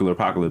die in a nuclear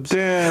apocalypse.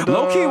 Damn,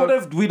 low key, what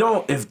if we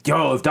don't? If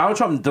Donald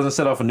Trump doesn't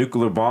set off a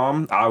nuclear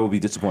bomb, I will be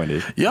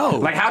disappointed.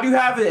 Like, how do you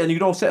have it and you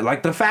don't set?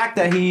 Like, the fact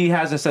that he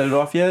hasn't set it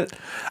off yet.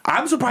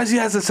 I'm surprised he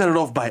hasn't set it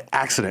off by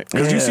accident.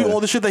 Because you see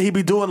all the shit that he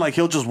be doing, like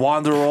he'll just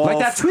wander off. Like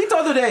that tweet the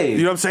other day. You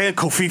know what I'm saying?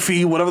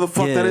 Kofifi, whatever the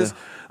fuck that is.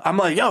 I'm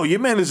like, yo,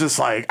 your man is just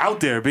like out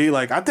there, be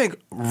like, I think,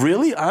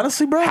 really,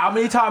 honestly, bro. How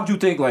many times do you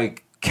think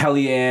like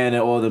Kellyanne and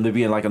all of them to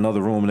be in like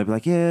another room and they'd be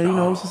like, yeah, you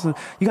know,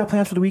 you got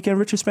plans for the weekend,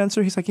 Richard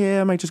Spencer? He's like,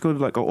 yeah, I might just go to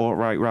like a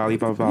alt-right rally,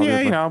 blah, blah, blah.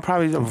 Yeah, you know,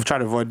 probably try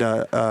to avoid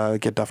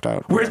get duffed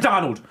out. Where's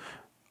Donald?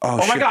 Oh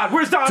shit. my God,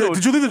 where's Donald?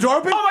 Did you leave the door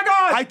open? Oh my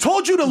God! I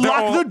told you to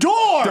lock the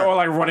door! They're all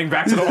like running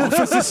back to the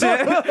office and shit.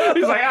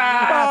 He's like,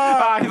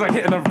 he's like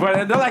hitting the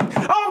button. They're like,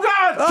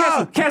 oh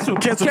God! Cancel.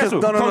 No. Hit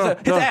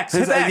the X.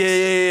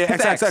 Yeah.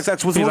 X.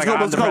 What's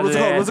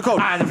the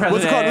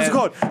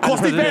code? Call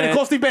Steve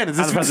Bannon.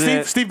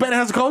 Steve Bannon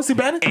has a code? Steve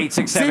Bannon?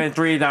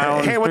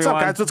 86739. Hey, what's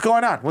up, guys? What's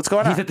going on?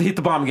 He hit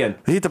the bomb again.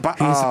 He hit the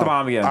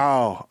bomb again.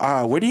 Oh,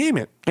 where do you aim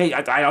it? Hey,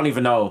 I don't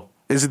even know.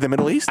 Is it the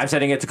Middle East? I'm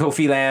sending it to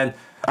Kofi Land.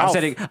 I'm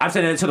sending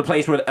it to the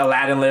place where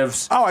Aladdin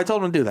lives. Oh, I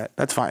told him to do that.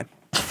 That's fine.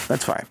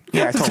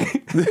 Yeah, I told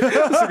him.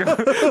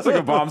 It's like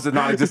a bomb's a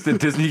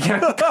non-existent Disney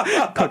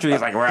country. He's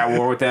like, we're at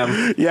war with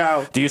them.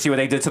 Yeah. Do you see what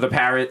they did to the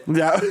parrot?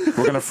 Yeah. We're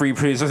going to free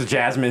Princess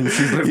Jasmine.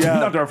 She's lived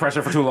under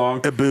pressure for too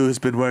long. Abu has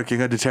been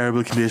working under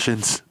terrible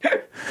conditions.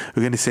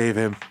 We're going to save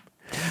him.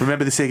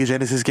 Remember the Sega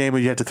Genesis game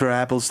where you had to throw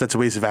apples? That's a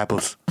waste of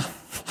apples.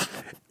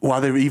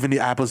 While they were even the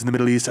apples in the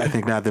Middle East, I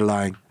think now they're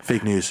lying.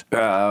 Fake news.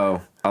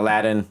 Oh,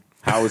 Aladdin.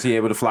 How was he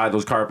able to fly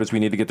those carpets? We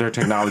need to get their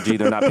technology.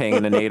 They're not paying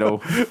into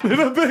NATO. They're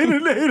not paying into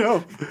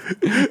NATO.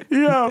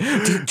 Yo.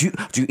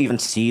 Do you even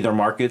see their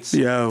markets?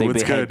 Yo, they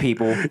what's behead good?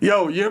 People.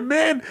 Yo, your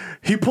man,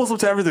 he pulls up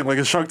to everything like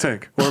a Shark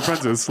Tank or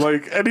Apprentice.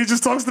 Like, and he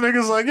just talks to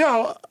niggas like,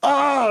 yo,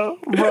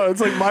 bro, it's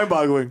like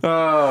mind-boggling.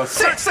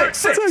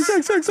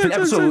 666.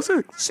 Episode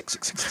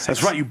 666.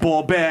 That's right, you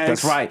ball bags.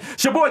 That's right.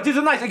 It's your boy,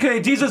 Jesus Nice,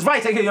 aka Jesus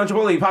Vice, aka Young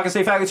Chipotle, Pocket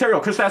State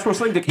Faggotario, Chris Fastball,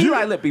 Sling Dick,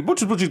 Eli Lippy,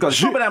 Butchers, Guns,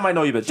 Shooting that might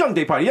know you, bitch, Young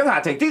Day Party, Young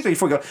Hot Take, DJ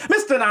Figure,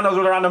 Mr. Nanos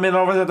with around the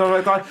middle over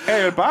there.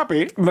 Hey,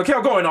 Poppy.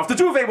 Mikhail going off. The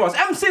Juve was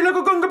MC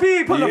Little Gunga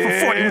P, pulling up for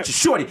 40 with your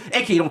shorty,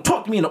 aka don't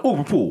talk to me in the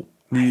Uber pool.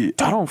 I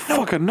don't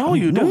fucking know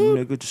you,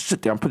 dude. Nigga, just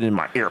sit there. I'm putting in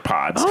my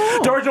AirPods.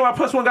 The original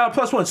 +1 got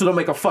a +1, so don't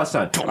make a fuss,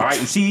 son. All right,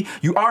 you see,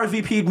 you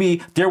RSVP'd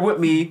me. They're with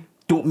me.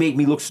 Don't make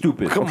me look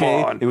stupid. Come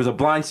on. It was a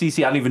blind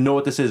CC. I don't even know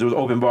what this is. It was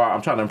open bar.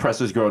 I'm trying to impress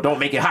this girl. Don't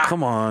make it hot.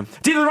 Come on.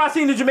 Jesus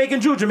Racine, the Jamaican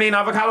Jew, Jermaine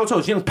Avocado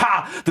Toast, Young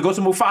Pa, the Ghost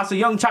of Mufasa,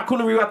 Young Chuck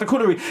Coonery at the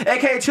Coonery,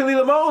 aka Chili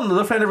Lamone, the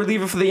left-handed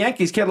reliever for the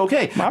Yankees, Kid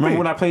okay. Remember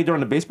when I played during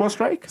the baseball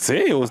strike? See,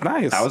 it was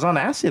nice. I was on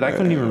acid. I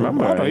couldn't even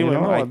remember. I don't even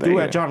know. I threw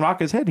at John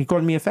Rocker's head. He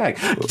called me a fag.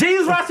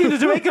 Jesus Racine, the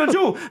Jamaican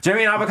Jew,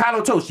 Jermaine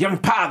Avocado Toast, Young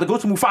Pa, the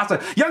Ghost of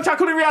Mufasa, Young Chuck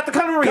Coonery at the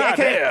Coonery,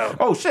 aka...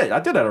 Oh, shit. I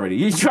did that already.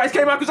 You guys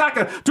came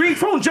Akuzaka, 3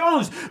 Prone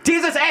Jones,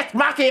 Jesus X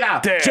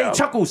Makeda, Jay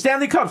Chuckle,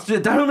 Stanley Cups,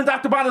 the Human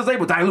Dr. Bonner's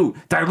label, dilute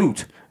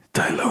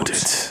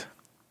it.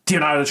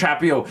 Leonardo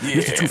DiCaprio,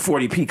 Mr.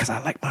 240p, because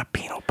I like my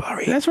peanut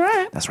butter. That's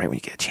right. That's right. When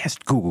you get a chance,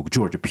 Google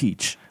Georgia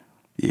Peach.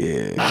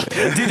 Yeah.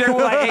 DJ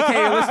Woolite,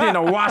 aka listening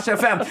to Wash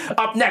FM.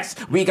 Up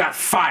next, we got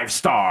 5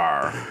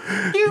 Star.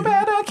 You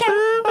better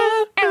count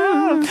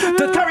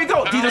The Curry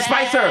Goat, Dieter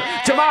Spicer,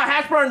 Jamal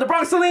Hashburn, the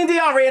Bronx Celine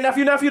Dion, Ray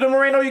Nephew, the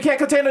Moreno, you can't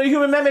contain the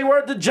human meme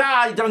word, the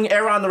Jai, Young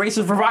Aaron, the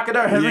racist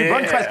provocateur, Henry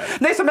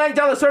Bunquist, Nathan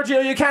Magdala,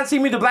 Sergio, you can't see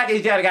me, the Black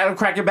Asiatic, I don't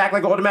crack your back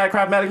like automatic,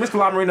 craftmatic, Miss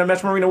Marina,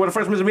 Mesh Marina, with the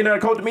first misdemeanor,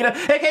 code demeanor,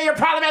 aka your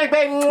problematic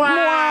babe.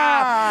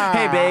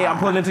 Hey, babe, I'm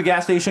pulling into the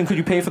gas station. Could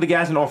you pay for the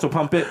gas and also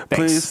pump it? Thanks.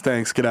 Please,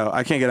 thanks. Get out.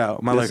 I can't get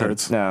out. My leg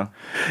hurts. No.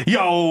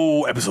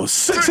 Yo, episode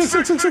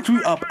 666.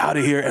 We up out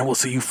of here, and we'll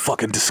see you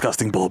fucking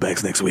disgusting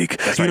bullbags next week.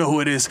 That's right. You know who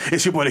it is.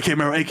 It's your boy, the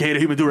K-Mero, a.k.a. the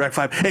Human Durag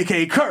 5,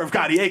 a.k.a. Curve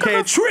Gotti,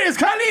 a.k.a. Triz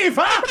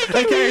Khalifa,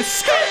 a.k.a.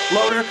 Skirt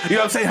Loader. You know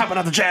what I'm saying? Hopping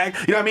out the Jag.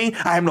 You know what I mean?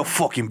 I am no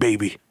fucking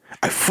baby.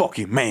 I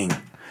fucking man.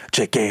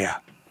 Check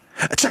out.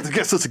 Check the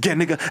guest list again,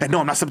 nigga. And no,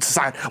 I'm not stepping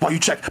aside while you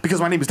check, because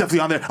my name is definitely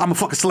on there. I'm a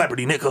fucking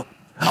celebrity, nigga.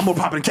 I'm more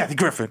popular than Kathy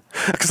Griffin,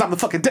 because I'm the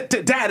fucking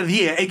dad of the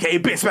year, a.k.a.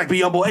 Ben Smack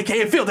Biombo,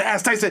 a.k.a. Phil the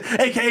Ass Tyson,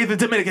 a.k.a. the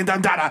Dominican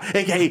Dondada,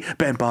 a.k.a.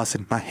 Ben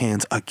Boston. My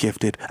hands are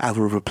gifted. I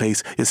will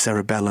replace your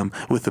cerebellum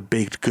with a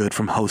baked good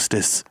from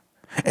Hostess,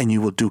 and you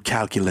will do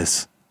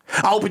calculus.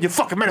 I'll open your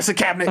fucking medicine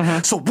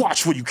cabinet, so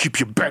watch where you keep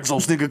your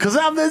benzos, nigga, because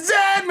I'm the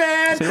Zen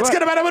man.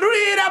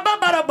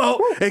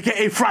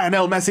 A.k.a. Frian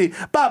El Messi.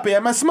 Papi,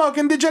 I'm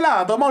smoking the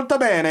gelato molto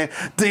bene.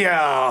 The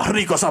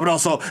Rico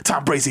Sabroso.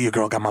 Tom Brazy, your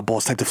girl got my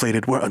balls tight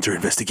deflated. We're under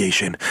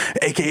investigation.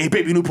 A.k.a.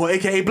 Baby Newport,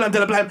 a.k.a. Blem de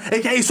la Blem,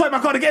 a.k.a. Swipe my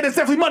card again. It's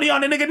definitely money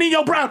on it, nigga.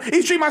 Nino Brown,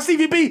 East Street, my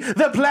CVB.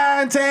 The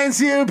plantain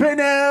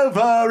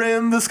supernova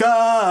in the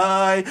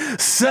sky.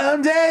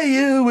 Someday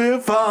you will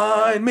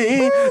find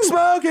me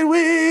smoking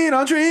weed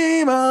on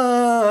Dreamer.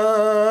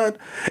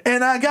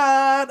 And I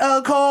got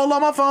a call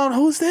on my phone.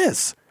 Who's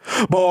this?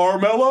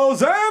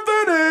 Barmelo's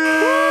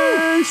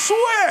Anthony.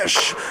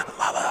 Swish.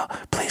 Lala,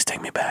 please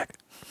take me back.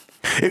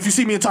 If you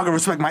see me and talk and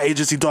respect my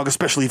agency, dog,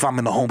 especially if I'm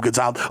in the home goods,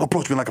 I'll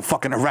approach me like a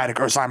fucking erratic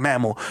ursine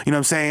mammal. You know what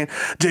I'm saying?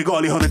 Llegó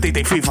el hijo de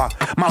Tete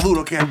FIFA.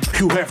 Maduro que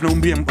Hugh Hefner un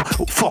bien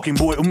fucking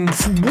boy. Un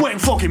buen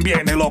fucking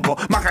bien, loco.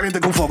 Más caliente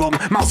con fuego.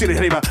 Mouse de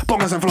arriba.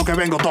 Póngase en flow que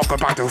vengo. Toco el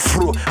parte.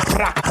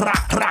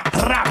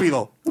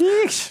 Rápido. You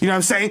know what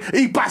I'm saying?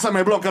 Y pásame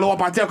el bloque. Lo voy a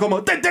partir como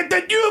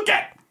you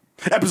get.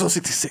 Episode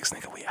 66,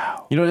 nigga, we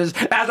out. You know this.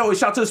 As always,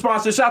 shout to the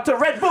sponsor. Shout to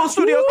Red Bull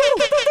Studios.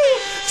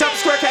 Shout to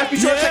Squarecast. Be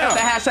sure to check out the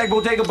hashtag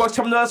Bodega Bucks.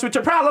 Come to us with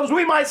your problems.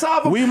 We might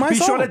solve them. Be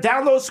sure to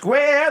download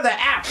Square, the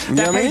app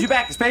that pays you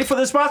back. It's paid for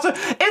the sponsor.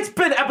 It's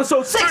been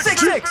episode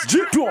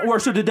 666. Don't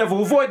worship the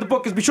devil. Avoid the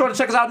bookers. Be sure to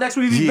check us out next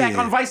week. We'll be back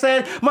on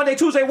Viceland Monday,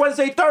 Tuesday,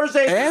 Wednesday,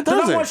 Thursday. And the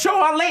number one show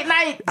on late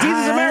night.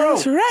 Jesus Amaro.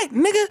 That's right,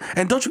 nigga.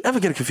 And don't you ever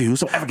get it confused.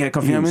 Don't ever get it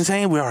confused. You know what I'm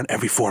saying? We're on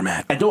every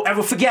format. And don't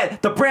ever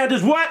forget, the brand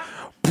is what?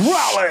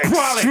 Prolix.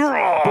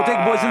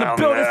 Bodega Boys in the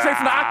building, straight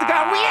from the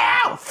Octagon. We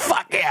out.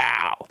 Fuck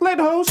yeah.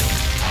 Later, host.